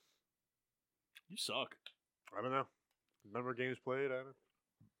 You suck. I don't know. Number of games played. I don't.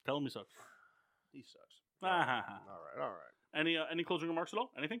 Tell him he sucks. He sucks. All right. Any closing remarks at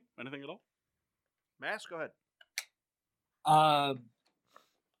all? Anything at all? Mass, go ahead.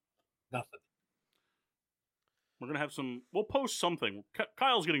 Nothing. We're gonna have some. We'll post something.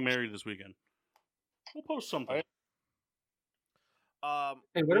 Kyle's getting married this weekend. We'll post something.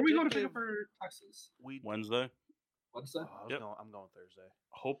 Hey, when are we going to pick up for Texas? Wednesday. Wednesday? Yep. I'm going Thursday.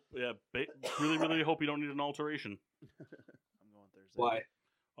 Really hope you don't need an alteration. I'm going Thursday. Why?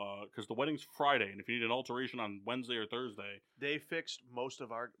 Because the wedding's Friday, and if you need an alteration on Wednesday or Thursday, they fixed most of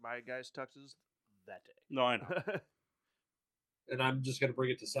my guys' tuxes that day. No, I know. And I'm just going to bring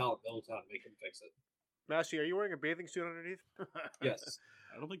it to Sal at Middletown and make him fix it. Massey, are you wearing a bathing suit underneath? Yes.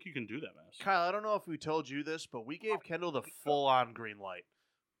 I don't think you can do that, Mass. Kyle, I don't know if we told you this, but we gave Kendall the full-on green light.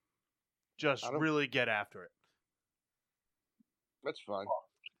 just really get after it. That's fine.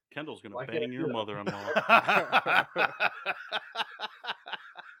 Kendall's gonna Why can't bang I your do that? mother-in-law.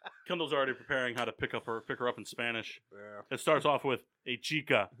 Kendall's already preparing how to pick her up in Spanish. Yeah. It starts off with a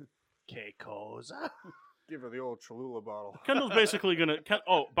chica. Que cosa? Give her the old Cholula bottle. Kendall's basically gonna.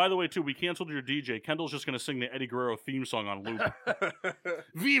 Oh, by the way, too, we canceled your DJ. Kendall's just gonna sing the Eddie Guerrero theme song on loop.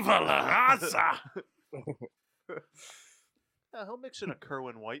 Viva la raza! He'll mix in a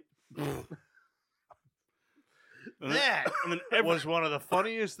Kerwin White. And That and then was one of the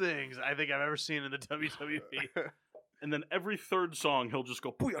funniest things I think I've ever seen in the WWE. and then every third song he'll just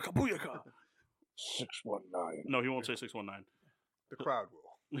go booyaka booyaka. 619. No, he won't say 619. The crowd will.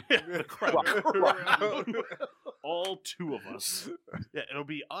 The crowd. All two of us. Yeah, it'll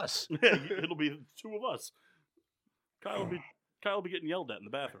be us. It'll be the two of us. Kyle will be getting yelled at in the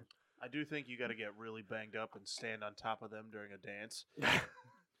bathroom. I do think you got to get really banged up and stand on top of them during a dance. I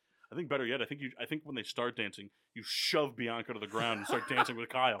think better yet, I think when they start dancing, you shove Bianca to the ground and start dancing with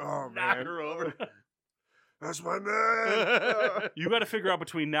Kyle. Oh, Knock man. her over. That's my man. You got to figure out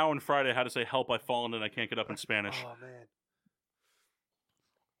between now and Friday how to say "help, I've fallen and I can't get up" in Spanish. Oh man.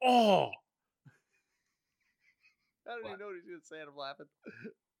 Oh, I don't even know what he's gonna say. I'm laughing.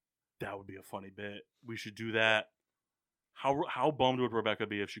 that would be a funny bit. We should do that. How bummed would Rebecca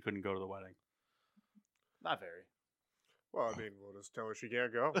be if she couldn't go to the wedding? Not very. Well, I mean, we'll just tell her she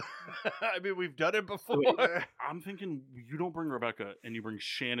can't go. I mean, we've done it before. I'm thinking you don't bring Rebecca and you bring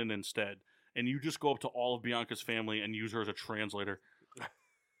Shannon instead, and you just go up to all of Bianca's family and use her as a translator.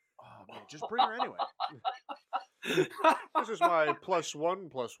 Oh man, just bring her anyway. This is my +1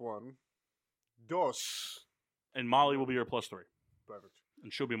 +1. Dos. And Molly will be your +3, Perfect.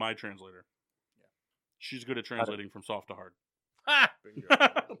 and she'll be my translator. Yeah, she's good at translating from soft to hard. Bingo.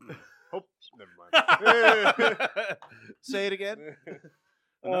 Oh, never mind. Say it again.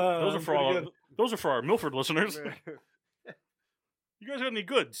 And those are for our Milford listeners. You guys got any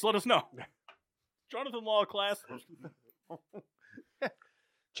goods? Let us know. Jonathan Law class.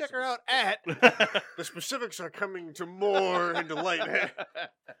 Check her out at. The specifics are coming to more into light.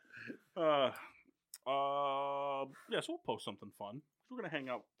 Yeah, so we'll post something fun. We're gonna hang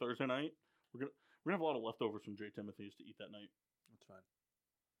out Thursday night. We're gonna have a lot of leftovers from J. Timothy's to eat that night. That's fine.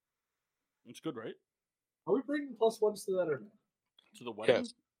 It's good, right? Are we bringing +1s to that or no? To the wedding?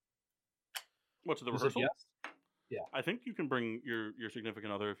 Yes. What, to the Is it rehearsal? yes? I think you can bring your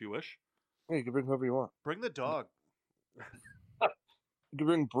significant other if you wish. Yeah, you can bring whoever you want. Bring the dog. You can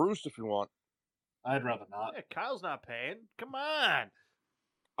bring Bruce if you want. I'd rather not. Yeah, Kyle's not paying. Come on.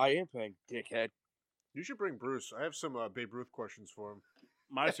 I am paying, dickhead. You should bring Bruce. I have some Babe Ruth questions for him.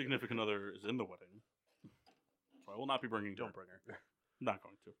 My significant other is in the wedding, so I will not be bringing. Don't her. bring her. Not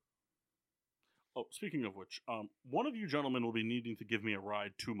going to. Oh, speaking of which, one of you gentlemen will be needing to give me a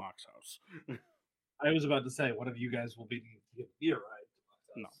ride to Mock's house. I was about to say, one of you guys will be needing to give me a ride.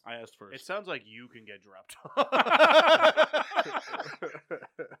 No, I asked first. It sounds like you can get dropped.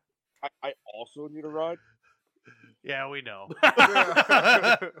 I also need a ride. Yeah, we know.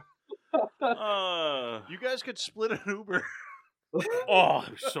 You You guys could split an Uber. oh,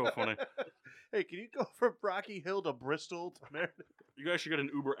 it was so funny. Hey, can you go from Rocky Hill to Bristol to Meredith? You guys should get an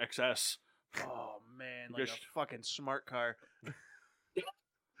Uber XS. Oh man, You like guys a fucking smart car.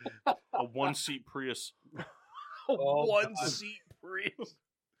 A one-seat Prius. Oh, One God. seat Prius.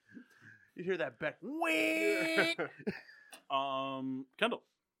 You hear that back? Wing. Kendall.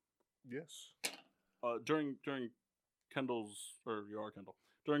 Yes. During Kendall's, or you are Kendall,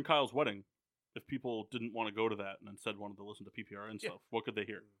 during Kyle's wedding, if people didn't want to go to that and instead wanted to listen to PPR and stuff, what could they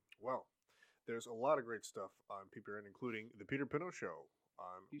hear? Well, there's a lot of great stuff on PPRN, including the Peter Pino Show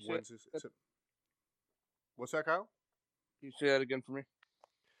on You said Wednesdays. that- What's that, Kyle? Can you say that again for me?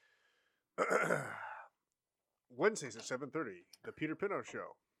 Wednesdays at 7:30, the Peter Pino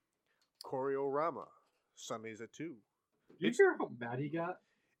Show. Choreorama, Sundays at 2. Do you hear how mad he got?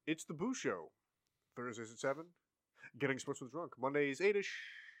 It's the Boo Show, Thursdays at 7. Getting Sports with Drunk, Mondays 8-ish.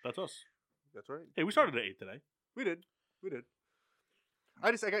 That's us. That's right. Hey, we started at 8 today. We did.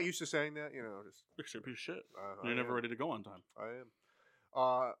 I got used to saying that, just Big shit piece of shit. I You're never am. ready to go on time. I am.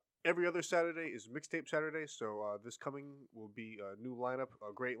 Every other Saturday is Mixtape Saturday, so this coming will be a new lineup,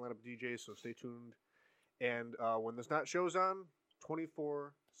 a great lineup of DJs, so stay tuned. And when there's not shows on,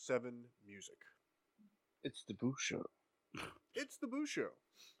 24/7 music. It's the Boo Show. It's the Boo Show.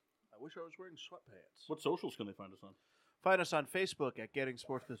 I wish I was wearing sweatpants. What socials can they find us on? Find us on Facebook at Getting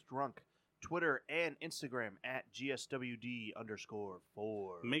Sports with Drunk, Twitter and Instagram at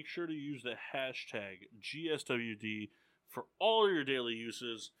GSWD_4. Make sure to use the hashtag GSWD for all your daily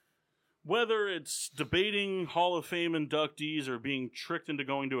uses. Whether it's debating Hall of Fame inductees or being tricked into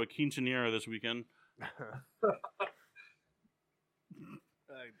going to a quinceanera this weekend.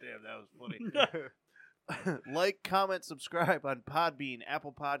 Damn, that was funny. Like, comment, subscribe on Podbean,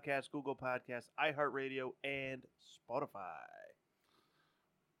 Apple Podcasts, Google Podcasts, iHeartRadio, and Spotify.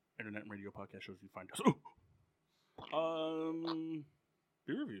 Internet and radio podcast shows you find us.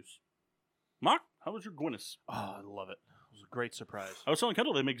 Beer reviews. Mock, how was your Guinness? Oh, I love it. It was a great surprise. I was telling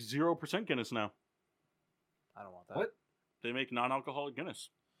Kendall they make 0% Guinness now. I don't want that. What? They make non-alcoholic Guinness.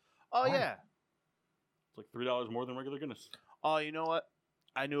 Oh, yeah. It's like $3 more than regular Guinness. Oh, you know what?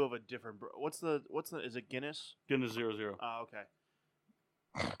 I knew of a different. What's the? Is it Guinness? Guinness 00. Oh, okay.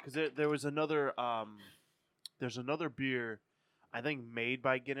 Because there was another. There's another beer, I think made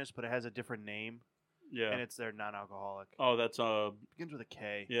by Guinness, but it has a different name, Yeah. and it's their non-alcoholic. Oh, that's Begins with a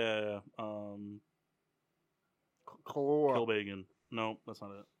K. yeah. Kahlua. Kilbegin. No, that's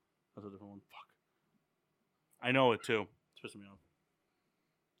not it. That's a different one. Fuck. I know it too. It's pissing me off.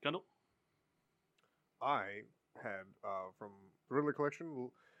 Kendall? I had from the Riddler collection,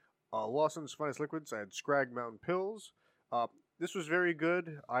 Lawson's Finest Liquids. I had Scrag Mountain Pills. This was very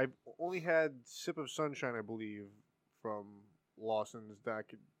good. I only had Sip of Sunshine, I believe, from Lawson's that I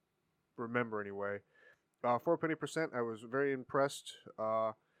could remember anyway. 4.8%. I was very impressed.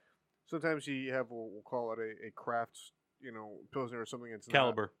 Sometimes you have, we'll call it a craft, Pilsner or something. It's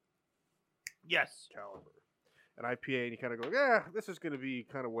Caliber. Yes. not Caliber. An IPA, and you kind of go, yeah, this is going to be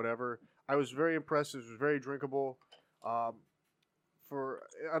kind of whatever. I was very impressed. It was very drinkable. On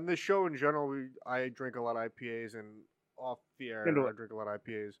this show in general, I drink a lot of IPAs, and off the air, I drink a lot of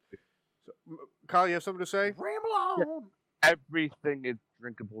IPAs. So, Kyle, you have something to say? Ramble on. Everything is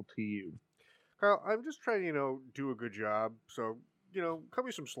drinkable to you. Kyle, I'm just trying to, do a good job. So, cut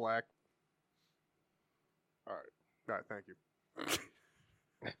me some slack. All right, thank you.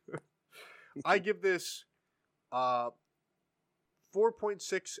 I give this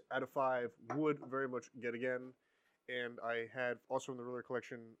 4.6 out of 5. Would very much get again. And I had also from the Riddler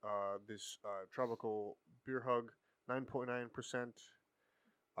collection this tropical beer hug, 9.9%.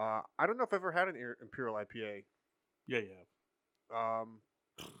 I don't know if I've ever had an Imperial IPA. Yeah.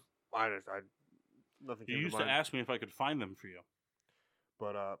 Nothing. You came used to to mind. ask me if I could find them for you.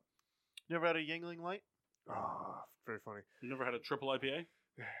 But You ever had a Yingling Light? very funny. You never had a triple IPA?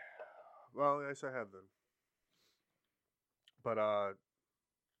 Well, yes, I have them. But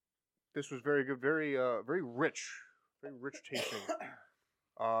this was very good, very rich tasting.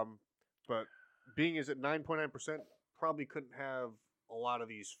 But being is at 9.9%, probably couldn't have a lot of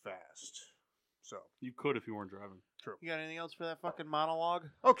these fast. So You could if you weren't driving. true. You got anything else for that fucking monologue?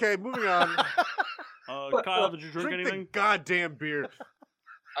 Okay, moving on. Kyle, did you drink Drink anything? the goddamn beer.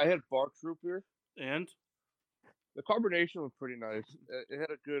 I had Barks root beer. And? The carbonation was pretty nice. It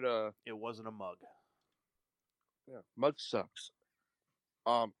had a good It wasn't a mug. mug sucks.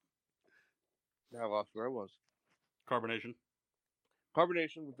 Now I lost where I was. Carbonation.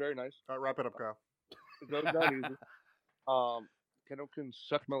 Carbonation was very nice. Wrap it up, Kyle. It goes down easy. Kendall can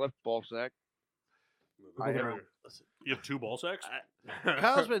suck my left ball sack. I have You have 2 ball sacks?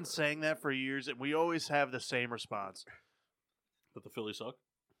 Kyle's been saying that for years, and we always have the same response. That the Phillies suck?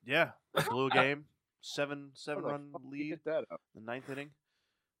 Yeah, blew a game, seven How the run fuck you lead, get that up? the 9th inning.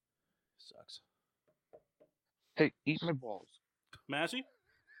 Sucks. Hey, eat my balls. Massey?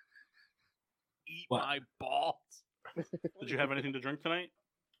 Eat What? my balls. Did you have anything to drink tonight?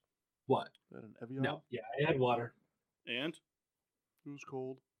 What? Is that an Evian? No. Yeah, I had water. And? It was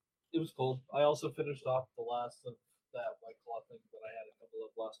cold. It was cold. I also finished off the last of that White Claw thing that I had a couple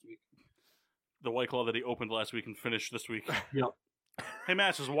of last week. The White Claw that he opened last week and finished this week. Yep. Hey,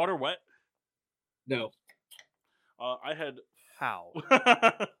 Mass, is water wet? No. I had... How?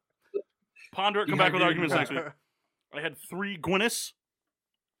 Ponder it, come back with arguments next week. I had 3 Guinness.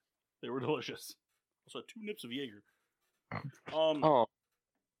 They were delicious. Also had 2 nips of Jaeger. Oh,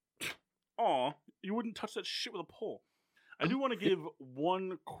 Aw, you wouldn't touch that shit with a pole. I do want to give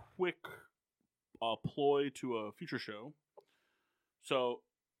one quick ploy to a future show. So,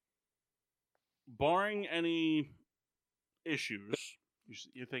 barring any issues,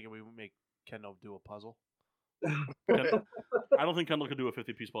 You're thinking we would make Kendall do a puzzle? I don't think Kendall could do a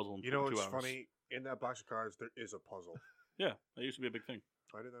 50-piece puzzle in 2 hours. What's funny? In that box of cards, there is a puzzle. Yeah, that used to be a big thing.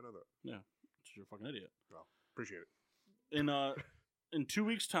 I did not know that. You're a fucking idiot. Appreciate it. In 2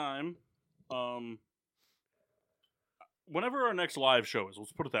 weeks' time, whenever our next live show is,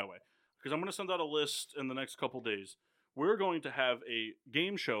 let's put it that way, because I'm going to send out a list in the next couple days. We're going to have a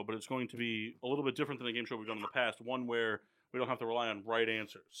game show, but it's going to be a little bit different than the game show we've done in the past. One where we don't have to rely on right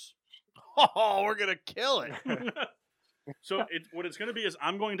answers. Oh, we're gonna kill it. So what it's going to be is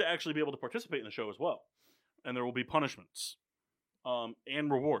I'm going to actually be able to participate in the show as well, and there will be punishments,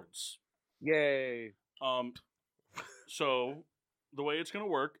 and rewards. Yay! So the way it's going to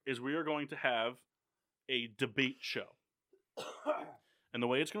work is we are going to have a debate show, and the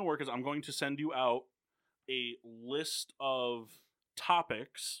way it's going to work is I'm going to send you out a list of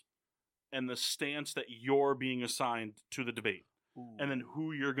topics and the stance that you're being assigned to the debate, and then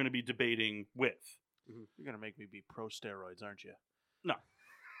who you're going to be debating with. You're gonna make me be pro steroids, aren't you? No.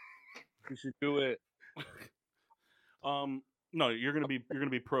 You should do it. No, you're gonna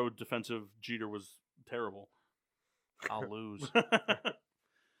be pro defensive. Jeter was terrible. I'll lose.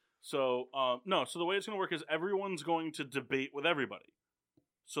 So no. So the way it's gonna work is everyone's going to debate with everybody,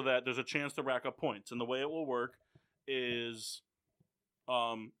 so that there's a chance to rack up points. And the way it will work is,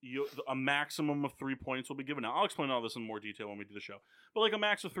 a maximum of 3 points will be given out. I'll explain all this in more detail when we do the show. But like a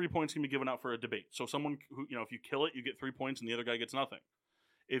max of 3 points can be given out for a debate. So someone who, if you kill it, you get 3 points and the other guy gets nothing.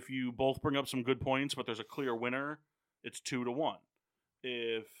 If you both bring up some good points, but there's a clear winner, it's 2-1.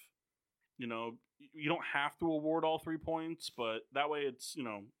 If, you don't have to award all 3 points, but that way it's, a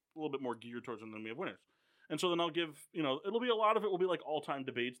little bit more geared towards them than we have winners. And so then I'll give, it'll be a lot of it will be like all-time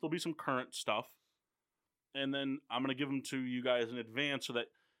debates. There'll be some current stuff. And then I'm going to give them to you guys in advance so that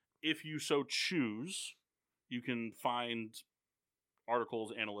if you so choose, you can find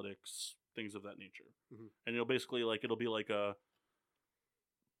articles, analytics, things of that nature. Mhm. And it'll be like a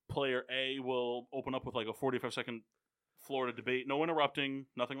player A will open up with like a 45-second Florida debate. No interrupting,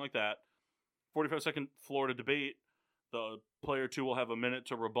 nothing like that. 45-second Florida debate. The player 2 will have a minute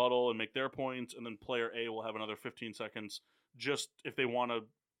to rebuttal and make their points. And then player A will have another 15 seconds just if they want to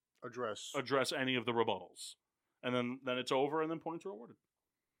address any of the rebuttals, and then it's over, and then points are awarded.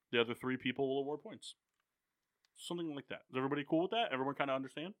 The other 3 people will award points. Something like that. Is everybody cool with that? Everyone kind of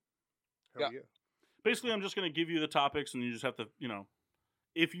understand? Hell yeah. Basically, I'm just going to give you the topics, and you just have to,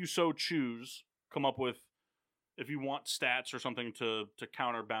 if you so choose, come up with, if you want stats or something to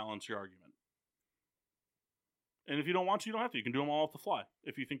counterbalance your argument. And if you don't want to, you don't have to. You can do them all off the fly.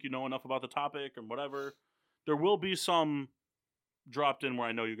 If you think you know enough about the topic or whatever, there will be some dropped in where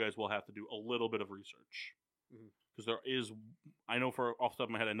I know you guys will have to do a little bit of research, because there is, I know for off the top of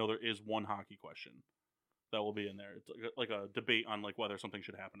my head, I know there is one hockey question that will be in there. It's like a debate on like whether something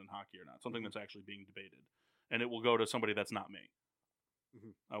should happen in hockey or not, something that's actually being debated, and it will go to somebody that's not me.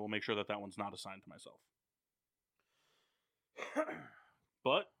 I will make sure that one's not assigned to myself.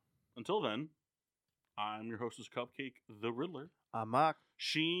 But until then, I'm your hostess, Cupcake the Riddler. I'm Mark.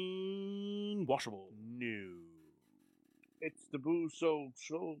 Sheen Washable. No. It's the Boo-So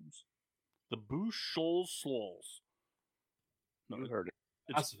Shows. The Boo-Shoals Slols. No, You heard it.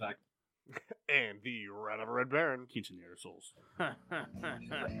 That's a fact. And the Rat of a Red Baron. Quinceanera Souls.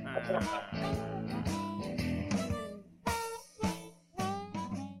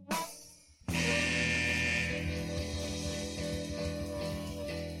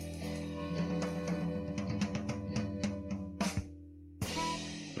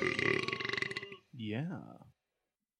 Yeah.